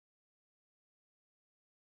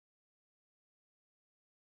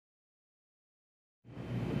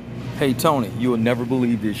Hey Tony, you will never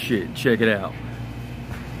believe this shit. Check it out.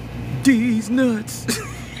 These nuts.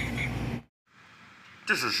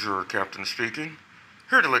 This is your captain speaking.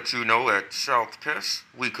 Here to let you know at South Piss,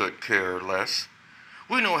 we could care less.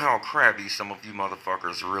 We know how crabby some of you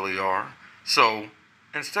motherfuckers really are. So,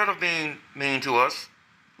 instead of being mean to us,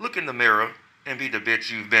 look in the mirror and be the bitch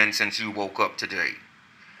you've been since you woke up today.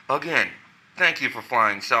 Again, thank you for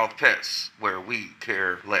flying South Piss, where we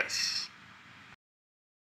care less.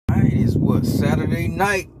 Alright, it's what, Saturday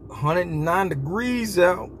night, 109 degrees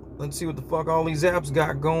out. Let's see what the fuck all these apps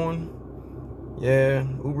got going. Yeah,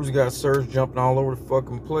 Uber's got surge jumping all over the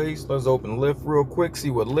fucking place. Let's open Lyft real quick, see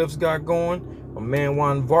what Lyft's got going. My man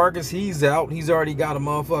Juan Vargas, he's out. He's already got a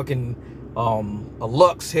motherfucking a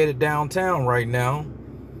Lux headed downtown right now.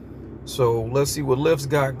 So let's see what Lyft's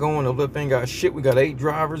got going. If Lyft ain't got shit, we got 8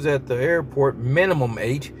 drivers at the airport, minimum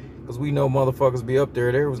 8, because we know motherfuckers be up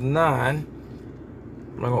there. There was 9.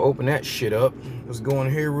 I'm not gonna open that shit up. Let's go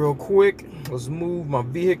in here real quick. Let's move my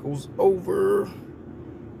vehicles over.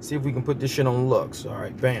 See if we can put this shit on Lux. All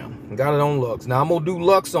right, bam. Got it on Lux. Now I'm gonna do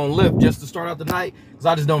Lux on Lyft just to start out the night, because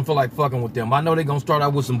I just don't feel like fucking with them. I know they're gonna start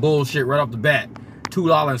out with some bullshit right off the bat.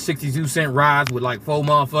 $2.62 rides with like 4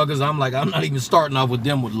 motherfuckers. I'm like, I'm not even starting off with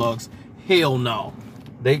them with Lux. Hell no.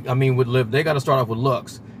 With Lyft, they gotta start off with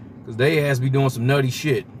Lux, because they ass be doing some nutty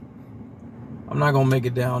shit. I'm not gonna make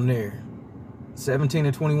it down there. 17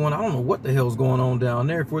 and 21, I don't know what the hell's going on down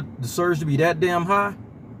there for the surge to be that damn high.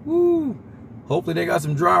 Woo. Hopefully they got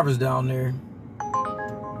some drivers down there.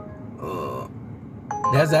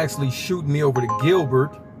 That's actually shooting me over to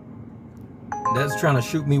Gilbert. That's trying to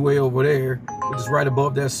shoot me way over there, which is right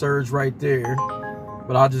above that surge right there.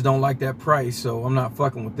 But I just don't like that price, so I'm not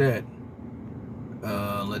fucking with that.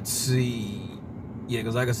 Let's see. Yeah,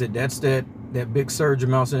 because like I said, that's that big surge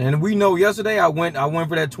amount. And we know yesterday I went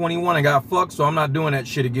for that 21 and got fucked, so I'm not doing that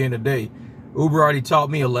shit again today. Uber already taught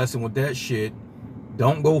me a lesson with that shit.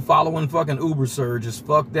 Don't go following fucking Uber surges.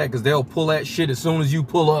 Fuck that, because they'll pull that shit as soon as you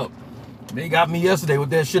pull up. They got me yesterday with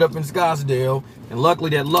that shit up in Scottsdale, and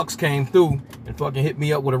luckily that Lux came through and fucking hit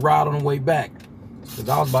me up with a ride on the way back, because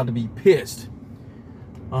I was about to be pissed.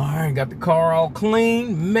 All right, got the car all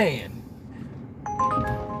clean. Man,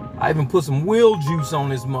 I even put some wheel juice on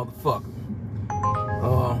this motherfucker.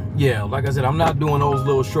 Yeah, like I said, I'm not doing those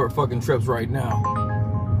little short fucking trips right now.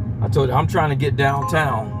 I told you, I'm trying to get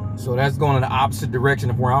downtown, so that's going in the opposite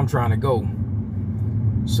direction of where I'm trying to go.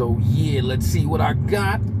 So yeah, let's see what I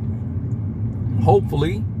got.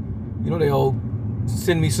 Hopefully, you know, they'll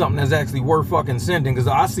send me something that's actually worth fucking sending, because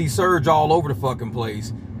I see surge all over the fucking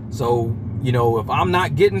place. So, you know, if I'm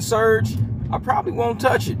not getting surge, I probably won't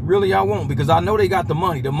touch it. Really, I won't, because I know they got the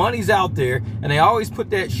money. The money's out there, and they always put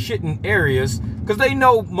that shit in areas, because they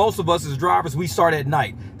know most of us as drivers, we start at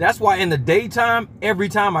night. That's why in the daytime, every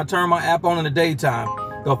time I turn my app on in the daytime,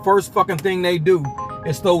 the first fucking thing they do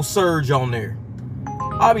is throw surge on there.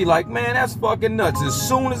 I'll be like, man, that's fucking nuts. As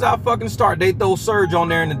soon as I fucking start, they throw surge on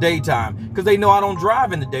there in the daytime, because they know I don't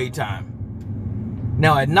drive in the daytime.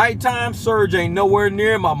 Now at nighttime, surge ain't nowhere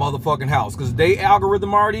near my motherfucking house, because they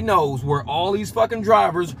algorithm already knows where all these fucking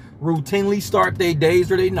drivers routinely start their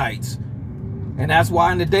days or their nights. And that's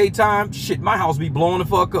why in the daytime, shit, my house be blowing the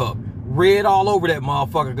fuck up. Red all over that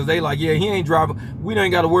motherfucker, because they like, yeah, he ain't driving. We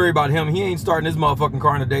ain't got to worry about him. He ain't starting his motherfucking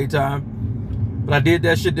car in the daytime. But I did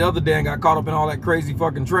that shit the other day and got caught up in all that crazy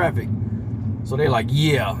fucking traffic. So they like,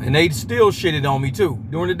 yeah. And they still shitted on me too.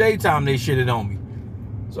 During the daytime, they shitted on me.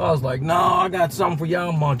 So I was like, nah, I got something for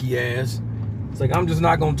y'all monkey ass. It's like, I'm just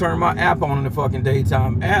not going to turn my app on in the fucking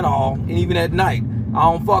daytime at all. And even at night, I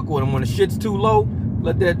don't fuck with them. When the shit's too low,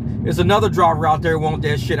 let that, there's another driver out there want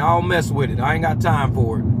that shit. I don't mess with it. I ain't got time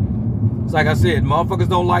for it. It's like I said, motherfuckers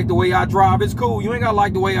don't like the way I drive. It's cool. You ain't got to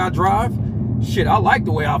like the way I drive. Shit, I like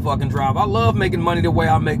the way I fucking drive. I love making money the way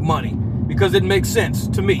I make money, because it makes sense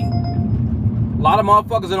to me. A lot of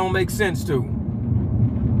motherfuckers it don't make sense to.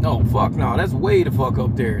 No, fuck no. That's way the fuck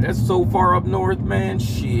up there. That's so far up north, man.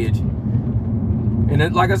 Shit. And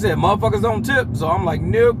it, like I said, motherfuckers don't tip. So I'm like,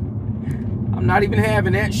 nope. I'm not even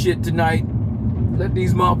having that shit tonight. Let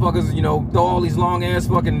these motherfuckers, you know, throw all these long ass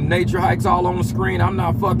fucking nature hikes all on the screen. I'm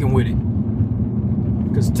not fucking with it.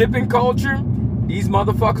 Because tipping culture, these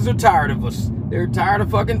motherfuckers are tired of us. They're tired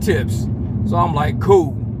of fucking tips. So I'm like,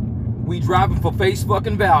 cool. We driving for face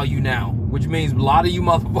fucking value now, which means a lot of you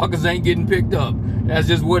motherfuckers ain't getting picked up. That's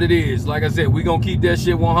just what it is. Like I said, we gonna keep that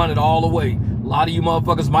shit 100 all the way. A lot of you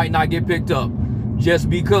motherfuckers might not get picked up, just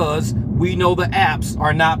because we know the apps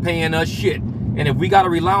are not paying us shit. And if we gotta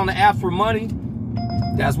rely on the apps for money,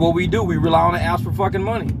 that's what we do. We rely on the apps for fucking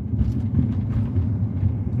money.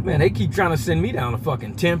 Man, they keep trying to send me down to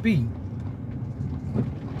fucking Tempe.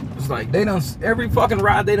 It's like they done, every fucking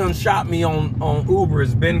ride they done shot me on Uber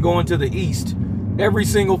has been going to the east. Every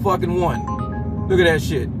single fucking one. Look at that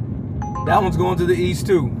shit. That one's going to the east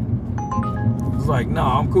too. It's like,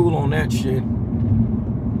 nah, I'm cool on that shit.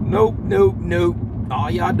 Nope, nope, nope.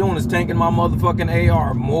 All y'all doing is tanking my motherfucking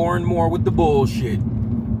AR more and more with the bullshit.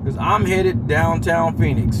 Because I'm headed downtown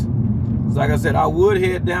Phoenix. Like I said, I would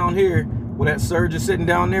head down here where that surge is sitting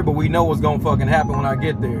down there, but we know what's gonna fucking happen when I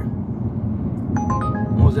get there.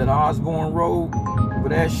 What was that, Osborne Road? For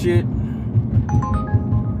that shit?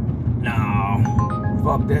 No.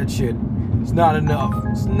 Fuck that shit. It's not enough.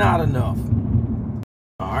 It's not enough.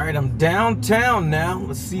 Alright, I'm downtown now.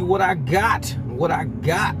 Let's see what I got. What I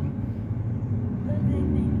got.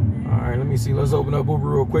 Alright, let me see. Let's open up Uber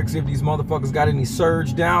real quick. See if these motherfuckers got any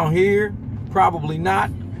surge down here. Probably not.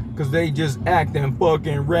 Because they just acting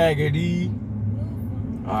fucking raggedy.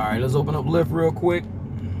 Alright, let's open up Lyft real quick.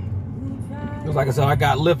 Because like I said, I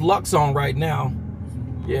got Lyft Lux on right now.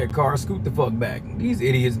 Yeah, car, scoot the fuck back. These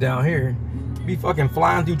idiots down here be fucking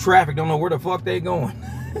flying through traffic, don't know where the fuck they going.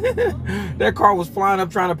 That car was flying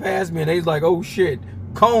up trying to pass me and they was like, oh shit.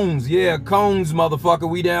 Cones, yeah, cones, motherfucker,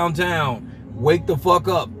 we downtown. Wake the fuck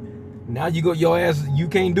up. Now you got your ass, you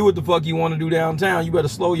can't do what the fuck you want to do downtown. You better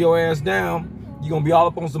slow your ass down. You're gonna be all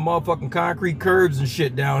up on some motherfucking concrete curbs and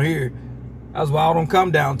shit down here. That's why I don't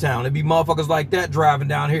come downtown. It be motherfuckers like that driving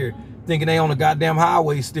down here, thinking they on the goddamn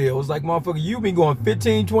highway still. It's like, motherfucker, you be going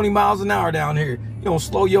 15, 20 miles an hour down here. You don't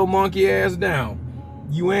slow your monkey ass down.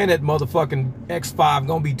 You and that motherfucking X5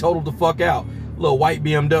 gonna be totaled the fuck out. Little white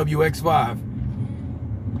BMW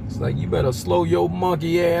X5. It's like, you better slow your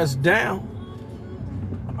monkey ass down.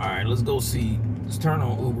 All right, let's go see. Let's turn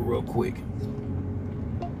on Uber real quick.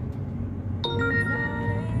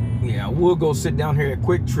 Yeah, I would go sit down here at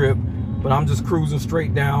Quick Trip, but I'm just cruising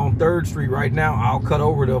straight down 3rd Street right now. I'll cut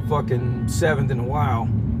over to fucking 7th in a while.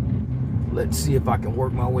 Let's see if I can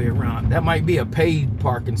work my way around. That might be a paid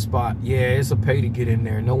parking spot. Yeah, it's a pay to get in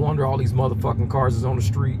there. No wonder all these motherfucking cars is on the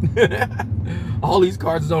street. All these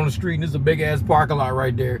cars is on the street, and there's a big-ass parking lot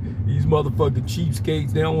right there. These motherfucking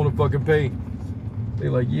cheapskates, they don't want to fucking pay. They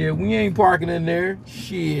like, yeah, we ain't parking in there.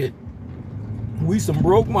 Shit. We some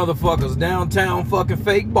broke motherfuckers downtown fucking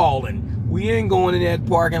fake balling. We ain't going in that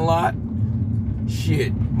parking lot.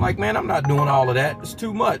 Shit. I'm like, man, I'm not doing all of that. It's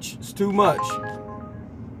too much. It's too much.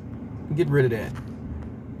 Get rid of that.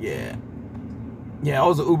 Yeah. Yeah, I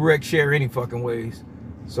was an UberX share any fucking ways.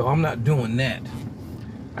 So I'm not doing that.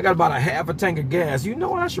 I got about a half a tank of gas. You know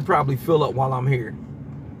what? I should probably fill up while I'm here.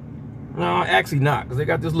 No, actually not, because they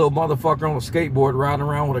got this little motherfucker on a skateboard riding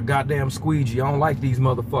around with a goddamn squeegee. I don't like these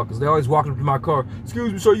motherfuckers. They always walking up to my car.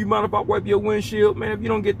 Excuse me, sir, you mind if I wipe your windshield? Man, if you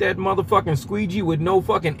don't get that motherfucking squeegee with no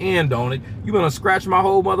fucking end on it, you gonna scratch my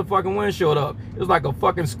whole motherfucking windshield up. It's like a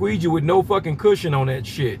fucking squeegee with no fucking cushion on that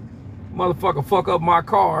shit. Motherfucker fuck up my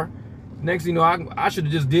car. Next thing you know, I should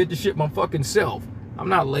have just did the shit my fucking self. I'm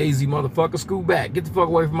not lazy, motherfucker. Scoot back. Get the fuck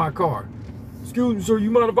away from my car. Excuse me, sir,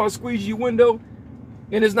 you mind if I squeegee your window?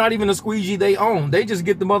 And it's not even a squeegee they own. They just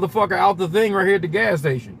get the motherfucker out the thing right here at the gas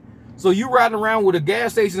station. So you riding around with a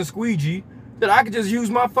gas station squeegee that I could just use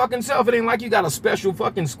my fucking self. It ain't like you got a special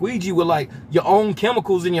fucking squeegee with like your own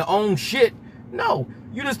chemicals and your own shit. No,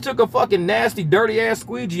 you just took a fucking nasty, dirty ass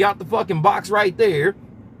squeegee out the fucking box right there.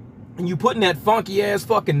 And you putting that funky ass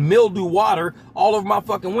fucking mildew water all over my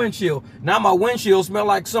fucking windshield. Now my windshield smell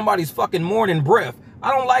like somebody's fucking morning breath.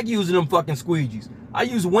 I don't like using them fucking squeegees. I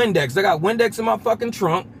use Windex. I got Windex in my fucking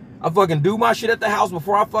trunk. I fucking do my shit at the house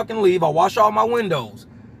before I fucking leave. I wash all my windows.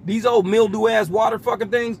 These old mildew ass water fucking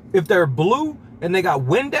things, if they're blue and they got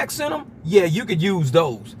Windex in them, yeah, you could use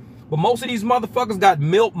those. But most of these motherfuckers got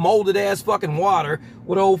milk molded ass fucking water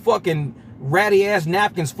with old fucking ratty ass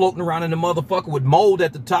napkins floating around in the motherfucker with mold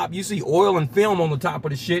at the top. You see oil and film on the top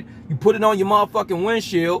of the shit. You put it on your motherfucking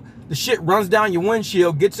windshield. The shit runs down your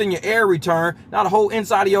windshield, gets in your air return. Now the whole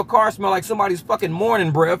inside of your car smell like somebody's fucking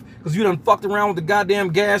morning breath because you done fucked around with the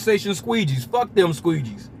goddamn gas station squeegees. Fuck them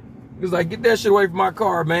squeegees. It's like, get that shit away from my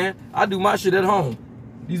car, man. I do my shit at home.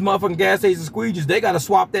 These motherfucking gas station squeegees, they gotta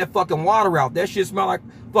swap that fucking water out. That shit smell like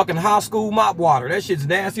fucking high school mop water. That shit's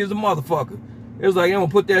nasty as a motherfucker. It was like, I'm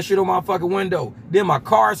gonna put that shit on my fucking window. Then my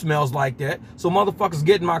car smells like that. So motherfuckers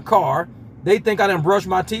get in my car. They think I done brushed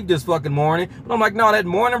my teeth this fucking morning. But I'm like, no, that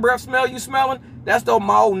morning breath smell you smelling, that's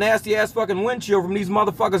my old nasty ass fucking windshield from these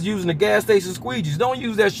motherfuckers using the gas station squeegees. Don't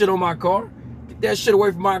use that shit on my car. Get that shit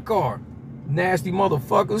away from my car. Nasty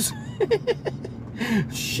motherfuckers.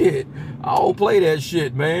 Shit. I don't play that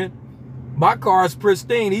shit, man. My car is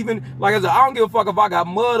pristine. Even, like I said, I don't give a fuck if I got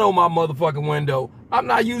mud on my motherfucking window. I'm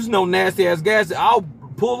not using no nasty ass gas. I'll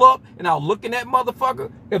pull up and I'll look in that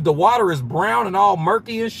motherfucker. If the water is brown and all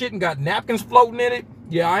murky and shit and got napkins floating in it,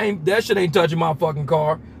 yeah, that shit ain't touching my fucking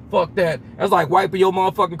car. Fuck that. That's like wiping your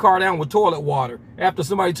motherfucking car down with toilet water after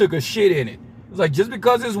somebody took a shit in it. It's like, just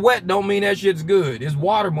because it's wet don't mean that shit's good. It's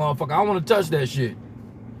water, motherfucker. I don't want to touch that shit.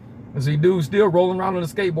 And see, dude's still rolling around on a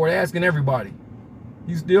skateboard asking everybody.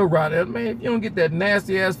 He's still riding. Man, if you don't get that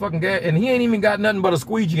nasty ass fucking gas, and he ain't even got nothing but a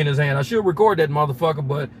squeegee in his hand. I should record that motherfucker,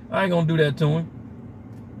 but I ain't gonna do that to him.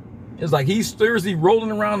 It's like he's seriously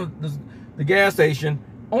rolling around the gas station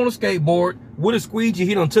on a skateboard with a squeegee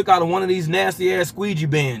he done took out of one of these nasty ass squeegee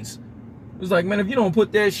bins. It's like, man, if you don't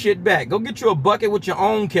put that shit back, go get you a bucket with your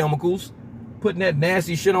own chemicals, putting that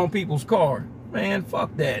nasty shit on people's car. Man,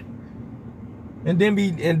 fuck that. And then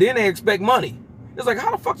they expect money. It's like,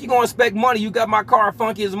 how the fuck you gonna expect money? You got my car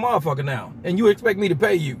funky as a motherfucker now, and you expect me to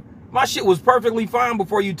pay you. My shit was perfectly fine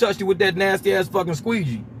before you touched it with that nasty ass fucking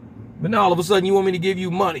squeegee. But now all of a sudden you want me to give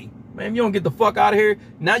you money. Man, if you don't get the fuck out of here,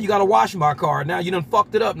 now you gotta wash my car. Now you done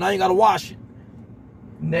fucked it up. Now you gotta wash it.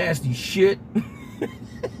 Nasty shit. These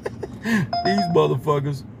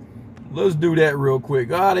motherfuckers. Let's do that real quick.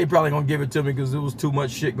 They probably gonna give it to me because there was too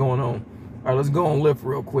much shit going on. All right, let's go on Lyft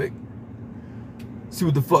real quick. See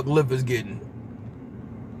what the fuck Lyft is getting.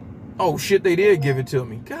 Oh shit, they did give it to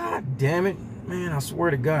me. God damn it. Man, I swear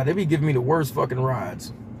to God, they be giving me the worst fucking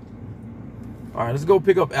rides. All right, let's go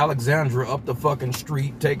pick up Alexandra up the fucking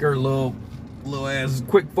street. Take her little ass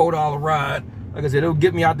quick $4 ride. Like I said, it'll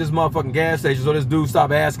get me out this motherfucking gas station so this dude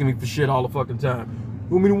stop asking me for shit all the fucking time.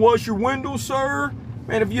 Want me to wash your window, sir?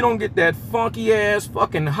 Man, if you don't get that funky ass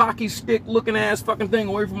fucking hockey stick looking ass fucking thing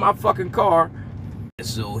away from my fucking car.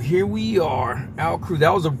 So here we are, out cruise.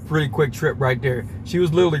 That was a pretty quick trip right there. She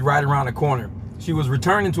was literally right around the corner. She was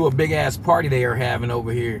returning to a big ass party they are having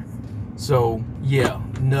over here. So yeah,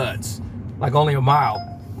 nuts. Like only a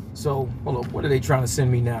mile. So hold up, what are they trying to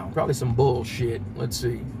send me now? Probably some bullshit. Let's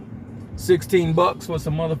see. 16 bucks for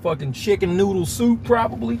some motherfucking chicken noodle soup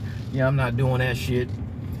probably. Yeah, I'm not doing that shit.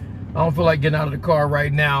 I don't feel like getting out of the car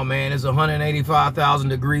right now, man. It's 185,000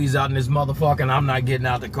 degrees out in this motherfucker and I'm not getting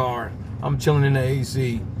out the car. I'm chilling in the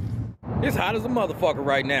AC. It's hot as a motherfucker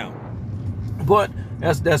right now. But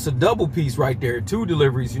that's a double piece right there. 2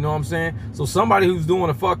 deliveries, you know what I'm saying? So somebody who's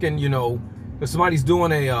doing a fucking, you know, if somebody's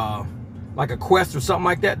doing a like a quest or something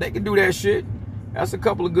like that, they can do that shit. That's a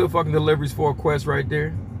couple of good fucking deliveries for a quest right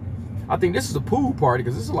there. I think this is a pool party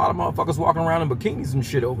because there's a lot of motherfuckers walking around in bikinis and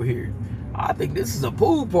shit over here. I think this is a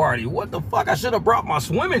pool party. What the fuck? I should have brought my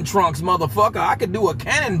swimming trunks, motherfucker. I could do a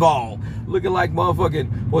cannonball. Looking like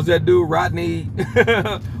motherfucking, what's that dude, Rodney?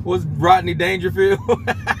 Was Rodney Dangerfield?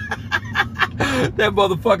 That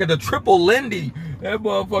motherfucker, the triple Lindy. That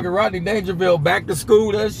motherfucker Rodney Dangerfield back to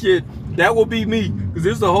school, that shit. That will be me. Because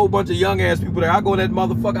there's a whole bunch of young ass people there. I go in that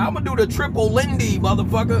motherfucker. I'm going to do the triple Lindy,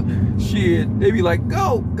 motherfucker. Shit. They be like,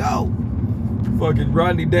 go, go. Fucking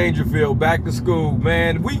Rodney Dangerfield back to school,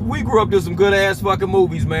 man. We grew up to some good ass fucking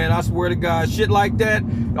movies, man. I swear to God, shit like that.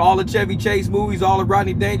 All the Chevy Chase movies, all the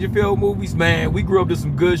Rodney Dangerfield movies, man. We grew up to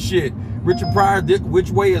some good shit. Richard Pryor,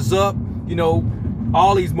 Which Way Is Up? You know,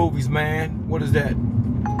 all these movies, man. What is that?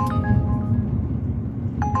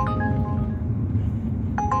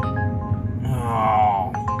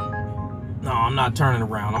 Oh, no, I'm not turning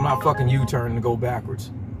around. I'm not fucking U-turning to go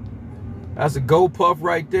backwards. That's a Go Puff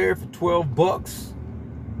right there for 12 bucks.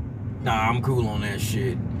 Nah, I'm cool on that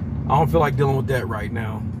shit. I don't feel like dealing with that right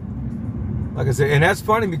now. Like I said, and that's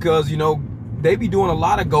funny because, you know, they be doing a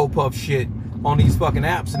lot of Go Puff shit on these fucking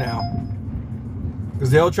apps now.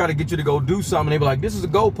 Because they'll try to get you to go do something. They be like, this is a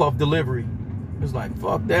Go Puff delivery. It's like,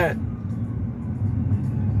 fuck that.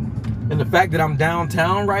 And the fact that I'm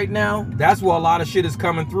downtown right now, that's where a lot of shit is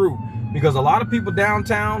coming through. Because a lot of people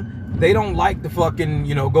downtown, they don't like to fucking,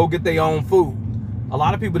 you know, go get their own food. A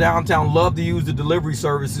lot of people downtown love to use the delivery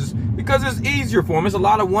services because it's easier for them. It's a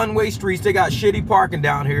lot of one-way streets. They got shitty parking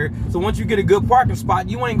down here. So once you get a good parking spot,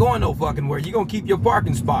 you ain't going no fucking where. You're going to keep your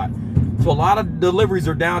parking spot. So a lot of deliveries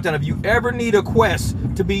are downtown. If you ever need a quest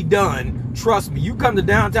to be done, trust me, you come to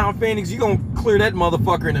downtown Phoenix, you're going to clear that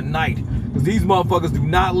motherfucker in the night. Because these motherfuckers do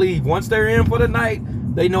not leave. Once they're in for the night,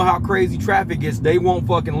 they know how crazy traffic is. They won't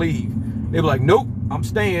fucking leave. They be like, nope, I'm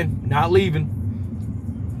staying, not leaving.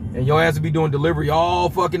 And your ass will be doing delivery all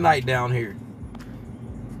fucking night down here.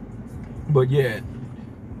 But yeah,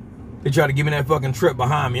 they try to give me that fucking trip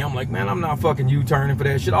behind me. I'm like, man, I'm not fucking U-turning for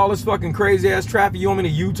that shit. All this fucking crazy ass traffic, you want me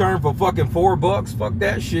to U-turn for fucking 4 bucks? Fuck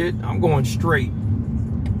that shit. I'm going straight.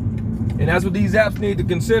 And that's what these apps need to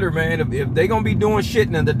consider, man. If they gonna be doing shit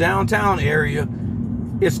in the downtown area,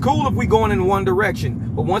 It's cool if we going in one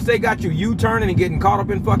direction, but once they got you U-turning and getting caught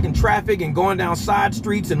up in fucking traffic and going down side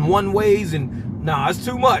streets and one ways and nah, it's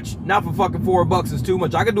too much. Not for fucking $4, it's too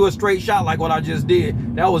much. I could do a straight shot like what I just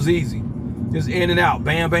did. That was easy. Just in and out,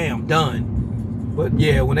 bam, bam, done. But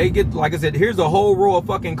yeah, when they get, like I said, here's a whole row of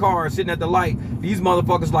fucking cars sitting at the light. These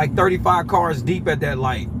motherfuckers like 35 cars deep at that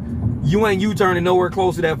light. You ain't U-turning nowhere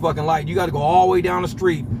close to that fucking light. You got to go all the way down the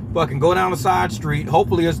street, fucking go down the side street.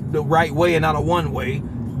 Hopefully it's the right way and not a one way.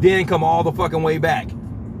 Then come all the fucking way back.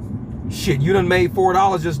 Shit, you done made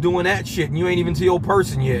 $4 just doing that shit and you ain't even to your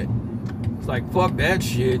person yet. It's like, fuck that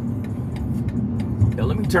shit. Yeah,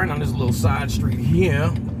 let me turn on this little side street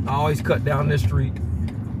here. I always cut down this street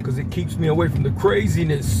because it keeps me away from the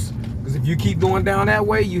craziness. Because if you keep going down that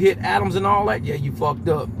way, you hit Adams and all that, yeah, you fucked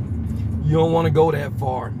up. You don't want to go that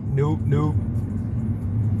far. Nope, nope.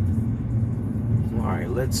 All right,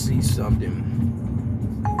 let's see something.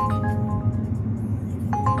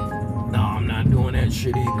 No, I'm not doing that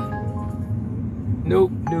shit either.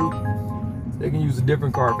 Nope, nope. They can use a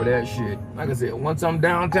different car for that shit. Like I said, once I'm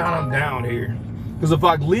downtown, I'm down here. Because if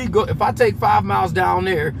I take 5 miles down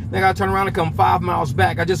there, then I gotta turn around and come 5 miles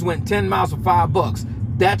back. I just went 10 miles for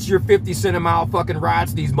 $5. That's your 50 cent a mile fucking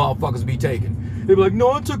rides these motherfuckers be taking. They be like,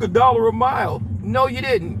 no, I took $1 a mile. No, you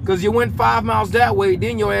didn't, because you went 5 miles that way,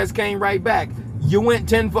 then your ass came right back. You went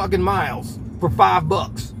 10 fucking miles for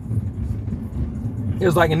 $5.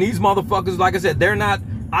 It's like, and these motherfuckers, like I said, they're not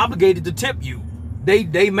obligated to tip you.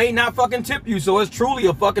 They may not fucking tip you, so it's truly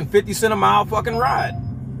a fucking 50 cent a mile fucking ride.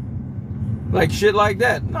 Like shit like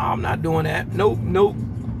that. No, I'm not doing that. Nope, nope.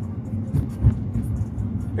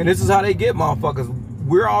 And this is how they get motherfuckers.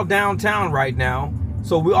 We're all downtown right now.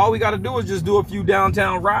 So all we got to do is just do a few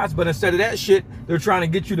downtown rides. But instead of that shit, they're trying to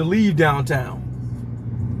get you to leave downtown.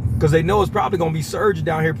 Because they know it's probably going to be surging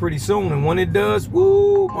down here pretty soon. And when it does,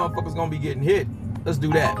 woo, motherfuckers going to be getting hit. Let's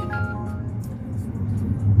do that.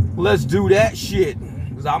 Let's do that shit.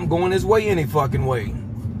 Because I'm going this way any fucking way.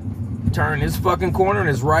 Turn this fucking corner and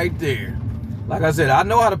it's right there. Like I said, I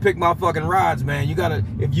know how to pick my fucking rides, man. You gotta,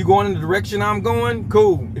 if you going in the direction I'm going,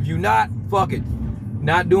 cool. If you not, fuck it.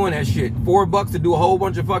 Not doing that shit. $4 to do a whole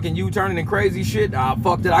bunch of fucking U-turning and crazy shit.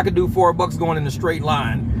 Fuck that. I could do $4 going in a straight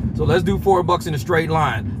line. So let's do $4 in a straight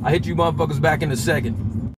line. I hit you motherfuckers back in a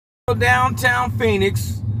second. Downtown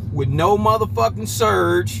Phoenix with no motherfucking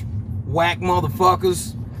surge. Whack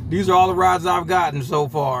motherfuckers. These are all the rides I've gotten so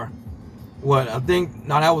far. What? I think,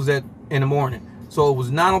 no, that was in the morning. So it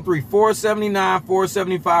was 903, 479,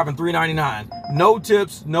 475, and 399. No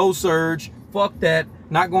tips, no surge. Fuck that.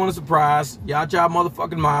 Not going to Surprise. Y'all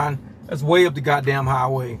motherfucking mind. That's way up the goddamn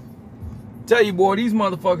highway. Tell you, boy, these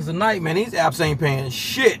motherfuckers tonight, man, these apps ain't paying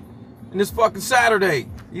shit. And it's fucking Saturday.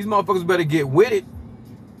 These motherfuckers better get with it.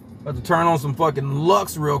 About to turn on some fucking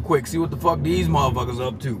Lux real quick. See what the fuck these motherfuckers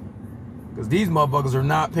up to. Because these motherfuckers are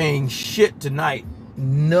not paying shit tonight.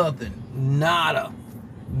 Nothing. Nada.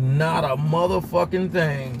 Not a motherfucking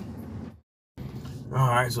thing.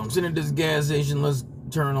 Alright, so I'm sitting at this gas station. Let's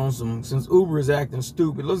turn on some, since Uber is acting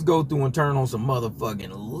stupid, let's go through and turn on some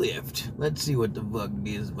motherfucking Lyft. Let's see what the fuck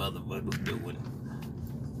these motherfuckers doing.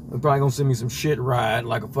 They're probably gonna send me some shit ride,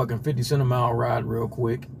 like a fucking 50 cent a mile ride real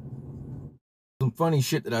quick. Some funny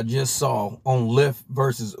shit that I just saw on Lyft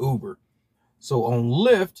versus Uber. So on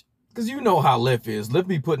Lyft, because you know how Lyft is. Lyft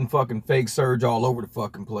be putting fucking fake surge all over the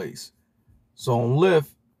fucking place. So on Lyft,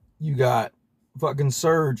 you got fucking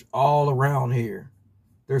surge all around here.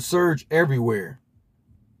 There's surge everywhere.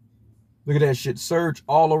 Look at that shit. Surge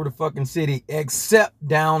all over the fucking city except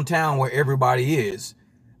downtown where everybody is.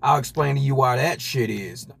 I'll explain to you why that shit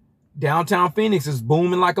is. Downtown Phoenix is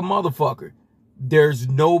booming like a motherfucker. There's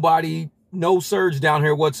nobody, no surge down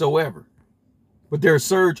here whatsoever. But there's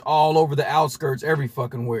surge all over the outskirts every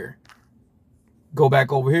fucking where. Go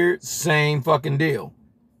back over here, same fucking deal.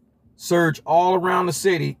 Surge all around the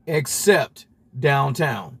city except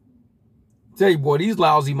downtown. Tell you, boy, these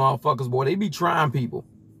lousy motherfuckers, boy, they be trying people.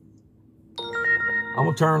 I'm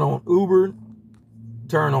gonna turn on Uber,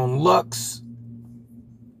 turn on Lux,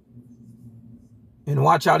 and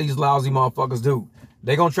watch how these lousy motherfuckers do.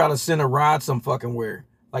 They gonna try to send a ride some fucking where.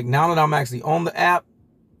 Like now that I'm actually on the app,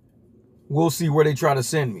 we'll see where they try to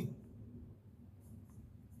send me.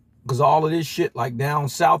 Because all of this shit, like down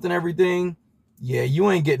south and everything, yeah, you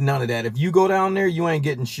ain't getting none of that. If you go down there, you ain't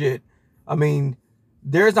getting shit. I mean,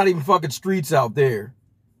 there's not even fucking streets out there.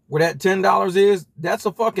 Where that $10 is, that's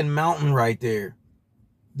a fucking mountain right there.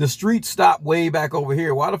 The streets stop way back over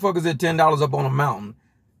here. Why the fuck is it $10 up on a mountain?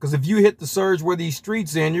 Because if you hit the surge where these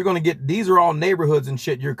streets in, you're going to get, these are all neighborhoods and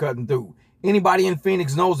shit you're cutting through. Anybody in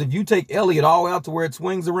Phoenix knows if you take Elliott all the way out to where it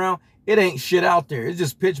swings around, it ain't shit out there. It's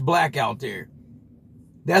just pitch black out there.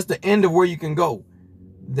 That's the end of where you can go.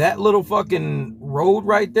 That little fucking road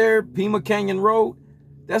right there, Pima Canyon Road,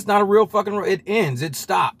 that's not a real fucking road. It ends. It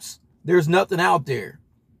stops. There's nothing out there.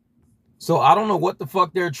 So I don't know what the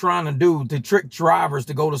fuck they're trying to do to trick drivers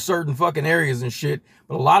to go to certain fucking areas and shit.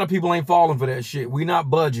 But a lot of people ain't falling for that shit. We not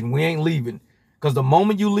budging. We ain't leaving. Because the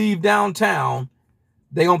moment you leave downtown,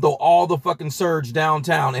 they gonna throw all the fucking surge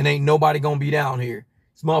downtown and ain't nobody gonna be down here.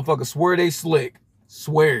 These motherfuckers swear they slick.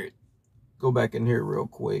 Swear it. Go back in here real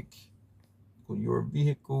quick. Go to your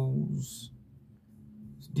vehicles.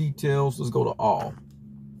 Details. Let's go to all.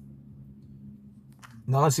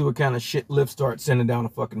 Now let's see what kind of shit Lyft starts sending down the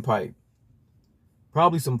fucking pipe.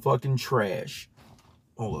 Probably some fucking trash.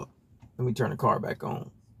 Hold up. Let me turn the car back on.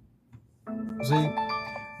 See?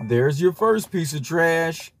 There's your first piece of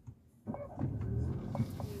trash.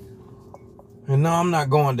 And no, I'm not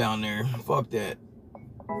going down there. Fuck that.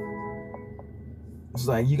 It's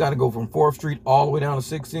like, you got to go from 4th Street all the way down to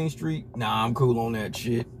 16th Street? Nah, I'm cool on that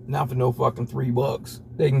shit. Not for no fucking $3.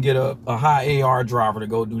 They can get a high AR driver to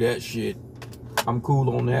go do that shit. I'm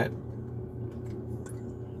cool on that.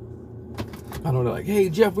 I know they're like, hey,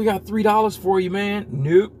 Jeff, we got $3 for you, man.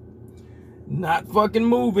 Nope. Not fucking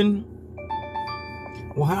moving.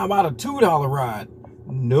 Well, how about a $2 ride?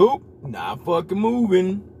 Nope. Not fucking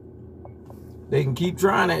moving. They can keep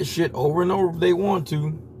trying that shit over and over if they want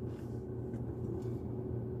to.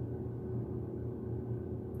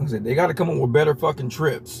 Like I said, they got to come up with better fucking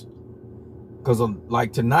trips. Because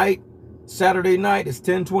like tonight, Saturday night, it's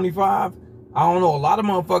 10:25. I don't know, a lot of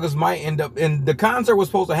motherfuckers might end up, and the concert was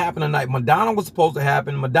supposed to happen tonight. Madonna was supposed to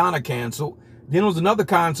happen. Madonna canceled. Then there was another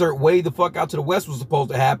concert way the fuck out to the west was supposed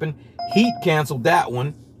to happen. Heat canceled that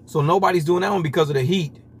one. So nobody's doing that one because of the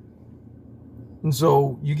heat. And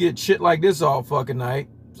so you get shit like this all fucking night.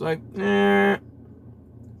 It's like,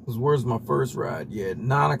 where's my first ride? Yeah,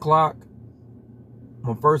 9 o'clock.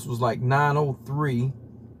 My first was like 9:03.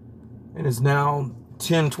 And it's now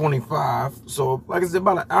 10:25. So like I said,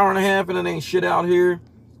 about an hour and a half and it ain't shit out here.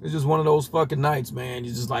 It's just one of those fucking nights, man.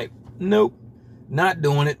 You're just like, nope, not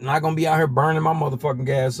doing it. Not gonna be out here burning my motherfucking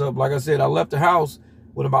gas up. Like I said, I left the house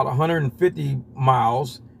with about 150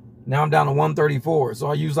 miles. Now I'm down to 134. So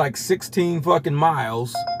I use like 16 fucking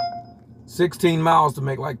miles. 16 miles to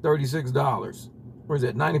make like $36. Where's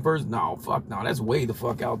that? 91st? No, fuck no. That's way the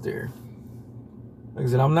fuck out there. Like I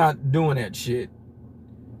said, I'm not doing that shit.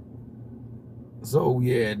 So,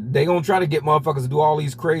 yeah, they gonna try to get motherfuckers to do all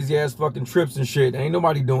these crazy-ass fucking trips and shit. Ain't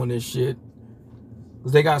nobody doing this shit.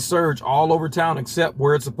 Because they got surge all over town except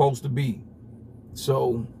where it's supposed to be.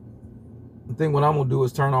 So, I think what I'm gonna do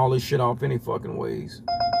is turn all this shit off any fucking ways.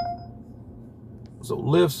 So,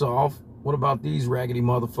 Lyft's off. What about these raggedy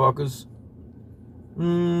motherfuckers?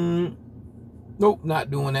 Nope, not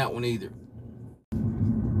doing that one either.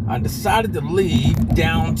 I decided to leave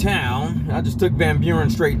downtown. I just took Van Buren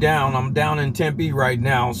straight down. I'm down in Tempe right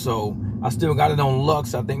now, so I still got it on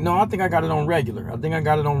Lux. I think I got it on regular. I think I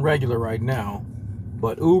got it on regular right now.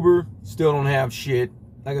 But Uber still don't have shit.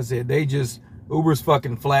 Like I said, Uber's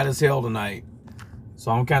fucking flat as hell tonight.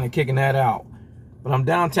 So I'm kind of kicking that out. But I'm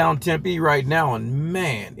downtown Tempe right now, and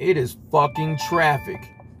man, it is fucking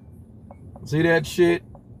traffic. See that shit?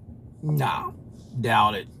 Nah,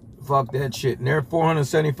 doubt it. Fuck that shit. And they're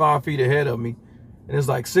 475 feet ahead of me. And it's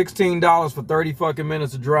like $16 for 30 fucking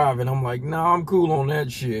minutes of driving. I'm like, nah, I'm cool on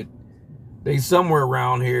that shit. They somewhere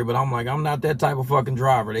around here, but I'm like, I'm not that type of fucking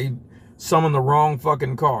driver. They summon the wrong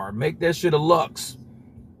fucking car. Make that shit a Lux.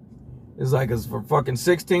 It's like, it's for fucking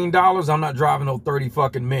 $16, I'm not driving no 30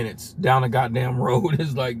 fucking minutes down the goddamn road.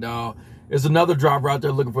 It's like, no. There's another driver out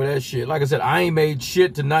there looking for that shit. Like I said, I ain't made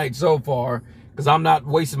shit tonight so far. Because I'm not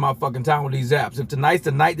wasting my fucking time with these apps. If tonight's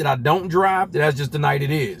the night that I don't drive, then that's just the night it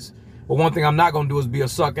is. But one thing I'm not going to do is be a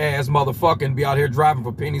suck-ass motherfucker and be out here driving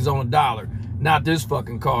for pennies on a dollar. Not this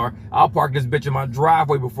fucking car. I'll park this bitch in my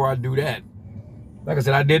driveway before I do that. Like I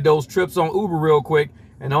said, I did those trips on Uber real quick.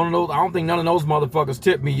 And I don't think none of those motherfuckers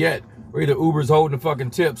tipped me yet. Or either Uber's holding the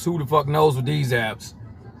fucking tips. Who the fuck knows with these apps?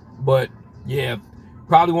 But, yeah.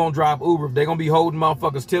 Probably won't drive Uber. If they're going to be holding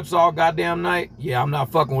motherfuckers tips all goddamn night, yeah, I'm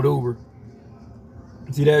not fucking with Uber.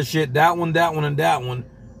 See that shit? That one, and that one.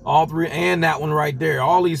 All three, and that one right there.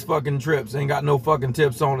 All these fucking trips ain't got no fucking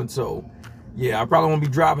tips on it. So, yeah, I probably won't be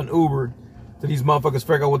driving Uber till these motherfuckers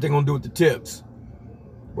figure out what they're going to do with the tips.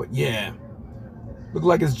 But, yeah. Look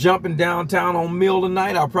like it's jumping downtown on Mill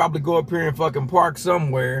tonight. I'll probably go up here and fucking park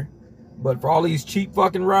somewhere. But for all these cheap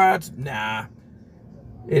fucking rides, nah.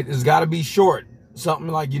 It has got to be short. Something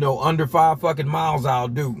like, under 5 fucking miles I'll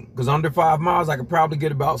do. Because under 5 miles, I could probably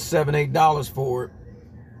get about $7, $8 for it.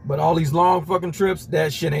 But all these long fucking trips,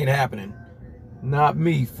 that shit ain't happening. Not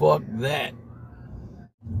me. Fuck that.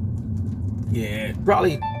 Yeah,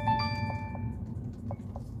 probably.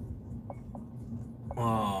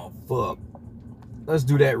 Oh, fuck. Let's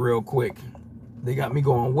do that real quick. They got me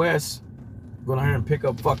going west. Go down here and pick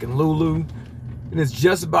up fucking Lulu. And it's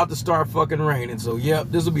just about to start fucking raining. So, yep,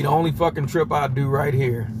 this will be the only fucking trip I do right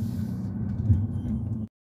here.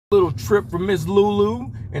 Little trip for Miss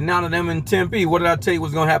Lulu. And now that I'm in Tempe, what did I tell you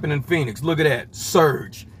was going to happen in Phoenix? Look at that.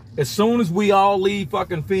 Surge. As soon as we all leave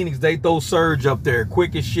fucking Phoenix, they throw surge up there.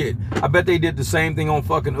 Quick as shit. I bet they did the same thing on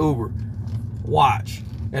fucking Uber. Watch.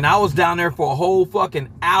 And I was down there for a whole fucking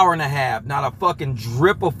hour and a half. Not a fucking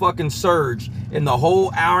drip of fucking surge in the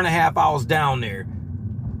whole hour and a half I was down there.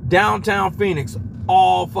 Downtown Phoenix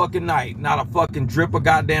all fucking night. Not a fucking drip of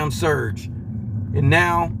goddamn surge. And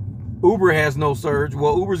now Uber has no surge.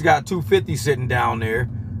 Well, Uber's got 250 sitting down there.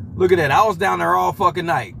 Look at that. I was down there all fucking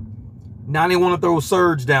night. Now they want to throw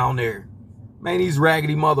surge down there. Man, these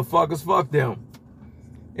raggedy motherfuckers, fuck them.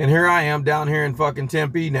 And here I am down here in fucking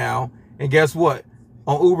Tempe now. And guess what?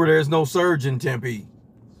 On Uber, there's no surge in Tempe.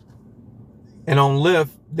 And on Lyft,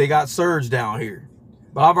 they got surge down here.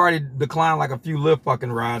 But I've already declined like a few Lyft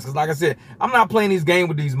fucking rides. Because like I said, I'm not playing these games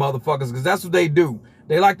with these motherfuckers. Because that's what they do.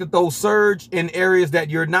 They like to throw surge in areas that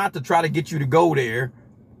you're not to try to get you to go there.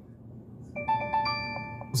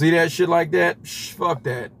 See that shit like that? Shh, fuck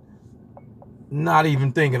that. Not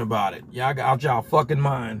even thinking about it. Y'all got out y'all fucking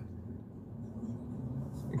mind.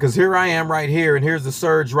 Because here I am right here. And here's the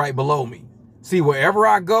surge right below me. See, wherever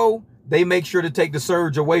I go, they make sure to take the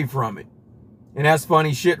surge away from it. And that's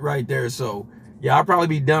funny shit right there. So, yeah, I'll probably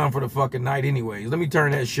be done for the fucking night anyways. Let me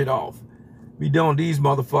turn that shit off. Be done with these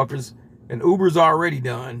motherfuckers. And Uber's already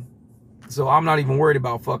done. So I'm not even worried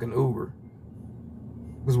about fucking Uber.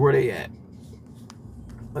 Because where they at?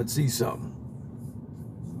 Let's see something.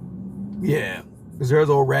 Yeah. Because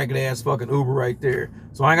there's old ragged ass fucking Uber right there.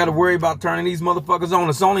 So I ain't got to worry about turning these motherfuckers on.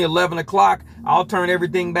 It's only 11 o'clock. I'll turn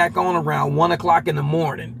everything back on around 1 o'clock in the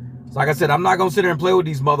morning. So like I said, I'm not going to sit there and play with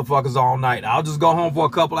these motherfuckers all night. I'll just go home for a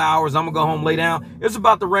couple of hours. I'm going to go home, lay down. It's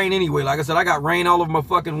about to rain anyway. Like I said, I got rain all over my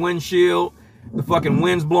fucking windshield. The fucking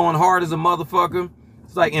wind's blowing hard as a motherfucker.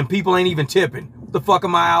 It's like, and people ain't even tipping. What the fuck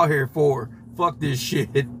am I out here for? Fuck this shit.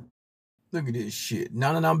 Look at this shit.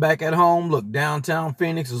 Now that I'm back at home, look, downtown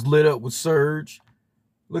Phoenix is lit up with surge.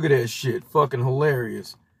 Look at that shit. Fucking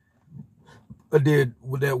hilarious. I did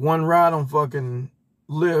with that one ride on fucking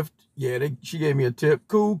Lyft. Yeah, she gave me a tip.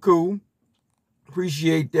 Cool, cool.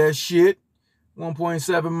 Appreciate that shit.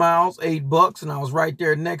 1.7 miles, $8. And I was right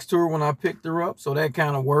there next to her when I picked her up. So that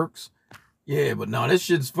kind of works. Yeah, but no, this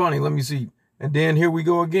shit's funny. Let me see. And then here we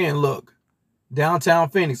go again. Look. Downtown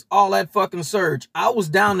Phoenix. All that fucking surge. I was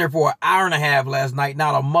down there for an hour and a half last night.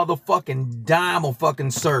 Not a motherfucking dime of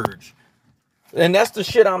fucking surge. And that's the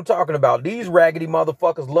shit I'm talking about. These raggedy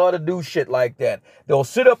motherfuckers love to do shit like that. They'll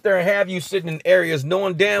sit up there and have you sitting in areas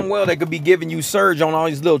knowing damn well they could be giving you surge on all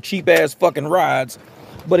these little cheap-ass fucking rides.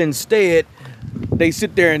 But instead, they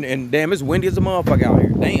sit there and damn, it's windy as a motherfucker out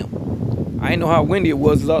here. Damn. I didn't know how windy it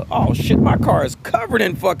was. Oh, shit, my car is covered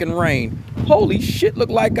in fucking rain. Holy shit, look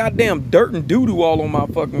like goddamn dirt and doo-doo all on my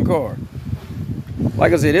fucking car.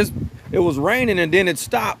 Like I said, it was raining and then it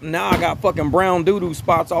stopped. Now I got fucking brown doo-doo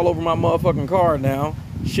spots all over my motherfucking car now.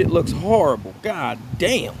 Shit looks horrible. God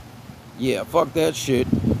damn. Yeah, fuck that shit.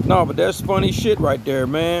 No, but that's funny shit right there,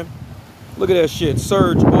 man. Look at that shit.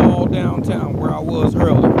 Surge all downtown where I was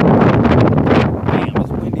earlier. Damn, it's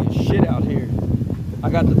windy as shit out here. I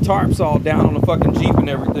got the tarps all down on the fucking Jeep and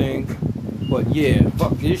everything. But yeah,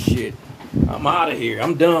 fuck this shit. I'm out of here.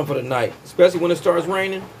 I'm done for the night. Especially when it starts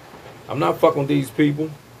raining. I'm not fucking with these people.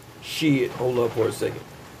 Shit. Hold up for a second.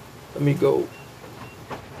 Let me go.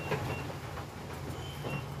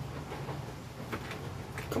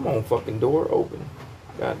 Come on, fucking door. Open.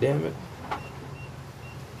 God damn it.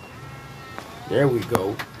 There we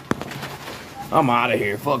go. I'm out of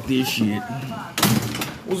here. Fuck this shit.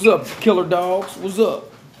 What's up, killer dogs? What's up?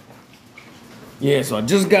 Yeah, so I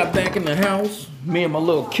just got back in the house. Me and my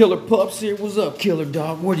little killer pups here. What's up, killer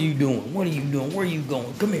dog? What are you doing? What are you doing? Where are you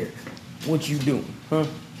going? Come here. What you doing? Huh?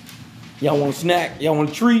 Y'all want a snack? Y'all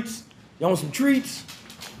want treats? Y'all want some treats?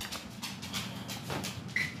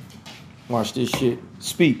 Watch this shit.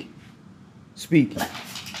 Speak. Speak.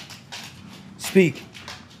 Speak.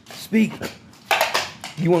 Speak.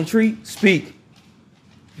 You want a treat? Speak.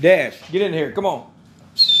 Dash, get in here. Come on.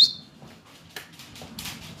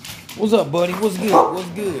 What's up, buddy? What's good? What's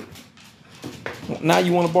good? Now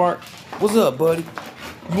you want to bark? What's up, buddy?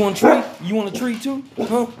 You want a treat? You want a treat too?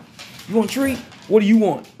 Huh? You want a treat? What do you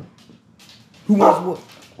want? Who wants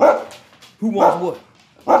what? Who wants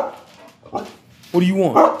what? What do you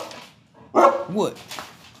want? What?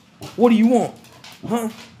 What do you want? Huh?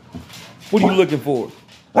 What are you looking for?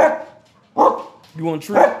 You want a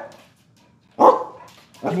treat?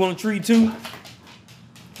 You want a treat too?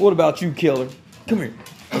 What about you, killer? Come here.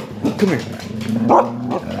 Come here.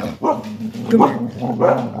 Come here.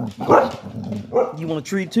 You want a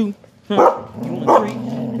treat too? Huh? You want a treat?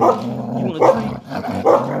 You want a treat?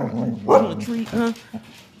 You want a treat, huh?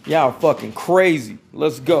 Y'all fucking crazy.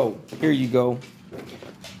 Let's go. Here you go.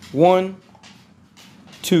 1,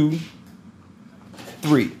 2,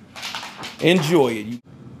 3. Enjoy it.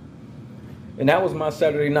 And that was my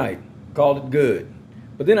Saturday night. Called it good.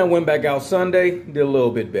 But then I went back out Sunday, did a little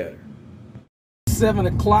bit better. 7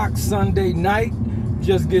 o'clock Sunday night.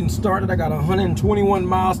 Just getting started. I got 121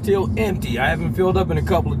 miles till empty. I haven't filled up in a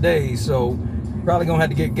couple of days, so probably gonna have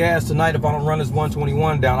to get gas tonight if I don't run this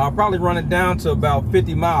 121 down. I'll probably run it down to about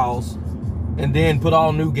 50 miles and then put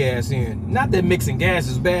all new gas in. Not that mixing gas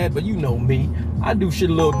is bad, but you know me. I do shit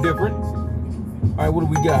a little different. All right, what do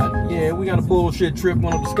we got? Yeah, we got a bullshit trip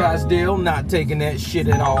going up to Scottsdale. Not taking that shit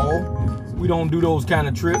at all. We don't do those kind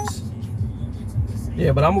of trips.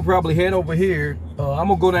 Yeah, but I'm gonna probably head over here. I'm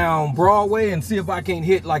gonna go down Broadway and see if I can't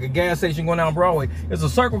hit like a gas station going down Broadway. There's a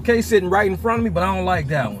Circle K sitting right in front of me, but I don't like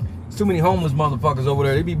that one. There's too many homeless motherfuckers over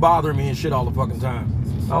there. They be bothering me and shit all the fucking time.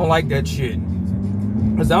 I don't like that shit.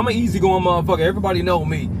 Cause I'm an easygoing motherfucker. Everybody know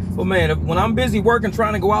me. But man, when I'm busy working,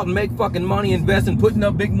 trying to go out and make fucking money, investing, putting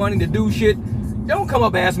up big money to do shit, don't come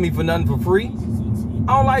up asking me for nothing for free.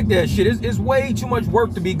 I don't like that shit. It's way too much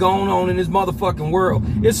work to be going on in this motherfucking world.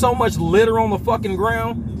 It's so much litter on the fucking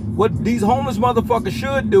ground. What these homeless motherfuckers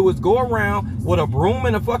should do is go around with a broom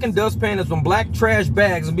and a fucking dustpan and some black trash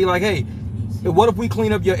bags and be like, hey, what if we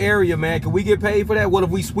clean up your area, man? Can we get paid for that? What if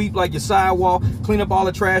we sweep like your sidewalk, clean up all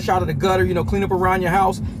the trash out of the gutter, you know, clean up around your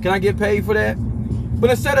house? Can I get paid for that? But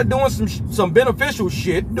instead of doing some beneficial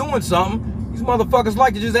shit, doing something, these motherfuckers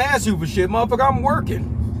like to just ask you for shit. Motherfucker, I'm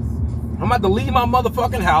working. I'm about to leave my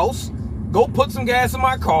motherfucking house, go put some gas in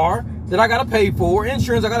my car that I gotta pay for,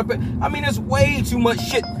 insurance I gotta pay. I mean, there's way too much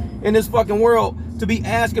shit in this fucking world to be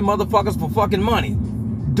asking motherfuckers for fucking money.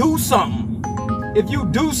 Do something. If you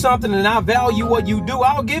do something and I value what you do,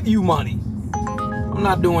 I'll give you money. I'm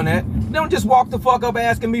not doing that. Don't just walk the fuck up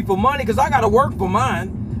asking me for money, because I gotta work for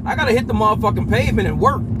mine. I gotta hit the motherfucking pavement and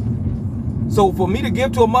work. So for me to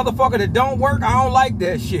give to a motherfucker that don't work, I don't like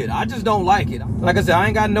that shit. I just don't like it. Like I said, I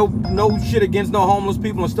ain't got no shit against no homeless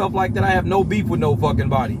people and stuff like that. I have no beef with no fucking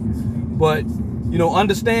body. But, you know,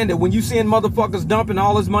 understand that when you seeing motherfuckers dumping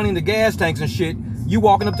all this money in the gas tanks and shit, you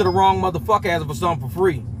walking up to the wrong motherfucker asking for something for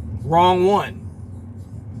free. Wrong one.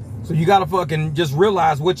 So you gotta fucking just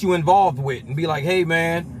realize what you involved with and be like, hey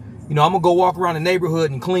man, you know, I'm gonna go walk around the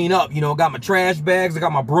neighborhood and clean up. You know, got my trash bags, I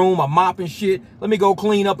got my broom, my mop and shit. Let me go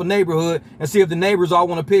clean up a neighborhood and see if the neighbors all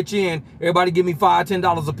want to pitch in. Everybody give me $5,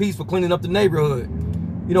 $10 a piece for cleaning up the neighborhood.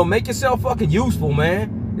 You know, make yourself fucking useful,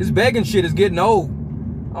 man. This begging shit is getting old.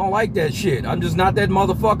 I don't like that shit. I'm just not that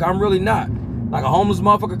motherfucker. I'm really not. Like a homeless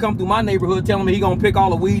motherfucker come through my neighborhood telling me he gonna pick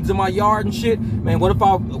all the weeds in my yard and shit. Man, what if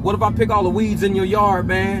I pick all the weeds in your yard,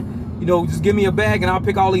 man? You know, just give me a bag and I'll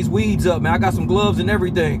pick all these weeds up, man. I got some gloves and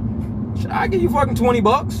everything. Should I give you fucking 20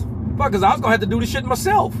 bucks? Fuck, cause I was gonna have to do this shit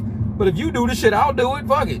myself. But if you do the shit, I'll do it.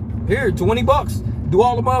 Fuck it. Here, 20 bucks. Do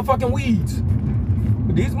all the motherfucking weeds.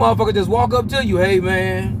 But these motherfuckers just walk up to you, hey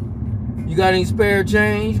man, you got any spare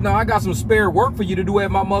change? No, I got some spare work for you to do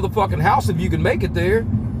at my motherfucking house if you can make it there.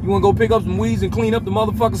 You wanna go pick up some weeds and clean up the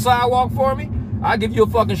motherfucking sidewalk for me? I'll give you a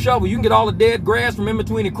fucking shovel. You can get all the dead grass from in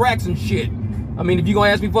between the cracks and shit. I mean, if you gonna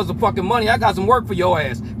ask me for some fucking money, I got some work for your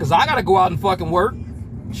ass. Cause I gotta go out and fucking work.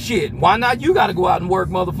 Shit, why not you gotta go out and work,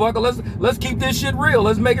 motherfucker? Let's keep this shit real.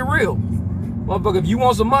 Let's make it real. Motherfucker, if you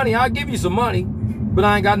want some money, I'll give you some money. But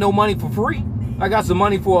I ain't got no money for free. I got some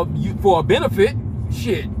money for a benefit.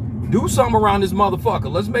 Shit, do something around this motherfucker.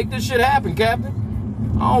 Let's make this shit happen,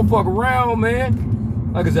 Captain. I don't fuck around,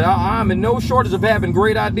 man. Like I said, I'm in no shortage of having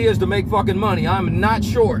great ideas to make fucking money. I'm not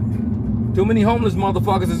short. Too many homeless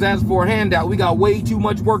motherfuckers is asking for a handout. We got way too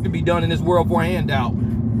much work to be done in this world for a handout.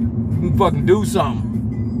 You can fucking do something.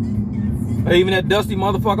 Even that dusty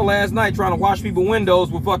motherfucker last night trying to wash people's windows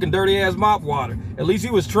with fucking dirty ass mop water. At least he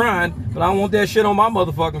was trying, but I don't want that shit on my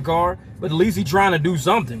motherfucking car. But at least he trying to do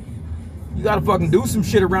something. You gotta fucking do some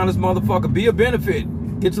shit around this motherfucker. Be a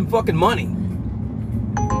benefit. Get some fucking money.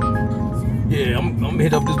 Yeah, I'm gonna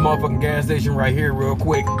hit up this motherfucking gas station right here real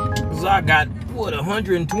quick. Cause I got, what,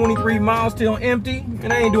 123 miles till empty?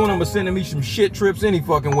 And I ain't doing them but sending me some shit trips any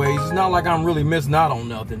fucking ways. It's not like I'm really missing out on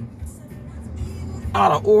nothing.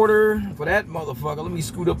 Out of order for that motherfucker. Let me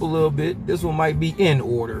scoot up a little bit. This one might be in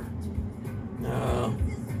order.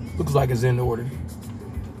 Looks like it's in order.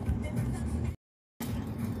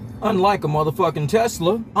 Unlike a motherfucking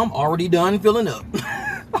Tesla, I'm already done filling up.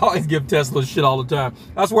 I always give Tesla shit all the time.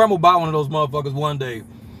 I swear I'm gonna buy one of those motherfuckers one day.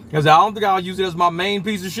 Because I don't think I'll use it as my main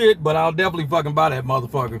piece of shit, but I'll definitely fucking buy that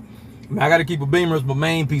motherfucker. I mean, I gotta keep a Beamer as my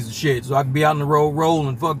main piece of shit, so I can be out on the road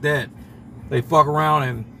rolling. Fuck that. They fuck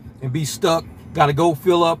around and be stuck. Gotta go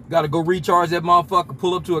fill up, gotta go recharge that motherfucker,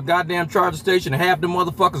 pull up to a goddamn charger station, and half the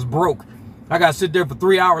motherfuckers broke. I gotta sit there for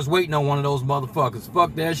 3 hours waiting on one of those motherfuckers.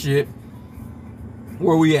 Fuck that shit.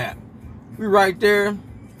 Where we at? We right there.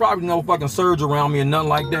 Probably no fucking surge around me or nothing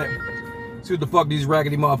like that. See what the fuck these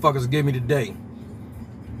raggedy motherfuckers give me today.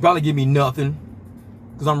 Probably give me nothing.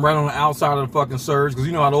 Cause I'm right on the outside of the fucking surge. Cause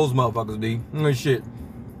you know how those motherfuckers be. Shit.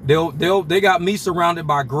 They got me surrounded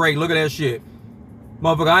by gray. Look at that shit.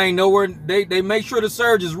 Motherfucker, I ain't nowhere. They make sure the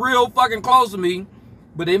surge is real fucking close to me.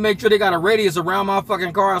 But they make sure they got a radius around my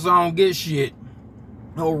fucking car so I don't get shit.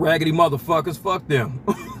 Old raggedy motherfuckers. Fuck them.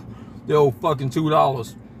 The old fucking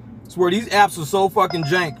 $2. Swear these apps are so fucking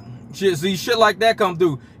jank. Shit, see shit like that come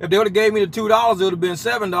through. If they would have gave me the $2, it would have been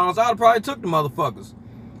 $7. I'd have probably took the motherfuckers.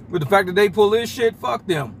 But the fact that they pull this shit, fuck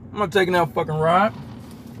them. I'm not taking that fucking ride.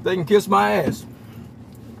 They can kiss my ass.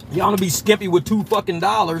 Y'all wanna be skimpy with $2 fucking.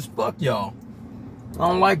 Fuck y'all. I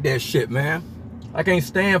don't like that shit, man. I can't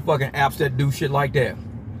stand fucking apps that do shit like that.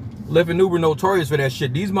 Lyft and Uber notorious for that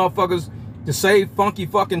shit. These motherfuckers, to save funky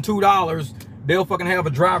fucking $2, they'll fucking have a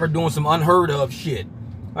driver doing some unheard of shit.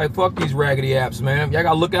 Like, fuck these raggedy apps, man. Y'all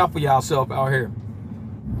gotta look out for y'allself out here.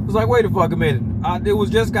 It's like, wait a fucking minute. It was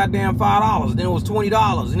just goddamn $5. Then it was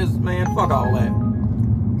 $20. And it's, man, fuck all that.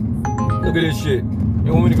 Look at this shit.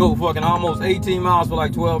 They want me to go fucking almost 18 miles for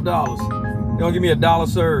like $12. They don't give me $1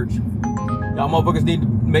 surge. Y'all motherfuckers need to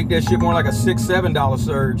make that shit more like a $6, $7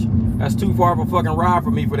 surge. That's too far of a fucking ride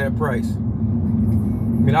for me for that price.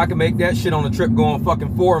 I mean, I can make that shit on a trip going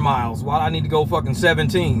fucking 4 miles. Why I need to go fucking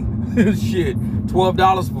 17? Shit.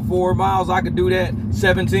 $12 for 4 miles, I could do that.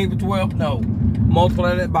 17 for 12, no.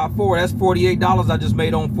 Multiply that by 4, that's $48 I just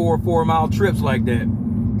made on 4 mile trips like that.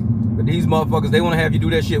 But these motherfuckers, they want to have you do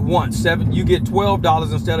that shit once. You get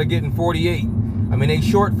 $12 instead of getting 48. I mean, they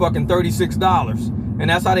short fucking $36. And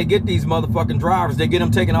that's how they get these motherfucking drivers. They get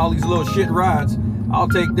them taking all these little shit rides. I'll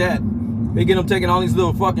take that. They get them taking all these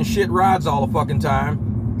little fucking shit rides all the fucking time.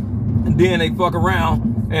 And then they fuck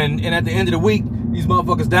around. And at the end of the week, these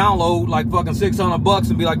motherfuckers download like fucking $600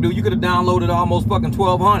 and be like, dude, you could have downloaded almost fucking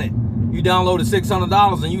 $1,200. You downloaded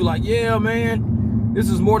 $600 and you like, yeah, man, this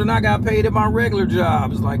is more than I got paid at my regular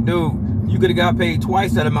job. It's like, dude, you could have got paid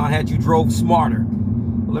twice that amount had you drove smarter.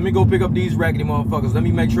 But let me go pick up these raggedy motherfuckers. Let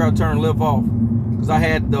me make sure I turn Lyft off. Because I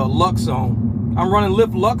had the Lux on. I'm running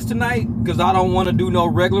Lyft Lux tonight because I don't want to do no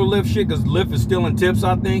regular Lyft shit because Lyft is still in tips,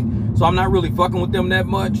 I think. So I'm not really fucking with them that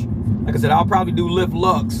much. Like I said, I'll probably do Lyft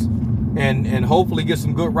Lux and hopefully get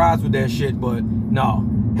some good rides with that shit. But no.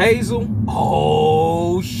 Hazel,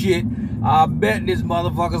 oh shit. I bet this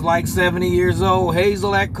motherfucker's like 70 years old.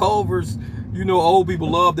 Hazel at Culver's. You know old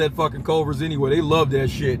people love that fucking Culver's anyway. They love that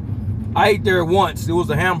shit. I ate there once. It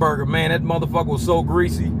was a hamburger. Man, that motherfucker was so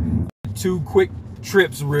greasy. 2 quick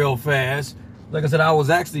trips real fast. Like I said, I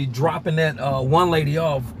was actually dropping that one lady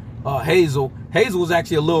off, Hazel. Hazel was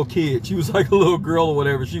actually a little kid. She was like a little girl or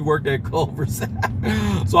whatever. She worked at Culver's.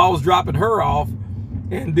 So I was dropping her off.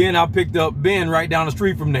 And then I picked up Ben right down the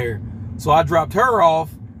street from there. So I dropped her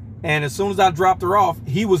off. And as soon as I dropped her off,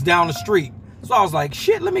 he was down the street. So I was like,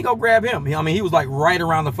 shit, let me go grab him. I mean, he was like right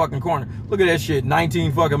around the fucking corner. Look at that shit,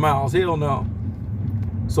 19 fucking miles. Hell no.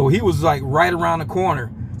 So he was like right around the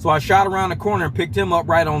corner. So I shot around the corner and picked him up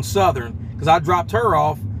right on Southern. Because I dropped her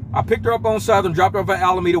off. I picked her up on Southern, dropped her off at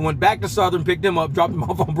Alameda, went back to Southern, picked him up, dropped him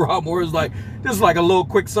off on Broadmoor. It was like, this is like a little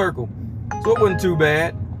quick circle. So it wasn't too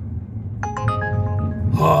bad. Do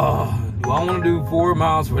I want to do 4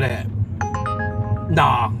 miles for that?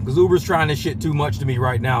 Nah, because Uber's trying this shit too much to me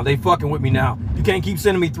right now. They fucking with me now. You can't keep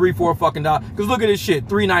sending me $3, $4 fucking dollars. Because look at this shit.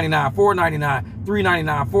 $3.99, $4.99,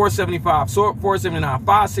 $3.99, $4.75, $4.79,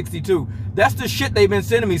 $5.62. That's the shit they've been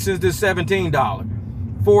sending me since this $17. $4.29,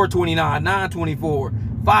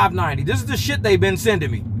 $9.24, $5.90. This is the shit they've been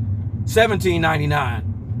sending me.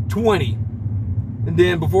 $17.99, $20. And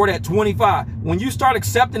then before that, $25. When you start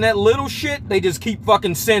accepting that little shit, they just keep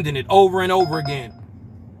fucking sending it over and over again.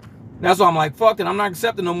 That's why I'm like, fuck it, I'm not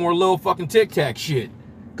accepting no more little fucking tic-tac shit.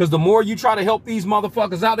 Because the more you try to help these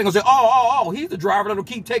motherfuckers out, they're going to say, oh, he's the driver that'll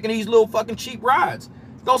keep taking these little fucking cheap rides.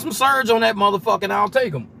 Throw some surge on that motherfucker and I'll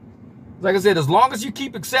take them. Like I said, as long as you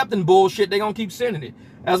keep accepting bullshit, they're going to keep sending it.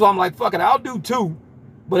 That's why I'm like, fuck it, I'll do 2.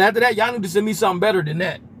 But after that, y'all need to send me something better than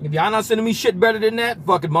that. If y'all not sending me shit better than that,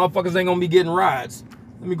 fuck it, motherfuckers ain't going to be getting rides.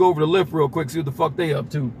 Let me go over to Lyft real quick, see what the fuck they up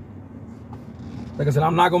to. Like I said,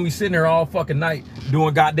 I'm not gonna be sitting there all fucking night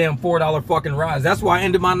doing goddamn $4 fucking rides. That's why I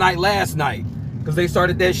ended my night last night, because they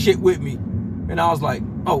started that shit with me. And I was like,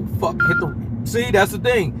 oh, fuck, see, that's the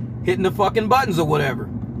thing. Hitting the fucking buttons or whatever.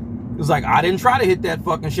 It was like, I didn't try to hit that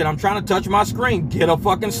fucking shit. I'm trying to touch my screen. Get a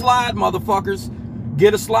fucking slide, motherfuckers.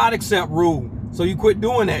 Get a slide accept rule. So you quit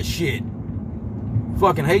doing that shit.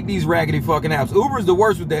 Fucking hate these raggedy fucking apps. Uber's the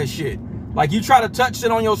worst with that shit. Like, you try to touch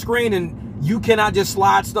shit on your screen and you cannot just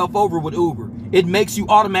slide stuff over with Uber. It makes you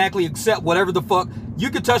automatically accept whatever the fuck. You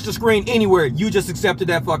could touch the screen anywhere. You just accepted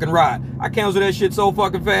that fucking ride. I cancel that shit so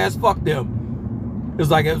fucking fast. Fuck them. It's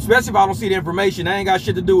like, especially if I don't see the information, that ain't got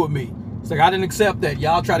shit to do with me. It's like, I didn't accept that.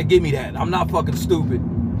 Y'all try to give me that. I'm not fucking stupid.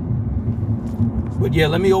 But yeah,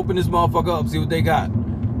 let me open this motherfucker up, see what they got.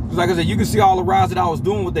 Because like I said, you can see all the rides that I was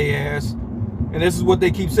doing with their ass. And this is what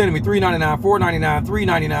they keep sending me. $3.99, $4.99,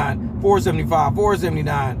 $3.99, $4.75,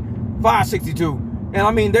 $4.79, $5.62. And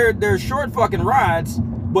I mean, they're short fucking rides,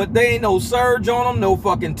 but they ain't no surge on them, no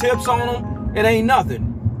fucking tips on them. It ain't nothing.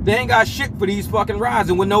 They ain't got shit for these fucking rides.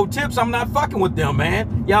 And with no tips, I'm not fucking with them,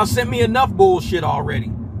 man. Y'all sent me enough bullshit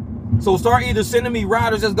already. So start either sending me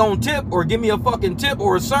riders that's gonna tip, or give me a fucking tip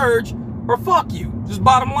or a surge, or fuck you. Just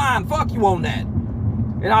bottom line, fuck you on that.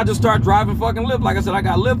 And I'll just start driving fucking Lyft. Like I said, I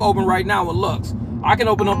got Lyft open right now with Lux. I can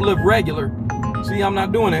open up Lyft regular. See, I'm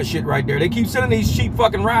not doing that shit right there. They keep sending these cheap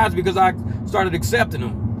fucking rides because I started accepting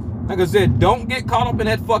them. Like I said, don't get caught up in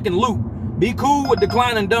that fucking loop. Be cool with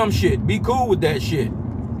declining dumb shit. Be cool with that shit.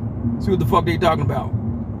 See what the fuck they talking about.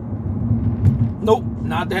 Nope,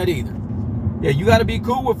 not that either. Yeah, you gotta be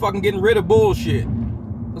cool with fucking getting rid of bullshit.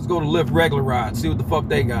 Let's go to Lyft regular ride, see what the fuck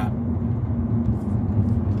they got.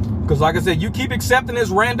 Because like I said, you keep accepting this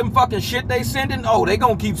random fucking shit they sending, oh, they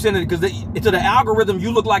gonna keep sending it, because to the algorithm,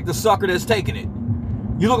 you look like the sucker that's taking it.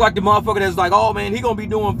 You look like the motherfucker that's like, oh man, he gonna be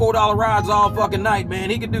doing $4 rides all fucking night,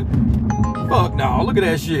 man. He could do, fuck no, look at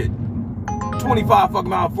that shit. 25 fucking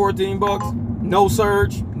miles, 14 bucks. No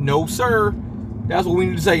surge, no sir. That's what we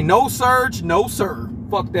need to say. No surge, no sir.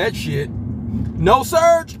 Fuck that shit. No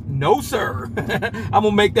surge, no sir. I'm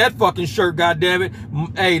gonna make that fucking shirt,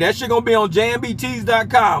 goddammit. Hey, that shit gonna be on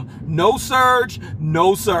jmbtees.com. No surge,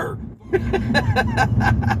 no sir.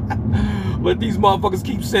 But these motherfuckers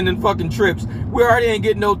keep sending fucking trips. We already ain't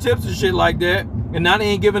getting no tips and shit like that. And now they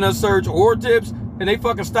ain't giving us surge or tips. And they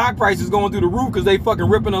fucking stock prices going through the roof because they fucking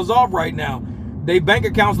ripping us off right now. They bank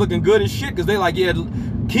accounts looking good as shit because they like, yeah,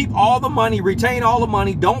 keep all the money, retain all the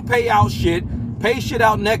money, don't pay out shit, pay shit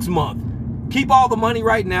out next month. Keep all the money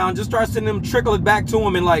right now and just start sending them, trickle it back to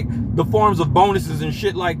them in like the forms of bonuses and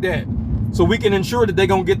shit like that. So we can ensure that they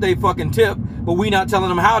gonna get their fucking tip, but we not telling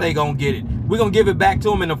them how they gonna get it. We gonna give it back to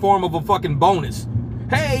them in the form of a fucking bonus.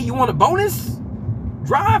 Hey, you want a bonus?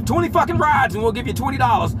 Drive 20 fucking rides and we'll give you $20.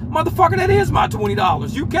 Motherfucker, that is my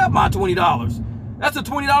 $20. You kept my $20. That's the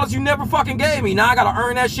 $20 you never fucking gave me. Now I gotta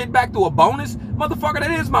earn that shit back through a bonus? Motherfucker,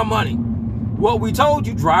 that is my money. Well, we told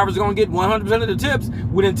you drivers are gonna get 100% of the tips.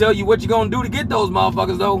 We didn't tell you what you're gonna do to get those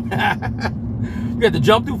motherfuckers though. You had to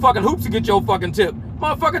jump through fucking hoops to get your fucking tip.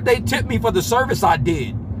 Motherfucker, they tipped me for the service I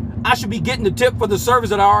did. I should be getting the tip for the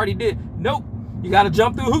service that I already did. Nope. You gotta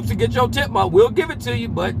jump through hoops to get your tip. We'll give it to you,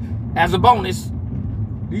 but as a bonus.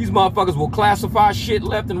 These motherfuckers will classify shit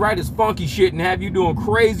left and right as funky shit and have you doing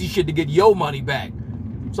crazy shit to get your money back.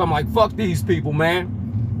 So I'm like, fuck these people, man.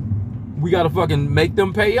 We gotta fucking make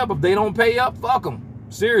them pay up. If they don't pay up, fuck them.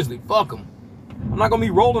 Seriously, fuck them. I'm not gonna be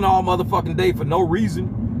rolling all motherfucking day for no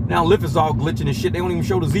reason. Now Lyft is all glitching and shit. They don't even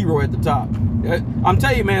show the zero at the top. I'm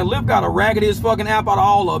telling you, man, Lyft got a raggediest fucking app out of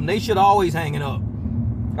all of them. They shit always hanging up.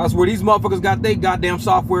 That's where these motherfuckers got their goddamn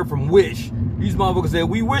software from Wish. These motherfuckers said,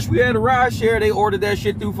 we wish we had a ride share. They ordered that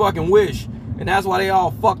shit through fucking Wish. And that's why they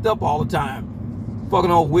all fucked up all the time.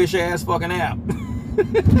 Fucking old Wish ass fucking app.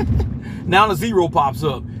 Now the zero pops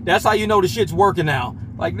up. That's how you know the shit's working now.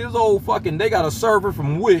 Like this old fucking, they got a server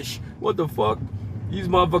from Wish. What the fuck? These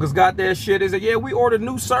motherfuckers got that shit. They said, yeah, we ordered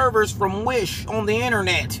new servers from Wish on the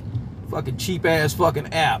internet. Fucking cheap ass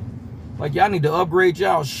fucking app. Like y'all need to upgrade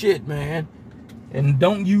y'all shit, man. And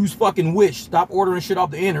don't use fucking Wish. Stop ordering shit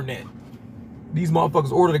off the internet. These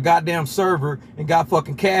motherfuckers ordered a goddamn server and got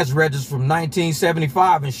fucking cash registers from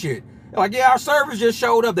 1975 and shit. They're like, yeah, our servers just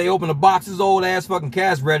showed up. They opened the boxes, old ass fucking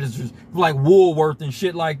cash registers for like Woolworth and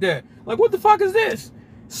shit like that. Like, what the fuck is this?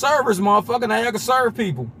 Servers, motherfucker. Now y'all can serve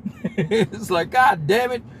people. It's like, god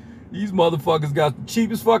damn it. These motherfuckers got the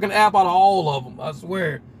cheapest fucking app out of all of them. I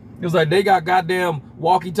swear. It's like they got goddamn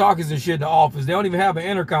walkie-talkies and shit in the office. They don't even have an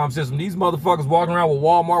intercom system. These motherfuckers walking around with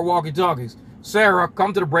Walmart walkie-talkies. Sarah,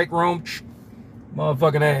 come to the break room.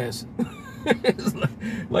 Motherfucking ass. It's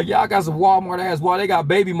like y'all got some Walmart ass. Why they got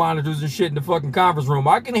baby monitors and shit in the fucking conference room.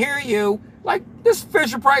 I can hear you. Like, this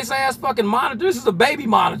Fisher Price ass fucking monitor, this is a baby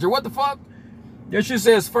monitor. What the fuck? That shit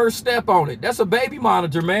says first step on it. That's a baby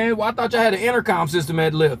monitor, man. Well, I thought y'all had an intercom system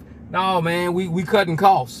at Lyft. No, man, we cutting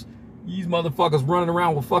costs. These motherfuckers running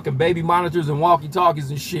around with fucking baby monitors and walkie-talkies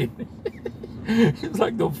and shit. It's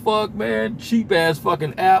like, the fuck, man? Cheap ass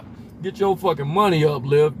fucking app. Get your fucking money up,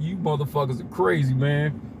 Lyft. You motherfuckers are crazy,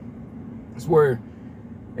 man. I swear.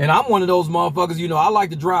 And I'm one of those motherfuckers, you know, I like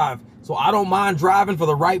to drive. So I don't mind driving for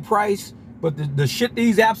the right price. But the shit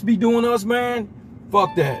these apps be doing us, man,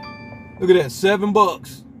 fuck that. Look at that,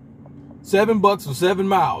 $7. $7 for 7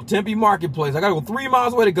 miles. Tempe Marketplace. I gotta go 3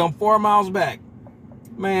 miles away to come 4 miles back.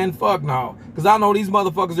 Man, fuck no. Because I know these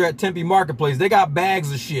motherfuckers are at Tempe Marketplace. They got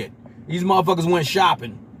bags of shit. These motherfuckers went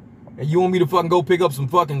shopping. And you want me to fucking go pick up some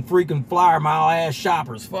fucking freaking flyer mile ass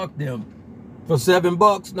shoppers. Fuck them. For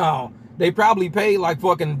 $7? No. They probably paid like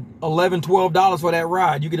fucking $11, $12 for that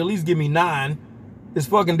ride. You could at least give me $9. It's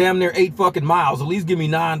fucking damn near 8 fucking miles. At least give me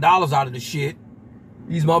 $9 out of the shit.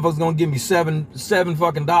 These motherfuckers gonna give me seven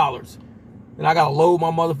fucking dollars. And I gotta load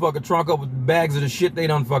my motherfucking trunk up with bags of the shit they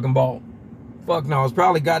done fucking bought. Fuck no, it's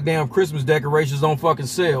probably goddamn Christmas decorations on fucking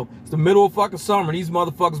sale. It's the middle of fucking summer. These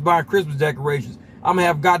motherfuckers buying Christmas decorations. I'm gonna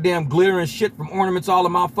have goddamn glitter and shit from ornaments all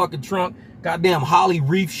in my fucking trunk. Goddamn holly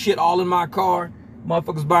reef shit all in my car.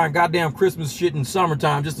 Motherfuckers buying goddamn Christmas shit in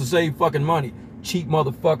summertime just to save fucking money. Cheap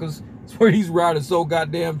motherfuckers. I swear these riders so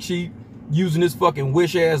goddamn cheap using this fucking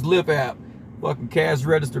wish-ass Lyft app. Fucking cash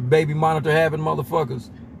register, baby monitor having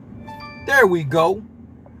motherfuckers. There we go.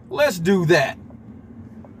 Let's do that.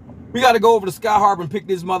 We got to go over to Sky Harbor and pick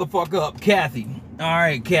this motherfucker up. Kathy. All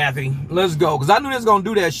right, Kathy. Let's go. Because I knew this was going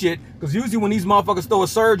to do that shit. Because usually when these motherfuckers throw a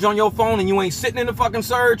surge on your phone and you ain't sitting in the fucking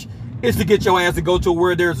surge, it's to get your ass to go to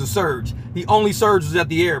where there's a surge. The only surge is at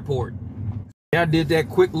the airport. I did that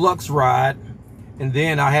quick Lux ride. And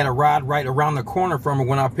then I had a ride right around the corner from her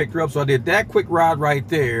when I picked her up. So I did that quick ride right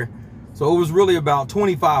there. So it was really about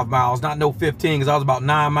 25 miles, not no 15, because I was about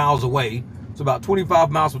 9 miles away. So about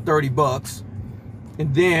 25 miles for $30.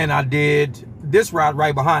 And then I did this ride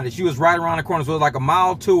right behind it. She was right around the corner, so it was like a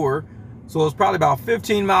mile tour. So it was probably about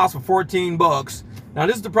 15 miles for $14. Now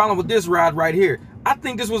this is the problem with this ride right here. I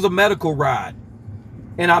think this was a medical ride.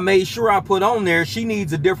 And I made sure I put on there, she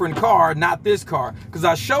needs a different car, not this car. Because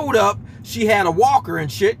I showed up, she had a walker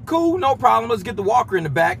and shit. Cool, no problem, let's get the walker in the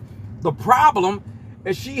back. The problem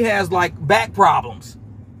is she has like back problems.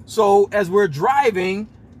 So as we're driving,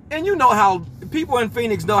 and you know how people in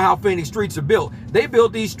Phoenix know how Phoenix streets are built. They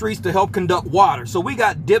built these streets to help conduct water. So we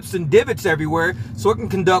got dips and divots everywhere so it can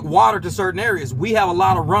conduct water to certain areas. We have a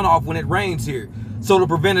lot of runoff when it rains here. So to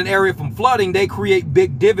prevent an area from flooding, they create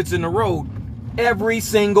big divots in the road. Every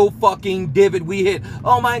single fucking divot we hit.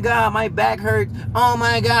 Oh my God, my back hurts. Oh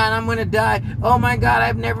my God, I'm gonna die. Oh my God,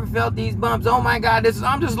 I've never felt these bumps. Oh my God,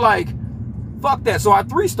 I'm just like, fuck that. So I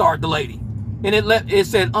 3-starred the lady. And it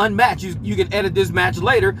said unmatched. You can edit this match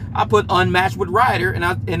later. I put unmatched with rider,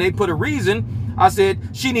 and they put a reason. I said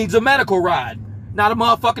she needs a medical ride, not a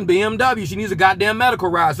motherfucking BMW. She needs a goddamn medical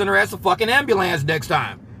ride. Send her ass a fucking ambulance next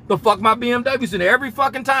time. The fuck my BMW's in there every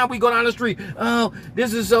fucking time we go down the street. Oh,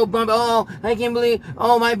 this is so bumpy. Oh, I can't believe.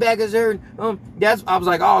 Oh, my back is hurting. I was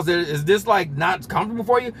like, oh, is this like not comfortable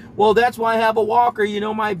for you? Well, that's why I have a walker. You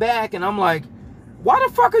know, my back. And I'm like, why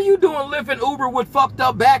the fuck are you doing Lyft and Uber with fucked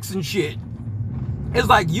up backs and shit? It's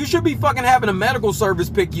like, you should be fucking having a medical service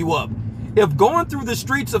pick you up. If going through the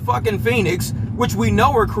streets of fucking Phoenix, which we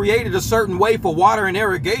know are created a certain way for water and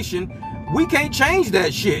irrigation, we can't change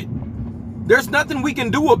that shit. There's nothing we can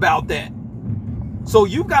do about that. So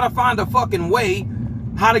you've got to find a fucking way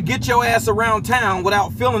how to get your ass around town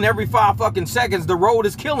without feeling every 5 fucking seconds the road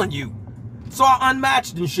is killing you. So I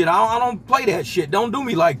unmatched and shit. I don't play that shit. Don't do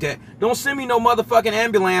me like that. Don't send me no motherfucking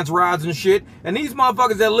ambulance rides and shit. And these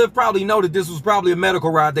motherfuckers that live probably know that this was probably a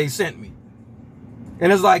medical ride they sent me.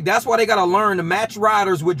 And it's like, that's why they got to learn to match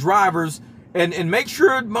riders with drivers and make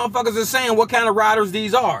sure motherfuckers are saying what kind of riders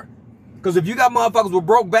these are. Because if you got motherfuckers with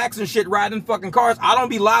broke backs and shit riding fucking cars, I don't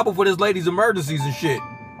be liable for this lady's emergencies and shit.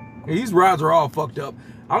 And these rides are all fucked up.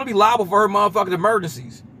 I don't be liable for her motherfucking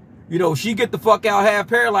emergencies. You know, she get the fuck out half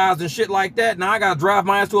paralyzed and shit like that. Now I gotta drive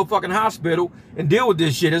my ass to a fucking hospital and deal with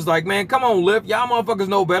this shit. It's like, man, come on, Lyft. Y'all motherfuckers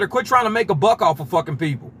know better. Quit trying to make a buck off of fucking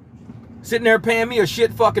people. Sitting there paying me a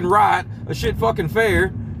shit fucking ride, a shit fucking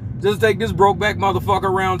fare, just to take this broke back motherfucker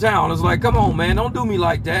around town. It's like, come on, man, don't do me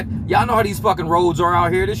like that. Y'all know how these fucking roads are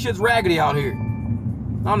out here. This shit's raggedy out here.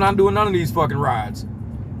 I'm not doing none of these fucking rides.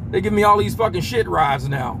 They give me all these fucking shit rides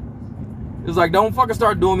now. It's like, don't fucking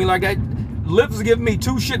start doing me like that. Lyft is giving me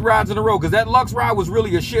 2 shit rides in a row, because that Lux ride was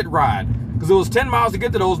really a shit ride. Because it was 10 miles to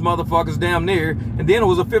get to those motherfuckers damn near, and then it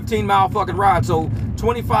was a 15-mile fucking ride. So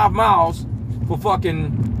 25 miles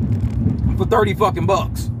for 30 fucking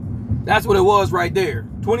bucks. That's what it was right there.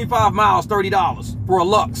 25 miles, $30 for a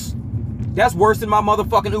Lux. That's worse than my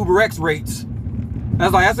motherfucking Uber X rates.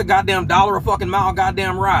 That's a goddamn $1 a fucking mile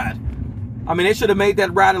goddamn ride. I mean, they should have made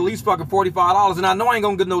that ride at least fucking $45. And I know I ain't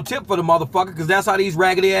gonna get no tip for the motherfucker, because that's how these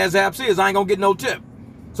raggedy ass apps is. I ain't gonna get no tip.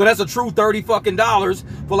 So that's a true $30 fucking dollars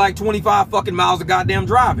for like 25 fucking miles of goddamn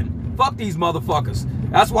driving. Fuck these motherfuckers.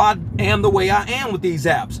 That's why I am the way I am with these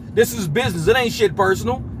apps. This is business. It ain't shit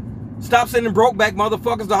personal. Stop sending broke back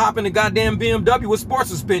motherfuckers to hop in the goddamn BMW with sports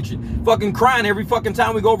suspension. Fucking crying every fucking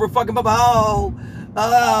time we go over a fucking bump.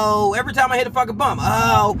 Oh, every time I hit a fucking bump.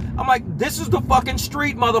 Oh, I'm like, this is the fucking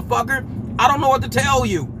street, motherfucker. I don't know what to tell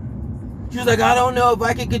you. She's like, I don't know if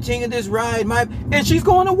I can continue this ride. And she's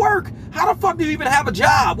going to work. How the fuck do you even have a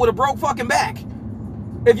job with a broke fucking back?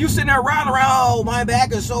 If you sitting there riding around, oh, my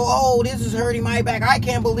back is so, oh, this is hurting my back. I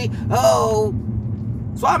can't believe, oh.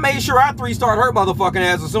 So I made sure I 3-starred her motherfucking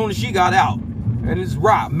ass as soon as she got out. And it's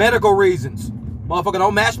right, medical reasons. Motherfucker,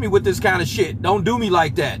 don't match me with this kind of shit. Don't do me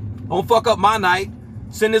like that. Don't fuck up my night.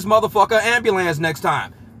 Send this motherfucker an ambulance next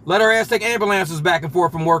time. Let her ass take ambulances back and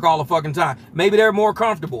forth from work all the fucking time. Maybe they're more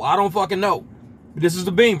comfortable. I don't fucking know. But this is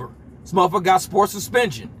the Beamer. This motherfucker got sports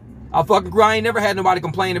suspension. I ain't never had nobody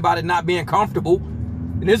complain about it not being comfortable.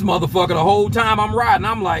 And this motherfucker, the whole time I'm riding,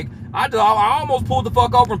 I'm like, I almost pulled the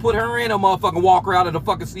fuck over and put her in a motherfucking walker out of the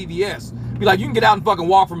fucking CVS. Be like, you can get out and fucking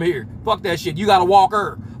walk from here. Fuck that shit. You got to walk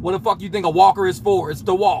her. What the fuck you think a walker is for? It's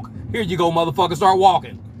to walk. Here you go, motherfucker. Start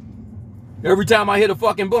walking. Every time I hit a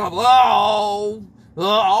fucking bump, all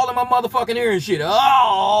in my motherfucking ear and shit.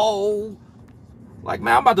 Oh, like,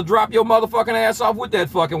 man, I'm about to drop your motherfucking ass off with that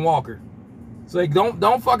fucking walker. So like,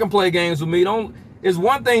 don't fucking play games with me. It's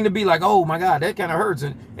one thing to be like, oh my God, that kind of hurts,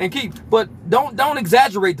 but don't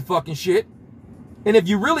exaggerate the fucking shit. And if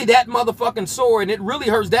you really that motherfucking sore and it really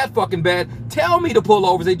hurts that fucking bad, tell me to pull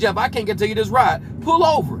over. Say, Jeff, I can't continue this ride. Pull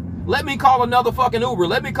over. Let me call another fucking Uber.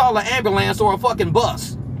 Let me call an ambulance or a fucking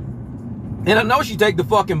bus. And I know she take the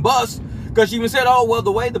fucking bus, because she even said, oh, well,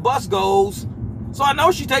 the way the bus goes. So I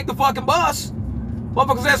know she take the fucking bus.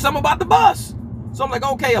 Motherfucker said something about the bus. So I'm like,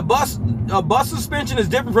 okay, a bus suspension is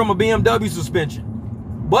different from a BMW suspension.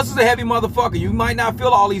 Bus is a heavy motherfucker. You might not feel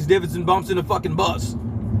all these divots and bumps in the fucking bus.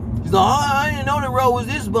 She's like, oh, I didn't know the road was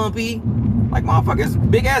this bumpy. Like, motherfuckers,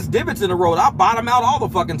 big ass divots in the road. I bottom out all the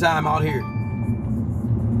fucking time out here.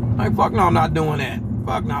 Like, fuck no, I'm not doing that.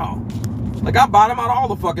 Fuck no. Like, I bottom out all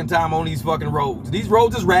the fucking time on these fucking roads. These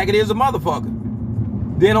roads is raggedy as a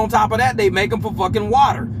motherfucker. Then on top of that, they make them for fucking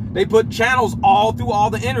water. They put channels all through all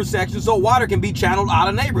the intersections so water can be channeled out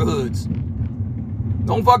of neighborhoods.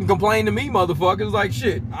 Don't fucking complain to me, motherfuckers. Like,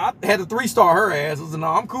 shit, I had to 3-star her ass. I said, no,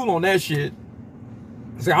 I'm cool on that shit.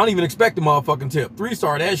 I said, I don't even expect a motherfucking tip.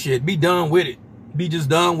 3-star that shit. Be done with it. Be just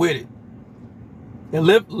done with it. And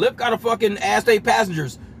Lyft got to fucking ask their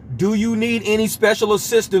passengers, do you need any special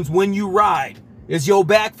assistance when you ride? Is your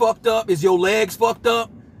back fucked up? Is your legs fucked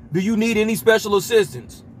up? Do you need any special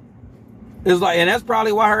assistance? It's like, and that's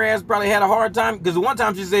probably why her ass probably had a hard time, because one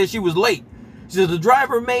time she said she was late. She said, the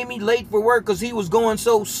driver made me late for work because he was going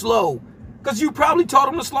so slow. Because you probably told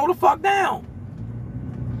him to slow the fuck down.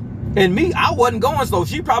 And me, I wasn't going slow.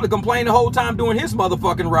 She probably complained the whole time doing his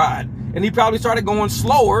motherfucking ride. And he probably started going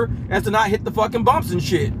slower as to not hit the fucking bumps and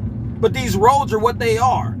shit. But these roads are what they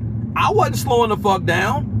are. I wasn't slowing the fuck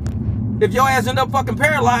down. If your ass end up fucking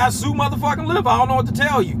paralyzed, sue motherfucking Lyft. I don't know what to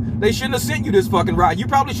tell you. They shouldn't have sent you this fucking ride. You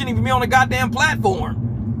probably shouldn't even be on the goddamn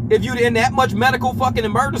platform. If you're in that much medical fucking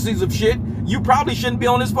emergencies of shit, you probably shouldn't be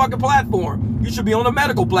on this fucking platform. You should be on a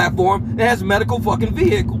medical platform that has medical fucking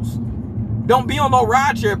vehicles. Don't be on no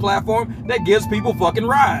rideshare platform that gives people fucking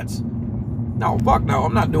rides. No, fuck no,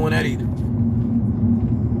 I'm not doing that either.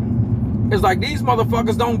 It's like, these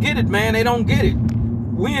motherfuckers don't get it, man. They don't get it.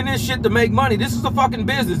 We in this shit to make money. This is a fucking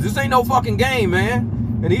business. This ain't no fucking game,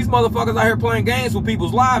 man. And these motherfuckers out here playing games with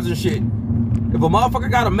people's lives and shit. If a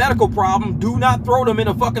motherfucker got a medical problem, do not throw them in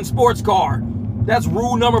a fucking sports car. That's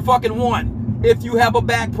rule number fucking 1. If you have a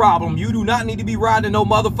back problem, you do not need to be riding no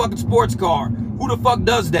motherfucking sports car. Who the fuck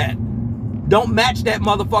does that? Don't match that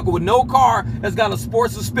motherfucker with no car that's got a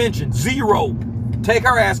sports suspension. 0. Take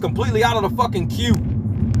her ass completely out of the fucking queue.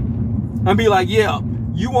 And be like, yeah,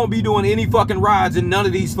 you won't be doing any fucking rides in none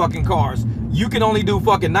of these fucking cars. You can only do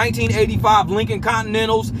fucking 1985 Lincoln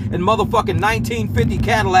Continentals and motherfucking 1950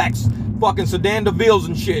 Cadillacs, fucking Sedan DeVille's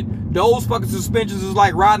and shit. Those fucking suspensions is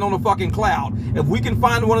like riding on a fucking cloud. If we can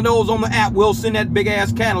find one of those on the app, we'll send that big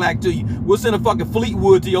ass Cadillac to you. We'll send a fucking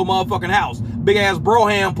Fleetwood to your motherfucking house. Big ass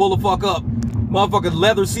Broham pull the fuck up. Motherfucking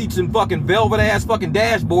leather seats and fucking velvet ass fucking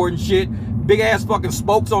dashboard and shit. Big ass fucking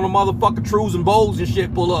spokes on the motherfucking trues and bowls and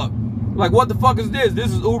shit pull up. Like, what the fuck is this?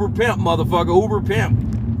 This is Uber pimp, motherfucker. Uber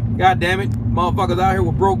pimp. God damn it. Motherfuckers out here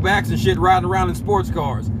with broke backs and shit riding around in sports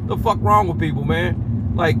cars. The fuck wrong with people,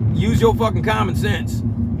 man? Like, use your fucking common sense.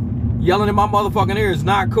 Yelling in my motherfucking ear is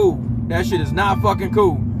not cool. That shit is not fucking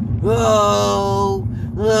cool. Oh,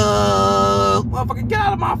 motherfucker, get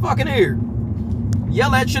out of my fucking ear.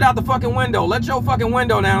 Yell that shit out the fucking window. Let your fucking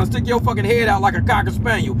window down and stick your fucking head out like a cocker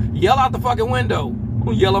spaniel. Yell out the fucking window.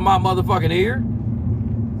 Don't yell in my motherfucking ear.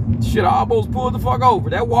 Shit, I almost pulled the fuck over.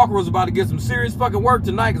 That walker was about to get some serious fucking work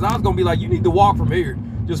tonight, because I was gonna be like, you need to walk from here.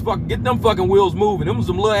 Just fucking get them fucking wheels moving. Them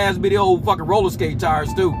some little ass bitty old fucking roller skate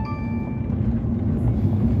tires too.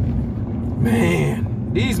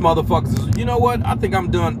 Man, these motherfuckers, you know what? I think I'm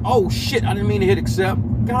done. Oh shit, I didn't mean to hit accept.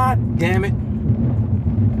 God damn it.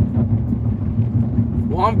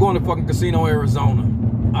 Well, I'm going to fucking Casino, Arizona.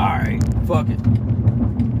 Alright, fuck it.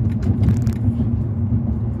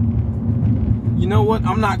 You know what?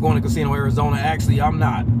 I'm not going to Casino, Arizona. Actually, I'm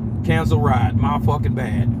not. Cancel ride. My fucking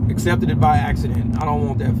bad. Accepted it by accident. I don't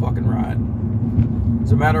want that fucking ride.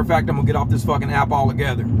 As a matter of fact, I'm gonna get off this fucking app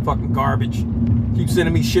altogether. Fucking garbage. Keep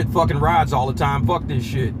sending me shit fucking rides all the time. Fuck this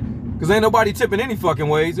shit. Cause ain't nobody tipping any fucking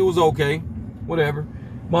ways. It was okay. Whatever.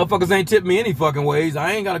 Motherfuckers ain't tipping me any fucking ways.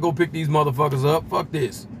 I ain't gotta go pick these motherfuckers up. Fuck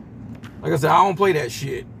this. Like I said, I don't play that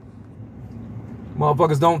shit.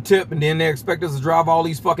 Motherfuckers don't tip and then they expect us to drive all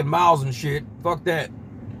these fucking miles and shit. Fuck that.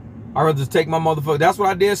 I'd rather just take my motherfucker. That's what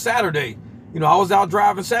I did Saturday. You know, I was out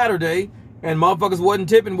driving Saturday and motherfuckers wasn't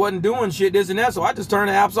tipping, wasn't doing shit, this and that. So I just turned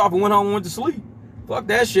the apps off and went home and went to sleep. Fuck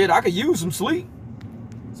that shit. I could use some sleep.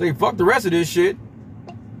 Say, fuck the rest of this shit.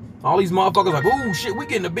 All these motherfuckers like, oh shit, we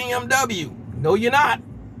getting a BMW. No, you're not.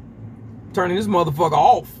 Turning this motherfucker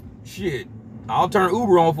off. Shit. I'll turn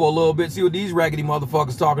Uber on for a little bit, see what these raggedy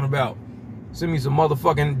motherfuckers talking about. Send me some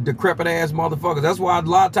motherfucking decrepit ass motherfuckers. That's why a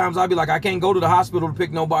lot of times I'll be like, I can't go to the hospital to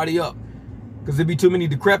pick nobody up. Because there'd be too many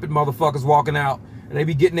decrepit motherfuckers walking out. And they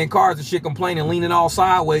be getting in cars and shit, complaining, leaning all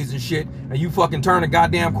sideways and shit. And you fucking turn a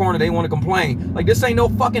goddamn corner, they want to complain. Like, this ain't no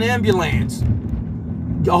fucking ambulance.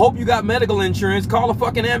 I hope you got medical insurance. Call a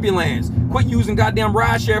fucking ambulance. Quit using goddamn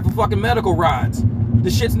rideshare for fucking medical rides.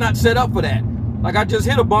 This shit's not set up for that. Like, I just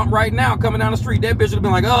hit a bump right now coming down the street. That bitch would have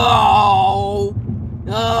been like, oh.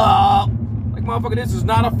 Like, motherfucker, this is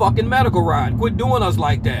not a fucking medical ride. Quit doing us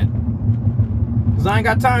like that. Because I ain't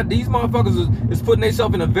got time. These motherfuckers is putting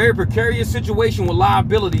themselves in a very precarious situation with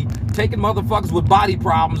liability, taking motherfuckers with body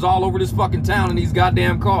problems all over this fucking town in these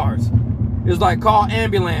goddamn cars. It's like, call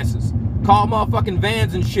ambulances. Call motherfucking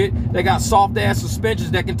vans and shit. They got soft ass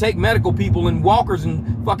suspensions that can take medical people and walkers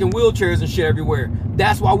and fucking wheelchairs and shit everywhere.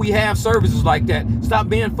 That's why we have services like that. Stop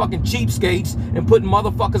being fucking cheapskates and putting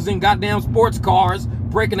motherfuckers in goddamn sports cars,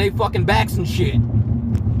 breaking their fucking backs and shit.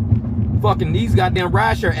 Fucking these goddamn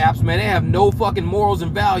rideshare apps, man, they have no fucking morals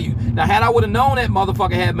and value. Now, had I would have known that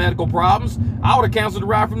motherfucker had medical problems, I would have canceled the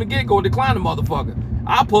ride from the get-go and declined the motherfucker.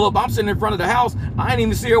 I pull up, I'm sitting in front of the house, I ain't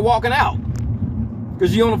even see her walking out.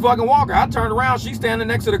 Because she on the fucking walker. I turned around, she's standing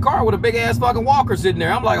next to the car with a big ass fucking walker sitting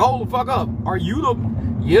there. I'm like, hold the fuck up. Are you the...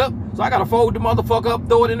 Yep. So I gotta fold the motherfucker up,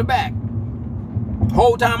 throw it in the back.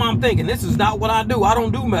 Whole time I'm thinking, this is not what I do. I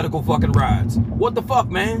don't do medical fucking rides. What the fuck,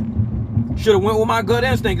 man? Should have went with my gut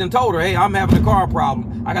instinct and told her, hey, I'm having a car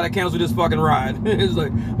problem. I gotta cancel this fucking ride. It's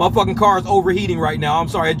like, my fucking car is overheating right now. I'm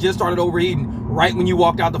sorry, it just started overheating right when you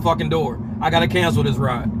walked out the fucking door. I gotta cancel this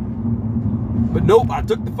ride. But nope, I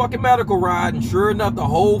took the fucking medical ride, and sure enough, the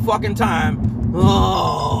whole fucking time,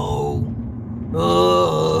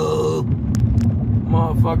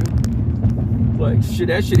 motherfucker. Like, shit,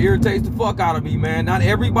 that shit irritates the fuck out of me, man. Not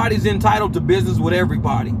everybody's entitled to business with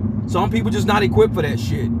everybody. Some people just not equipped for that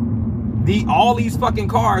shit. All these fucking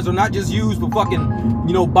cars are not just used for fucking,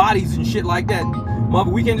 you know, bodies and shit like that. Mother,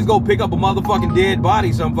 we can't just go pick up a motherfucking dead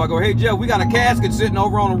body, some fucker. Hey, Jeff, we got a casket sitting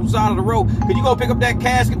over on the side of the road. Could you go pick up that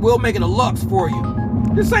casket? We'll make it a Lux for you.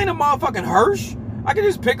 This ain't a motherfucking hearse. I can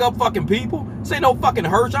just pick up fucking people. This ain't no fucking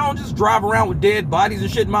hearse. I don't just drive around with dead bodies and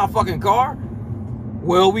shit in my fucking car.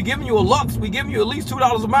 Well, we giving you a Lux. We giving you at least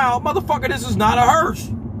 $2 a mile. Motherfucker, this is not a hearse.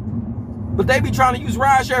 But they be trying to use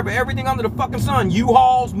rideshare for everything under the fucking sun.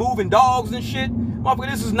 U-Hauls, moving dogs and shit. Motherfucker,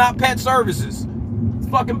 this is not pet services. It's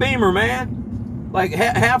fucking Beamer, man. Like,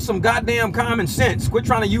 have some goddamn common sense. Quit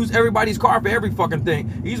trying to use everybody's car for every fucking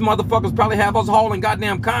thing. These motherfuckers probably have us hauling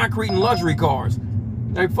goddamn concrete and luxury cars.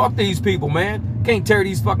 Hey, fuck these people, man. Can't tear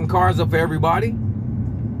these fucking cars up for everybody.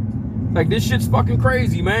 Like, this shit's fucking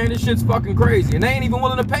crazy, man. This shit's fucking crazy. And they ain't even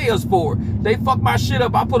willing to pay us for it. They fuck my shit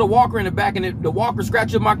up. I put a walker in the back and the walker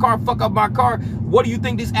scratch up my car, fuck up my car. What do you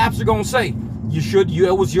think these apps are gonna say?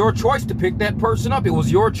 It was your choice to pick that person up. It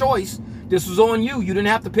was your choice. This was on you. You didn't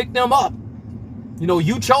have to pick them up. You know,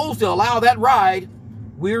 you chose to allow that ride.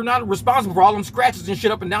 We're not responsible for all them scratches and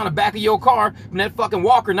shit up and down the back of your car from that fucking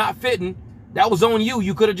walker not fitting. That was on you.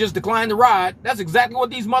 You could have just declined the ride. That's exactly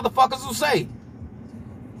what these motherfuckers will say.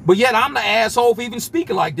 But yet I'm the asshole for even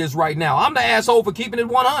speaking like this right now. I'm the asshole for keeping it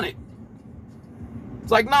 100.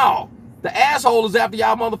 It's like, no. The asshole is after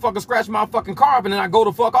y'all motherfuckers scratch my fucking car up and then I go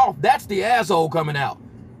to fuck off. That's the asshole coming out.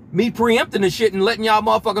 Me preempting the shit and letting y'all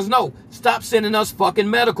motherfuckers know. Stop sending us fucking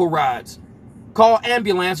medical rides. Call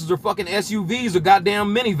ambulances or fucking SUVs or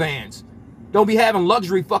goddamn minivans. Don't be having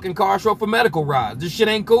luxury fucking cars show up for medical rides. This shit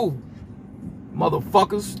ain't cool.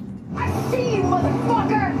 Motherfuckers. I see you,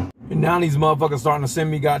 motherfucker! And now these motherfuckers starting to send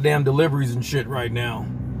me goddamn deliveries and shit right now.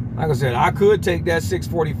 Like I said, I could take that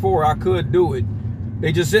 644. I could do it.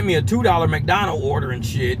 They just sent me a $2 McDonald's order and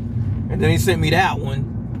shit. And then they sent me that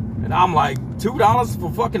one. And I'm like, $2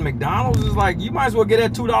 for fucking McDonald's? Is like, you might as well get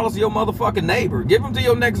that $2 to your motherfucking neighbor. Give them to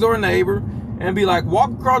your next door neighbor. And be like,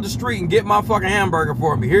 walk across the street and get my fucking hamburger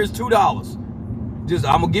for me. Here's $2. Just,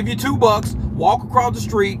 I'm gonna give you $2. Walk across the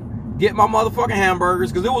street, get my motherfucking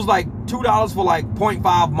hamburgers. Because it was like $2 for like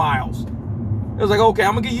 0.5 miles. It was like, okay,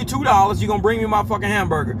 I'm gonna give you $2. You're gonna bring me my fucking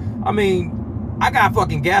hamburger. I mean, I got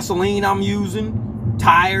fucking gasoline I'm using,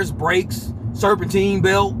 tires, brakes, serpentine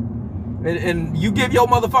belt. And you give your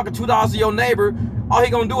motherfucker $2 to your neighbor, all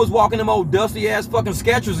he gonna do is walk in them old dusty ass fucking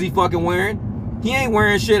Skechers he fucking wearing. He ain't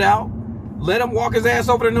wearing shit out. Let him walk his ass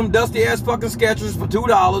over to them dusty ass fucking Skechers for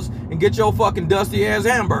 $2 and get your fucking dusty ass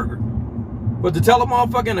hamburger. But to tell a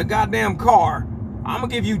motherfucker in a goddamn car, I'm gonna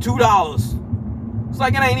give you $2. It's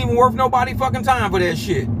like it ain't even worth nobody fucking time for that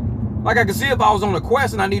shit. Like I could see if I was on a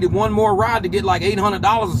quest and I needed one more ride to get like $800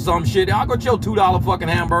 or some shit, I'll get your $2 fucking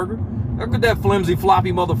hamburger. I'll get that flimsy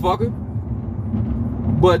floppy motherfucker.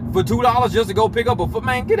 But for $2 just to go pick up a foot,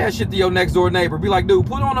 man, get that shit to your next door neighbor. Be like, dude,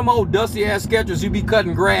 put on them old dusty ass Skechers you be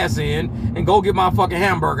cutting grass in and go get my fucking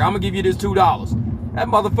hamburger. I'm gonna give you this $2. That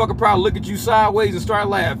motherfucker probably look at you sideways and start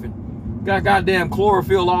laughing. Got goddamn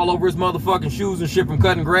chlorophyll all over his motherfucking shoes and shit from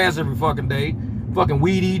cutting grass every fucking day. Fucking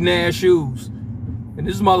weed eating ass shoes. And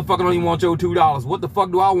this motherfucker don't even want your $2. What the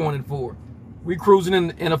fuck do I want it for? We cruising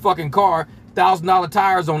in a fucking car, $1,000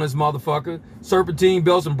 tires on this motherfucker, serpentine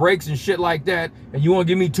belts and brakes and shit like that, and you want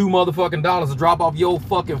to give me $2 motherfucking dollars to drop off your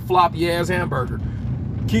fucking floppy ass hamburger?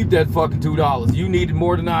 Keep that fucking $2. You need it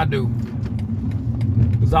more than I do.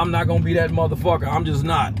 Because I'm not going to be that motherfucker. I'm just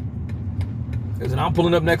not. Because I'm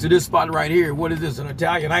pulling up next to this spot right here. What is this? An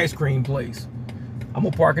Italian ice cream place. I'm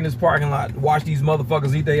going to park in this parking lot and watch these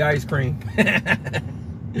motherfuckers eat their ice cream.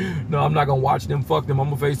 No, I'm not going to watch them. Fuck them. I'm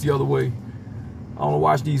going to face the other way. I want to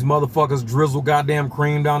watch these motherfuckers drizzle goddamn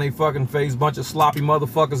cream down their fucking face. Bunch of sloppy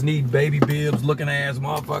motherfuckers need baby bibs looking ass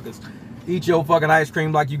motherfuckers. Eat your fucking ice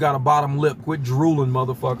cream like you got a bottom lip. Quit drooling,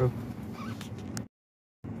 motherfucker.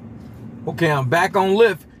 Okay, I'm back on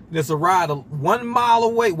Lyft. It's a ride 1 mile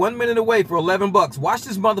away, 1 minute away for $11. Watch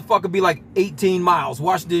this motherfucker be like 18 miles.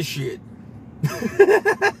 Watch this shit.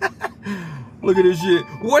 Look at this shit.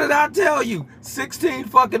 What did I tell you? 16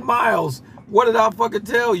 fucking miles. What did I fucking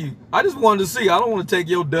tell you? I just wanted to see. I don't want to take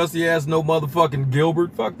your dusty ass no motherfucking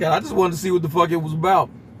Gilbert. Fuck that. I just wanted to see what the fuck it was about.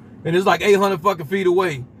 And it's like 800 fucking feet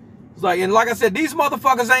away. It's like, and like I said, these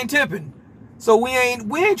motherfuckers ain't tipping. So we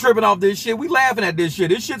ain't tripping off this shit. We laughing at this shit.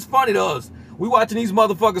 This shit's funny to us. We watching these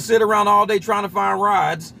motherfuckers sit around all day trying to find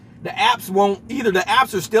rides. The apps won't, either the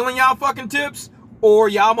apps are stealing y'all fucking tips or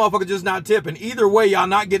y'all motherfuckers just not tipping. Either way, y'all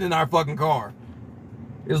not getting in our fucking car.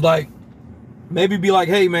 It's like, maybe be like,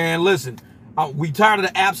 hey man, listen, we tired of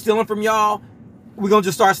the app stealing from y'all. We're gonna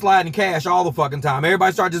just start sliding cash all the fucking time.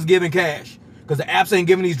 Everybody start just giving cash. Because the apps ain't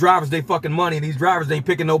giving these drivers they fucking money and these drivers ain't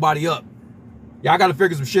picking nobody up. Y'all gotta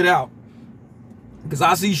figure some shit out. Because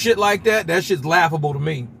I see shit like that, that shit's laughable to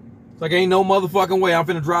me. It's like, ain't no motherfucking way I'm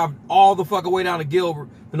finna drive all the fucking way down to Gilbert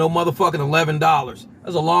for no motherfucking $11.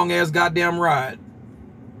 That's a long ass goddamn ride.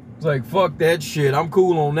 It's like, fuck that shit. I'm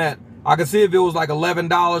cool on that. I can see if it was like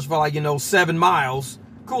 $11 for like, you know, 7 miles.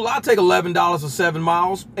 Cool, I'll take $11 for 7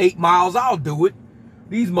 miles. 8 miles, I'll do it.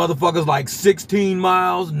 These motherfuckers like 16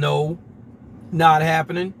 miles. No, not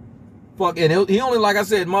happening. Fuck, and he only, like I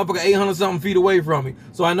said, motherfucker 800 something feet away from me.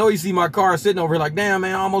 So I know he see my car sitting over here like, damn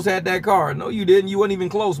man, I almost had that car. No, you didn't. You wasn't even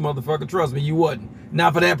close, motherfucker. Trust me, you wasn't.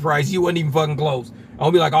 Not for that price. You wasn't even fucking close.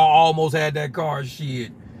 I'll be like, I almost had that car.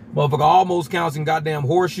 Shit. Motherfucker almost counts in goddamn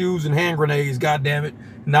horseshoes and hand grenades, goddamn it.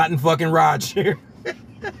 Not in fucking rideshare.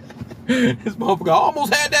 This motherfucker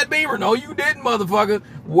almost had that Beamer. No, you didn't, motherfucker.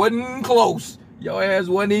 Wasn't close. Your ass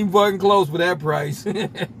wasn't even fucking close for that price.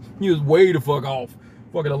 You was way the fuck off.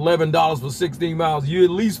 Fucking $11 for 16 miles. You at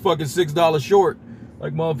least fucking $6 short.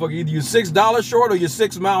 Like, motherfucker, either you're $6 short or you're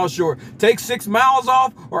 6 miles short. Take 6 miles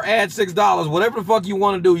off or add $6. Whatever the fuck you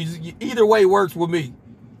want to do, either way works with me.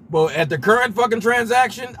 But at the current fucking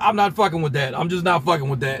transaction, I'm not fucking with that. I'm just not fucking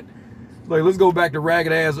with that. Like, let's go back to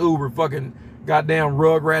ragged ass Uber, fucking goddamn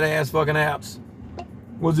rugrat ass fucking apps.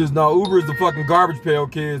 What's this? No, Uber is the fucking garbage pail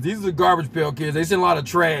kids. These are the garbage pail kids. They send a lot of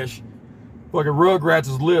trash. Fucking Rugrats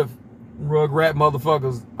is Lyft. Rugrat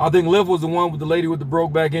motherfuckers. I think Lyft was the one with the lady with the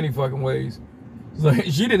broke back any fucking ways. Like,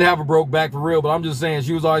 she didn't have a broke back for real, but I'm just saying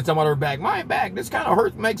she was always talking about her back. My back, this kind of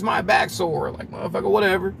hurts, makes my back sore. Like, motherfucker,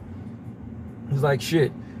 whatever. It's like,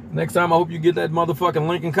 shit. Next time I hope you get that motherfucking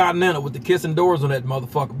Lincoln Continental with the kissing doors on that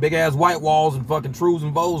motherfucker. Big ass white walls and fucking trues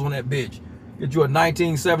and bows on that bitch. Get you a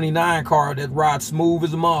 1979 car that rides smooth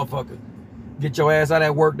as a motherfucker. Get your ass out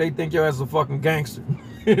at work, they think your ass is a fucking gangster.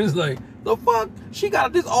 It's like, the fuck? She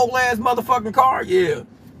got this old ass motherfucking car? Yeah.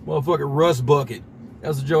 Motherfucking rust bucket.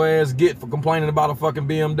 That's what your ass get for complaining about a fucking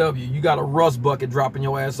BMW. You got a rust bucket dropping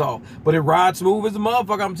your ass off. But it rides smooth as a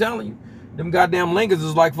motherfucker, I'm telling you. Them goddamn Lincolns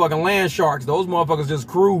is like fucking land sharks. Those motherfuckers just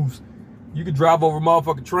cruise. You can drive over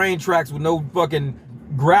motherfucking train tracks with no fucking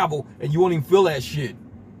gravel and you won't even feel that shit.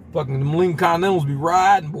 Fucking them Lincoln Continentals be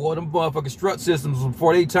riding, boy. Them motherfucking strut systems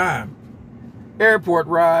before they time. Airport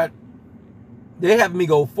ride. They have me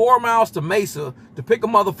go 4 miles to Mesa to pick a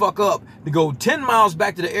motherfucker up, to go 10 miles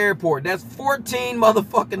back to the airport. That's 14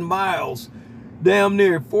 motherfucking miles. Damn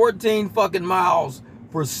near 14 fucking miles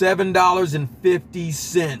for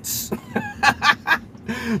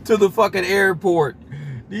 $7.50 to the fucking airport.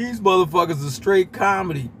 These motherfuckers is straight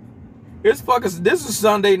comedy. It's fucking, this is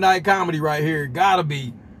Sunday night comedy right here. Gotta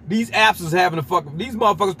be. These apps is having a fucking, these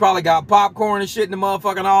motherfuckers probably got popcorn and shit in the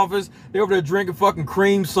motherfucking office. They over there drinking fucking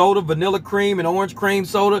cream soda, vanilla cream and orange cream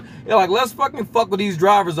soda. They're like, let's fucking fuck with these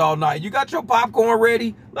drivers all night. You got your popcorn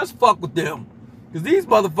ready? Let's fuck with them. Because these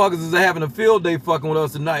motherfuckers is having a field day fucking with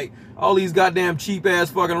us tonight. All these goddamn cheap ass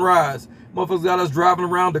fucking rides. Motherfuckers got us driving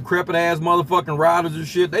around decrepit ass motherfucking riders and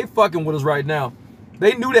shit. They fucking with us right now.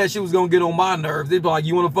 They knew that shit was gonna get on my nerves. They'd be like,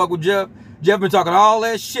 you wanna fuck with Jeff? Jeff been talking all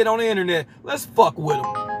that shit on the internet. Let's fuck with him.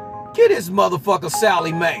 Get his motherfucker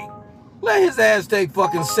Sally Mae. Let his ass take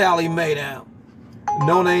fucking Sally Mae down.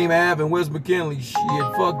 No Name Ave and West McKinley. Shit,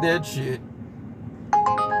 fuck that shit.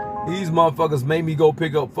 These motherfuckers made me go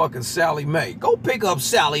pick up fucking Sally Mae. Go pick up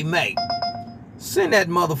Sally Mae. Send that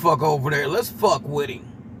motherfucker over there. Let's fuck with him.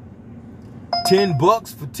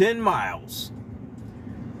 $10 for 10 miles.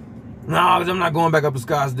 Nah, I'm not going back up to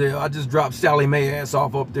Scottsdale. I just dropped Sally Mae ass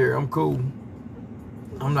off up there. I'm cool.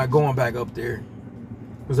 I'm not going back up there.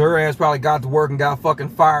 Because her ass probably got to work and got fucking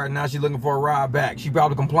fired, and now she's looking for a ride back. She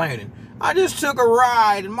probably complaining. I just took a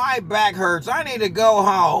ride and my back hurts. I need to go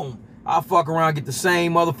home. I'll fuck around and get the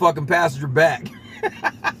same motherfucking passenger back.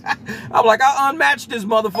 I'm like, I unmatched this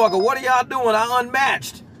motherfucker. What are y'all doing? I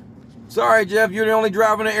unmatched. Sorry, Jeff, you're the only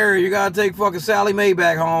driver in the area. You gotta take fucking Sally Mae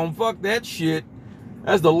back home. Fuck that shit.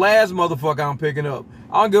 That's the last motherfucker I'm picking up.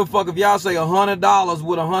 I don't give a fuck if y'all say $100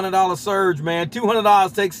 with a $100 surge, man.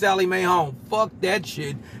 $200 take Sally Mae home. Fuck that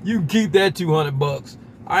shit. You can keep that $200.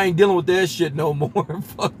 I ain't dealing with that shit no more.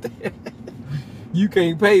 Fuck that. You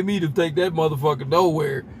can't pay me to take that motherfucker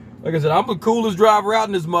nowhere. Like I said, I'm the coolest driver out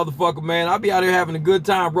in this motherfucker, man. I be out here having a good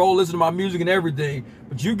time, bro, listening to my music and everything.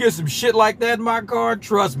 But you get some shit like that in my car,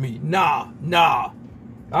 trust me. Nah.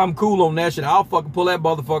 I'm cool on that shit. I'll fucking pull that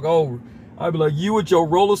motherfucker over. I'd be like, you with your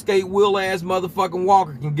roller skate wheel ass motherfucking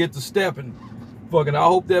walker can get to stepping. Fucking, I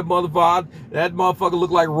hope that motherfucker look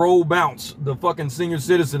like Roll Bounce, the fucking senior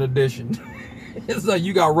citizen edition. It's like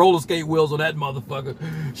you got roller skate wheels on that motherfucker.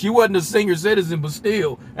 She wasn't a senior citizen, but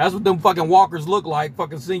still, that's what them fucking walkers look like,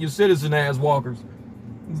 fucking senior citizen ass walkers.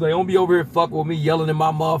 It's like, don't be over here fucking with me yelling in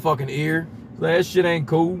my motherfucking ear. Like, that shit ain't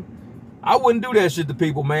cool. I wouldn't do that shit to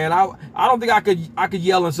people, man. I don't think I could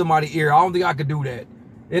yell in somebody's ear. I don't think I could do that.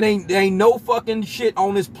 There ain't no fucking shit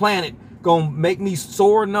on this planet gonna make me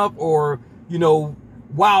sore enough or, you know,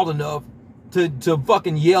 wild enough to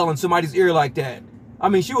fucking yell in somebody's ear like that. I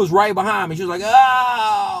mean, she was right behind me. She was like,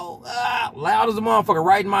 oh, loud as a motherfucker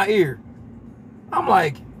right in my ear. I'm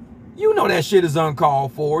like, you know that shit is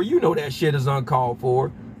uncalled for. You know that shit is uncalled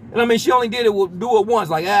for. And I mean, she only do it once,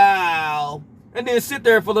 like, ow. And then sit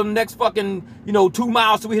there for the next fucking, 2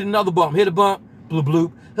 miles till we hit another bump. Hit a bump, bloop,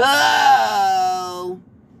 bloop, oh.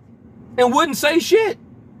 And wouldn't say shit.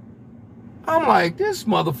 I'm like, this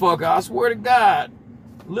motherfucker, I swear to God.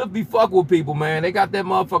 Lyft be fucking with people, man. They got that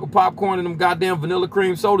motherfucking popcorn and them goddamn vanilla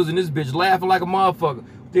cream sodas and this bitch laughing like a motherfucker.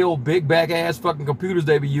 The old big back ass fucking computers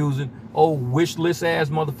they be using. Old wish list ass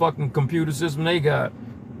motherfucking computer system they got.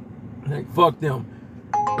 Like, fuck them.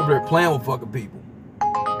 Over there playing with fucking people.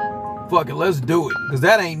 fuck it, let's do it. Because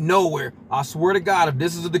that ain't nowhere. I swear to God, if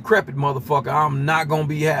this is a decrepit motherfucker, I'm not going to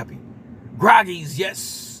be happy. Groggy's,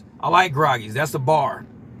 yes. I like Groggy's. That's the bar.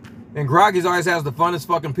 And Groggy's always has the funnest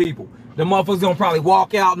fucking people. The motherfuckers gonna probably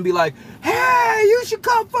walk out and be like, hey, you should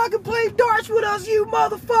come fucking play darts with us, you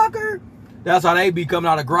motherfucker. That's how they be coming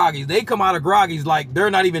out of Groggy's. They come out of Groggy's like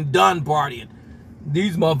they're not even done partying.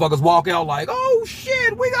 These motherfuckers walk out like, oh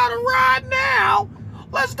shit, we gotta ride now.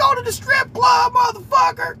 Let's go to the strip club,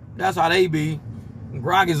 motherfucker. That's how they be. And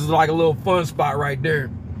Groggy's is like a little fun spot right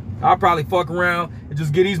there. I'll probably fuck around and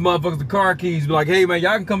just get these motherfuckers the car keys. Be like, hey man,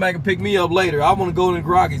 y'all can come back and pick me up later. I want to go to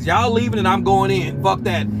Groggy's. Y'all leaving and I'm going in. Fuck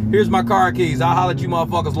that. Here's my car keys. I'll holler at you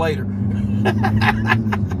motherfuckers later.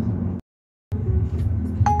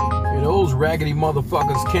 And those raggedy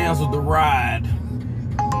motherfuckers canceled the ride.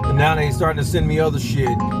 And now they starting to send me other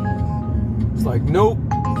shit. It's like, nope,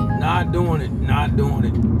 not doing it. Not doing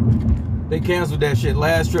it. They canceled that shit.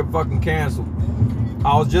 Last trip fucking canceled.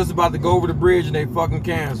 I was just about to go over the bridge and they fucking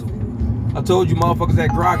canceled. I told you motherfuckers at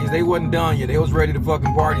Groggy's, they wasn't done yet. They was ready to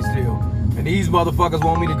fucking party still. And these motherfuckers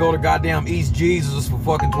want me to go to goddamn East Jesus for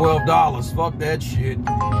fucking $12. Fuck that shit.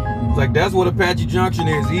 It's like, that's what Apache Junction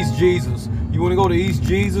is, East Jesus. You want to go to East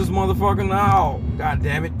Jesus, motherfucker? No. God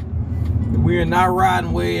damn it. We're not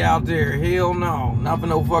riding way out there. Hell no. Not for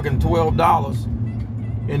no fucking $12.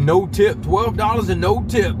 And no tip. $12 and no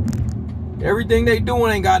tip. Everything they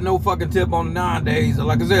doing ain't got no fucking tip on the 9 days.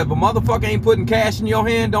 Like I said, if a motherfucker ain't putting cash in your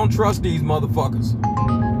hand, don't trust these motherfuckers.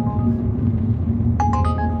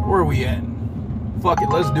 Where are we at? Fuck it,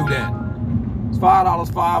 let's do that. It's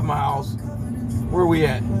 $5, 5 miles. Where are we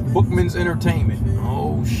at? Bookman's Entertainment.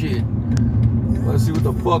 Oh shit. Let's see what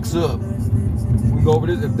the fuck's up. We go over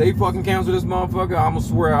this. If they fucking cancel this motherfucker, I'ma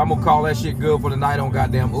swear I'm gonna call that shit good for the night on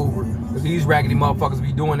goddamn Uber. Cause these raggedy motherfuckers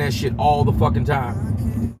be doing that shit all the fucking time.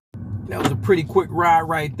 That was a pretty quick ride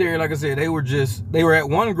right there. Like I said, they were at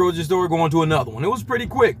one grocery store going to another one. It was pretty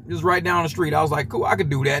quick, just right down the street. I was like, cool, I could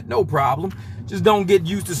do that, no problem. Just don't get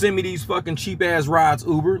used to send me these fucking cheap ass rides,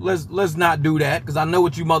 Uber. Let's not do that, because I know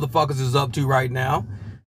what you motherfuckers is up to right now.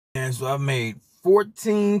 And so I've made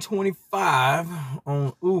 $14.25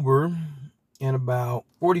 on Uber and about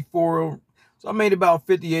 44. So I made about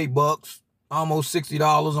 58 bucks, almost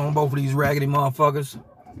 $60 on both of these raggedy motherfuckers.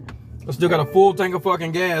 I still got a full tank of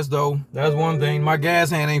fucking gas though. That's one thing. My gas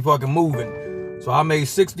hand ain't fucking moving. So I made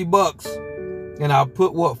 60 bucks. And I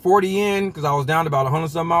put what, 40 in, because I was down to about 100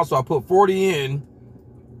 something miles. So I put 40 in.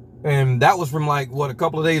 And that was from like, what, a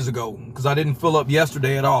couple of days ago. Because I didn't fill up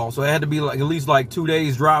yesterday at all. So it had to be like at least like 2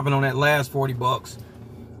 days driving on that last 40 bucks.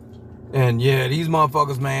 And yeah, these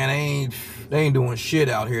motherfuckers, man, they ain't doing shit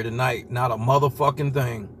out here tonight. Not a motherfucking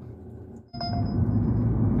thing.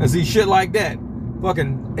 And see, shit like that.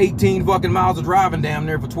 Fucking 18 fucking miles of driving down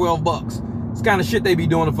there for 12 bucks. It's kind of shit they be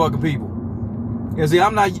doing to fucking people. And see,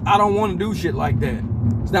 I don't want to do shit like that.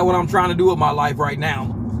 It's not what I'm trying to do with my life right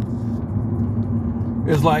now.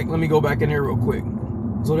 It's like, let me go back in here real quick.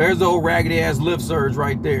 So there's the old raggedy ass Lyft surge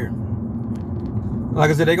right there.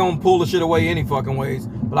 Like I said, they gonna pull the shit away any fucking ways.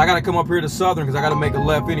 But I gotta come up here to Southern because I gotta make a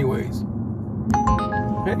left anyways.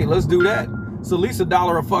 Hey, let's do that. It's at least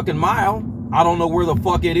 $1 a fucking mile. I don't know where the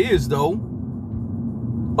fuck it is though.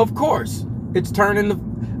 Of course, it's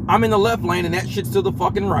turning I'm in the left lane and that shit's to the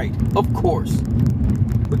fucking right. Of course.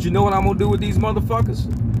 But you know what I'm gonna do with these motherfuckers?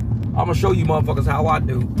 I'm gonna show you motherfuckers how I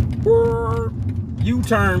do.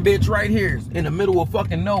 U-turn, bitch, right here in the middle of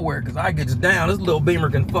fucking nowhere, because I gets down. This little beamer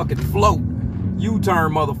can fucking float.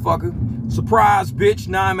 U-turn, motherfucker. Surprise, bitch,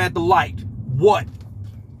 now I'm at the light. What?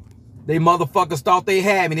 They motherfuckers thought they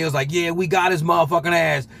had me. They was like, yeah, we got his motherfucking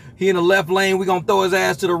ass. He in the left lane, we gonna throw his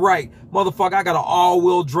ass to the right. Motherfucker, I got an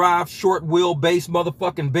all-wheel drive, short wheelbase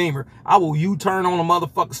motherfucking beamer. I will U-turn on a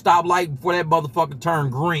motherfucking stoplight before that motherfucker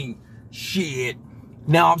turn green. Shit.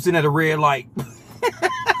 Now I'm sitting at a red light.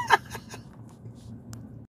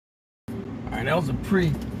 Alright, that was a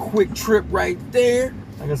pretty quick trip right there.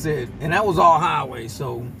 Like I said, and that was all highway,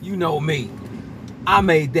 so you know me. I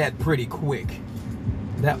made that pretty quick.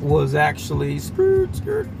 That was actually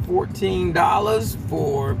 $14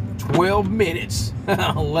 for 12 minutes,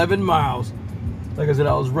 11 miles. Like I said,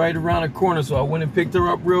 I was right around the corner, so I went and picked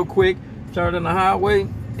her up real quick, started on the highway,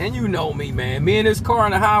 and you know me, man. Me and this car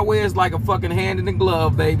on the highway is like a fucking hand in the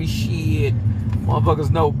glove, baby. Shit.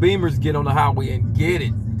 Motherfuckers know Beamers get on the highway and get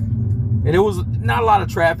it. And it was not a lot of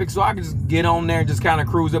traffic, so I could just get on there and just kind of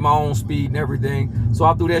cruise at my own speed and everything. So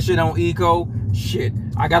I threw that shit on eco. Shit.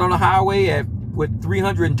 I got on the highway with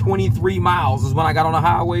 323 miles is when I got on the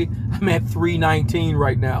highway. I'm at 319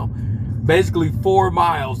 right now. Basically 4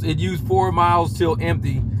 miles. It used 4 miles till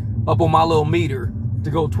empty up on my little meter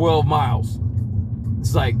to go 12 miles.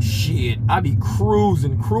 It's like, shit, I be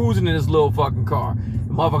cruising in this little fucking car.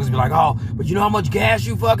 The motherfuckers be like, oh, but you know how much gas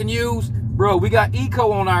you fucking use? Bro, we got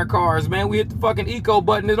eco on our cars, man. We hit the fucking eco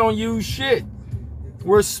button, it don't use shit.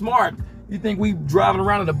 We're smart. You think we driving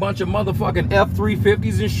around in a bunch of motherfucking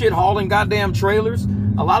F-350s and shit, hauling goddamn trailers?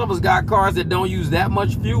 A lot of us got cars that don't use that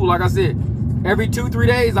much fuel. Like I said, every 2-3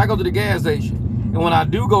 days, I go to the gas station. And when I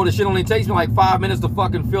do go, the shit only takes me like 5 minutes to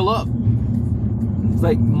fucking fill up. It's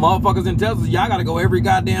like motherfuckers in Tesla, y'all gotta go every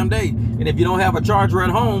goddamn day. And if you don't have a charger at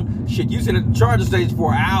home, shit, you sit at the charger station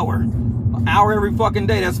for an hour. An hour every fucking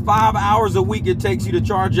day. That's 5 hours a week it takes you to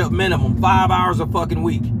charge up minimum. 5 hours a fucking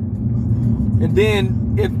week. And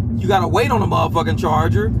then if you gotta wait on a motherfucking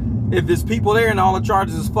charger, if there's people there and all the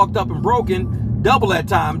chargers is fucked up and broken, double that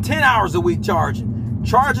time. 10 hours a week charging.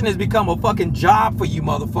 Charging has become a fucking job for you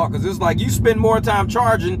motherfuckers. It's like you spend more time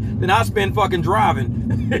charging than I spend fucking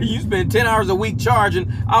driving. You spend 10 hours a week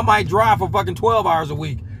charging, I might drive for fucking 12 hours a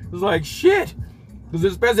week. It's like, shit. Because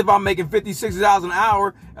especially if I'm making $50, $60 an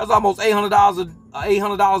hour, that's almost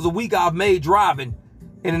 $800 a week I've made driving.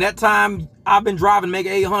 And in that time I've been driving,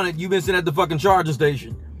 making $800, you've been sitting at the fucking charging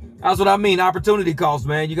station. That's what I mean, opportunity cost,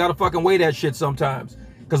 man. You gotta fucking weigh that shit sometimes.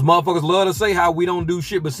 Because motherfuckers love to say how we don't do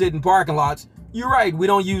shit but sit in parking lots. You're right, we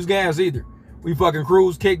don't use gas either. We fucking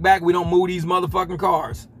cruise, kick back, we don't move these motherfucking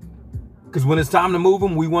cars. Because when it's time to move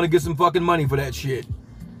them, we want to get some fucking money for that shit.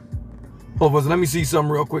 Hold on, let me see something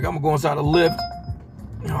real quick. I'm going to go inside a Lyft.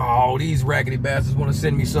 Oh, these raggedy bastards want to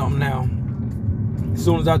send me something now. As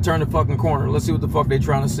soon as I turn the fucking corner, let's see what the fuck they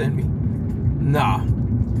trying to send me. Nah,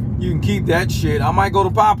 you can keep that shit. I might go to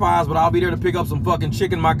Popeyes, but I'll be there to pick up some fucking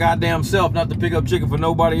chicken my goddamn self, not to pick up chicken for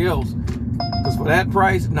nobody else. Because for that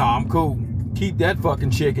price, nah, I'm cool. Keep that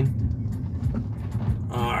fucking chicken.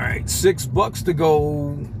 All right, $6 to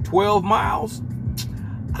go 12 miles.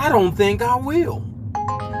 I don't think I will.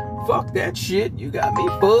 Fuck that shit. You got me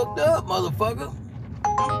fucked up, motherfucker.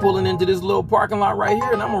 I'm pulling into this little parking lot right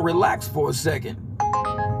here and I'm gonna relax for a second.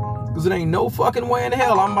 Cause it ain't no fucking way in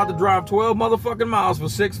hell I'm about to drive 12 motherfucking miles for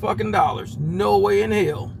 $6 fucking. No way in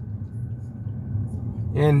hell.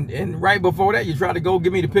 And right before that, you try to go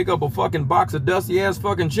get me to pick up a fucking box of dusty ass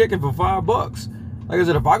fucking chicken for $5. Like I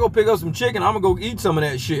said, if I go pick up some chicken, I'm gonna go eat some of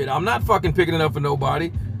that shit. I'm not fucking picking it up for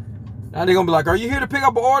nobody. Now they're gonna be like, are you here to pick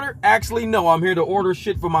up an order? Actually, no, I'm here to order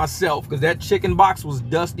shit for myself. Cause that chicken box was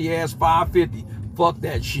dusty ass $5.50. Fuck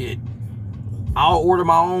that shit. I'll order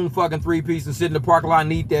my own fucking 3-piece and sit in the parking lot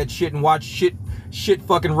and eat that shit and watch shit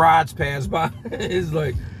fucking rides pass by. It's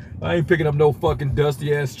like, I ain't picking up no fucking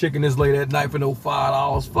dusty ass chicken this late at night for no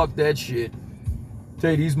 $5. Fuck that shit.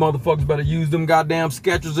 Tell you, these motherfuckers better use them goddamn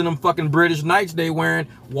Skechers and them fucking British Knights they wearing.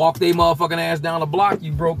 Walk they motherfucking ass down the block,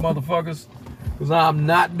 you broke motherfuckers. Cause I'm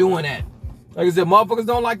not doing that. Like I said, motherfuckers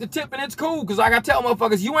don't like to tip and it's cool. Cause like I tell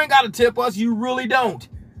motherfuckers, you ain't gotta tip us, you really don't.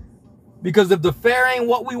 Because if the fare ain't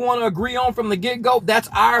what we want to agree on from the get-go, that's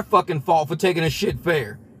our fucking fault for taking a shit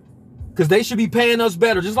fare. Because they should be paying us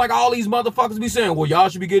better. Just like all these motherfuckers be saying, well, y'all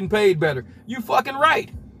should be getting paid better. You fucking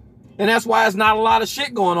right. And that's why it's not a lot of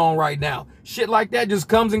shit going on right now. Shit like that just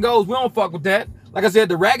comes and goes. We don't fuck with that. Like I said,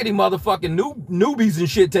 the raggedy motherfucking newbies and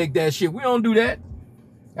shit take that shit. We don't do that.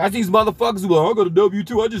 That's these motherfuckers who are like, I got a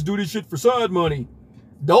W-2. I just do this shit for side money.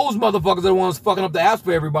 Those motherfuckers are the ones fucking up the apps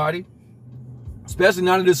for everybody. Especially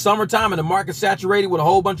now that it's summertime and the market's saturated with a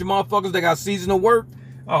whole bunch of motherfuckers that got seasonal work.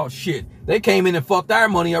 Oh, shit. They came in and fucked our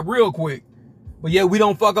money up real quick. But yeah, we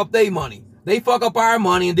don't fuck up their money. They fuck up our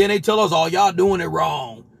money and then they tell us, oh, y'all doing it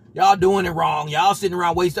wrong. Y'all doing it wrong. Y'all sitting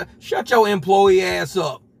around wasting. Shut your employee ass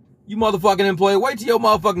up. You motherfucking employee. Wait till your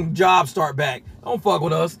motherfucking job start back. Don't fuck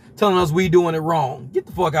with us telling us we doing it wrong. Get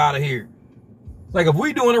the fuck out of here. Like, if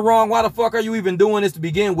we doing it wrong, why the fuck are you even doing this to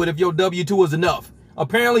begin with if your W-2 is enough?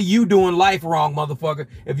 Apparently you doing life wrong, motherfucker.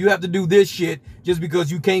 If you have to do this shit just because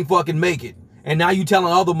you can't fucking make it. And now you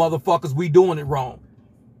telling other motherfuckers we doing it wrong.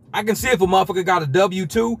 I can see if a motherfucker got a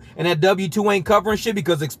W-2 and that W-2 ain't covering shit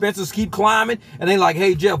because expenses keep climbing and they like,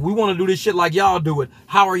 hey, Jeff, we want to do this shit like y'all do it.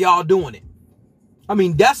 How are y'all doing it? I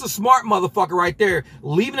mean, that's a smart motherfucker right there.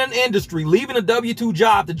 Leaving an industry, leaving a W-2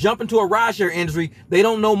 job to jump into a rideshare industry they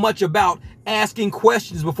don't know much about, asking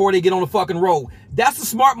questions before they get on the fucking road. That's a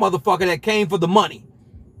smart motherfucker that came for the money.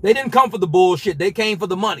 They didn't come for the bullshit. They came for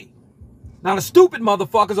the money. Now, the stupid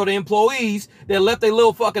motherfuckers are the employees that left their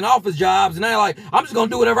little fucking office jobs and they're like, I'm just going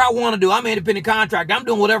to do whatever I want to do. I'm an independent contractor. I'm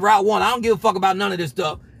doing whatever I want. I don't give a fuck about none of this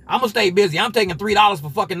stuff. I'm going to stay busy. I'm taking $3 for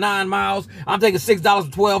fucking 9 miles. I'm taking $6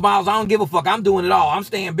 for 12 miles. I don't give a fuck. I'm doing it all. I'm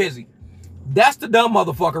staying busy. That's the dumb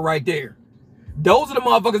motherfucker right there. Those are the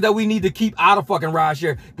motherfuckers that we need to keep out of fucking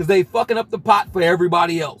rideshare because they fucking up the pot for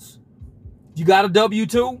everybody else. You got a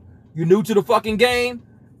W-2? You're new to the fucking game?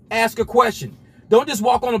 Ask a question. Don't just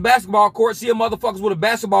walk on a basketball court, see a motherfuckers with a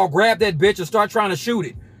basketball, grab that bitch and start trying to shoot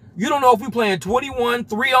it. You don't know if we playing 21,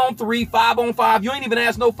 3-on-3, 5-on-5. You ain't even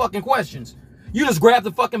ask no fucking questions. You just grab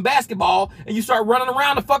the fucking basketball and you start running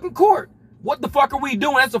around the fucking court. What the fuck are we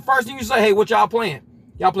doing? That's the first thing you say. Hey, what y'all playing?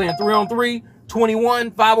 Y'all playing 3-on-3,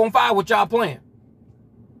 21, 5-on-5? What y'all playing?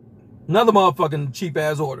 Another motherfucking cheap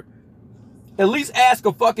ass order. At least ask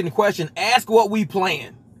a fucking question. Ask what we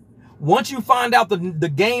playing. Once you find out the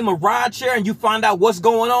game of rideshare and you find out what's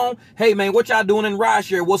going on, hey man, what y'all doing in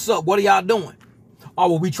rideshare? What's up? What are y'all doing? Oh,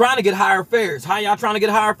 well, we trying to get higher fares. How y'all trying to get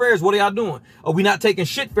higher fares? What are y'all doing? Are we not taking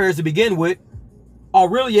shit fares to begin with? Oh,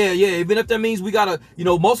 really? Yeah. Even if that means we gotta,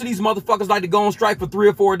 most of these motherfuckers like to go on strike for 3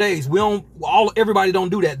 or 4 days. Everybody don't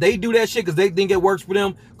do that. They do that shit because they think it works for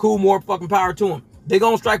them. Cool, more fucking power to them. They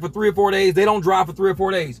go on strike for 3 or 4 days. They don't drive for 3 or 4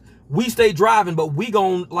 days. We stay driving, but we go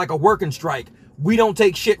on like a working strike. We don't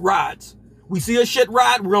take shit rides. We see a shit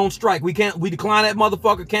ride, we're on strike. We decline that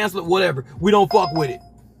motherfucker, cancel it, whatever. We don't fuck with it.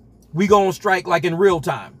 We go on strike like in real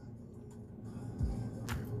time.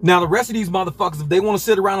 Now, the rest of these motherfuckers, if they want to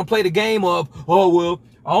sit around and play the game of, oh, well,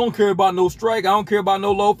 I don't care about no strike. I don't care about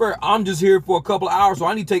no low fare. I'm just here for a couple of hours, so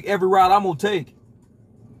I need to take every ride I'm going to take.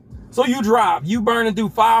 So you drive. You burning through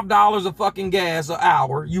 $5 of fucking gas an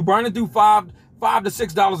hour. You burning through $5 to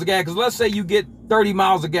 $6 a gas. Because let's say you get 30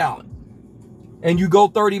 miles a gallon. And you go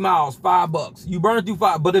 30 miles, $5. You burn through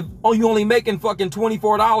 $5. But if you only making fucking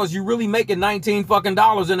 $24, you really making $19 fucking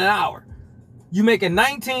dollars in an hour. You making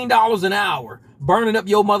 $19 an hour, burning up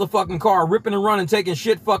your motherfucking car, ripping and running, taking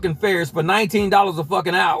shit fucking fares for $19 a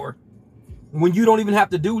fucking hour. When you don't even have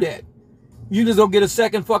to do that. You just go get a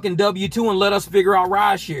second fucking W-2 and let us figure out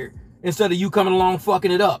rideshare instead of you coming along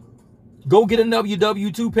fucking it up. Go get a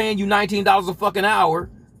W-2 paying you $19 a fucking hour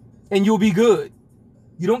and you'll be good.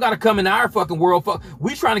 You don't got to come in our fucking world.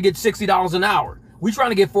 We trying to get $60 an hour. We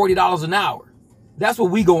trying to get $40 an hour. That's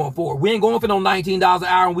what we going for. We ain't going for no $19 an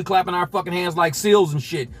hour and we clapping our fucking hands like seals and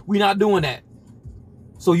shit. We not doing that.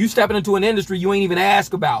 So you stepping into an industry you ain't even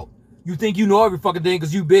ask about. You think you know every fucking thing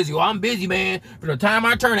because you busy. Well, I'm busy, man. From the time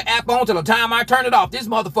I turn the app on to the time I turn it off, this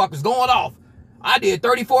motherfucker's going off. I did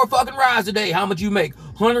 34 fucking rides today. How much you make?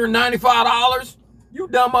 $195? You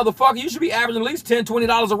dumb motherfucker. You should be averaging at least $10,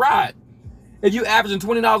 $20 a ride. If you averaging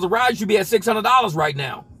 $20 a ride, you should be at $600 right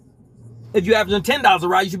now. If you averaging $10 a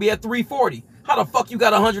ride, you should be at $340. How the fuck you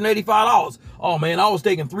got $185? Oh man, I was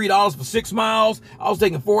taking $3 for 6 miles. I was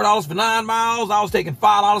taking $4 for 9 miles. I was taking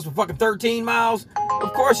 $5 for fucking 13 miles.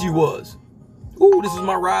 Of course you was. Ooh, this is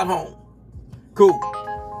my ride home. Cool.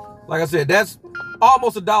 Like I said, that's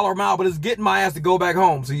almost $1 a mile, but it's getting my ass to go back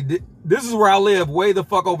home. See, this is where I live, way the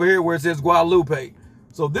fuck over here where it says Guadalupe.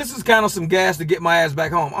 So this is kind of some gas to get my ass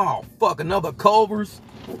back home. Oh, fuck, another Culver's.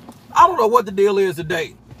 I don't know what the deal is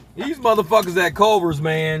today. These motherfuckers at Culver's,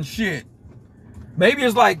 man, shit. Maybe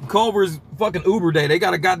it's like Culver's fucking Uber day. They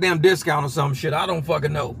got a goddamn discount or some shit. I don't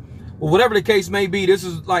fucking know. But whatever the case may be, this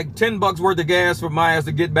is like 10 bucks worth of gas for my ass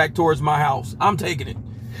to get back towards my house. I'm taking it.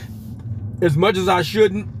 As much as I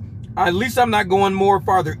shouldn't. At least I'm not going more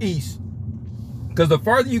farther east. Because the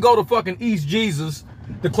further you go to fucking East Jesus,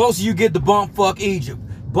 the closer you get to Bumfuck Egypt.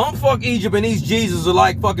 Bumfuck Egypt and East Jesus are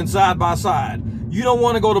like fucking side by side. You don't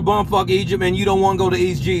want to go to Bumfuck Egypt and you don't want to go to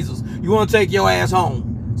East Jesus. You want to take your ass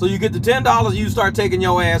home. So you get the $10, you start taking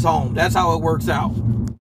your ass home. That's how it works out.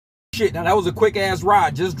 Shit, now that was a quick ass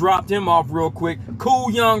ride. Just dropped him off real quick. Cool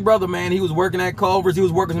young brother, man. He was working at Culver's. He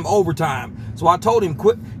was working some overtime. So I told him,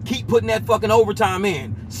 keep putting that fucking overtime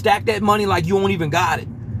in. Stack that money like you don't even got it.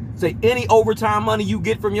 Say any overtime money you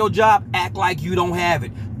get from your job, act like you don't have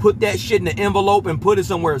it. Put that shit in the envelope and put it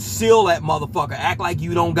somewhere. Seal that motherfucker. Act like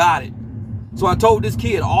you don't got it. So I told this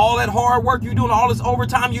kid, all that hard work you doing, all this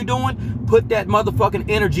overtime you doing, put that motherfucking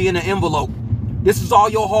energy in the envelope. This is all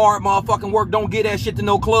your hard motherfucking work. Don't get that shit to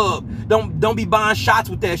no club. Don't be buying shots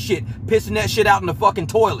with that shit. Pissing that shit out in the fucking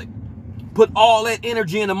toilet. Put all that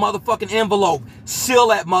energy in a motherfucking envelope. Seal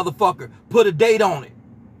that motherfucker. Put a date on it.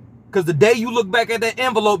 Because the day you look back at that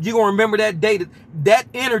envelope, you're going to remember that date. That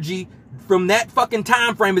energy from that fucking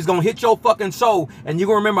time frame is going to hit your fucking soul. And you're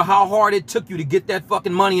going to remember how hard it took you to get that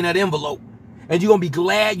fucking money in that envelope. And you're going to be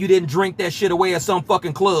glad you didn't drink that shit away at some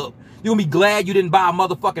fucking club. You're going to be glad you didn't buy a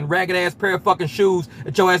motherfucking ragged ass pair of fucking shoes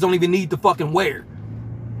that your ass don't even need to fucking wear.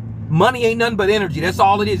 Money ain't nothing but energy. That's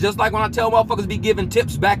all it is. Just like when I tell motherfuckers be giving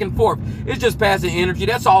tips back and forth. It's just passing energy.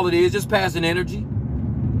 That's all it is. Just passing energy.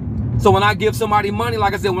 So when I give somebody money,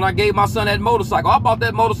 like I said, when I gave my son that motorcycle, I bought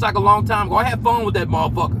that motorcycle a long time ago. I had fun with that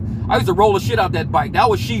motherfucker. I used to roll the shit out that bike. That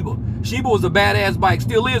was Sheba. Sheba was a badass bike.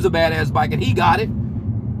 Still is a badass bike. And he got it.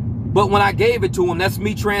 But when I gave it to him, that's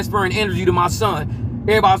me transferring energy to my son.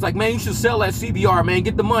 Everybody's like, man, you should sell that CBR, man.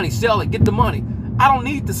 Get the money. Sell it. Get the money. I don't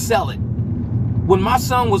need to sell it. When my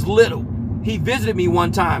son was little, he visited me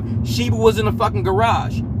one time. Sheba was in the fucking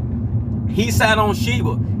garage. He sat on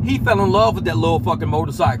Sheba. He fell in love with that little fucking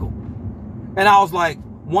motorcycle. And I was like,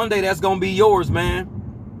 one day that's gonna be yours, man.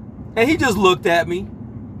 And he just looked at me.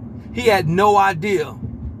 He had no idea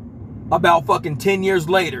about fucking 10 years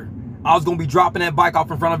later, I was gonna be dropping that bike off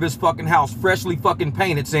in front of his fucking house, freshly fucking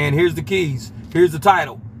painted, saying, here's the keys, here's the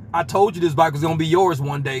title. I told you this bike was gonna be yours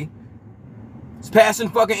one day. It's passing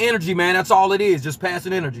fucking energy, man. That's all it is, just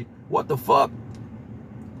passing energy. What the fuck?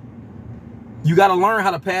 You gotta learn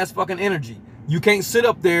how to pass fucking energy. You can't sit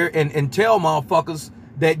up there and tell motherfuckers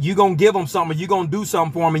that you gonna give them something, or you gonna do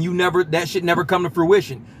something for them, and that shit never come to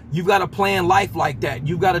fruition. You've got to plan life like that.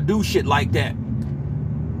 You've got to do shit like that.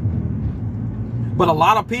 But a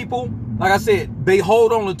lot of people, like I said, they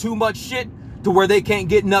hold on to too much shit to where they can't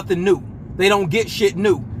get nothing new. They don't get shit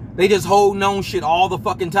new. They just hold on shit all the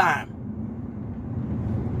fucking time.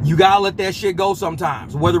 You gotta let that shit go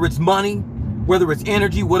sometimes. Whether it's money, whether it's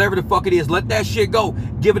energy, whatever the fuck it is, let that shit go.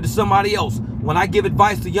 Give it to somebody else. When I give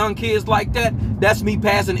advice to young kids like that, that's me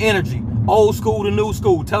passing energy. Old school to new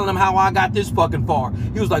school, telling them how I got this fucking far.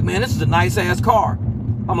 He was like, man, this is a nice ass car.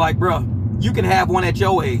 I'm like, bruh, you can have one at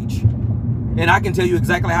your age. And I can tell you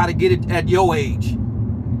exactly how to get it at your age.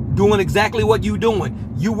 Doing exactly what you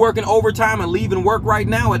doing. You working overtime and leaving work right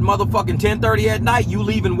now at motherfucking 10:30 at night. You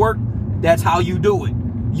leaving work, that's how you do it.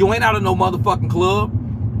 You ain't out of no motherfucking club.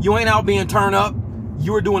 You ain't out being turned up.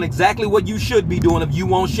 You're doing exactly what you should be doing if you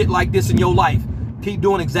want shit like this in your life. Keep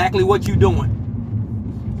doing exactly what you doing.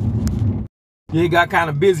 Yeah, it got kind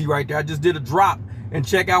of busy right there. I just did a drop and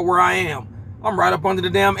check out where I am. I'm right up under the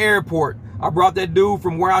damn airport. I brought that dude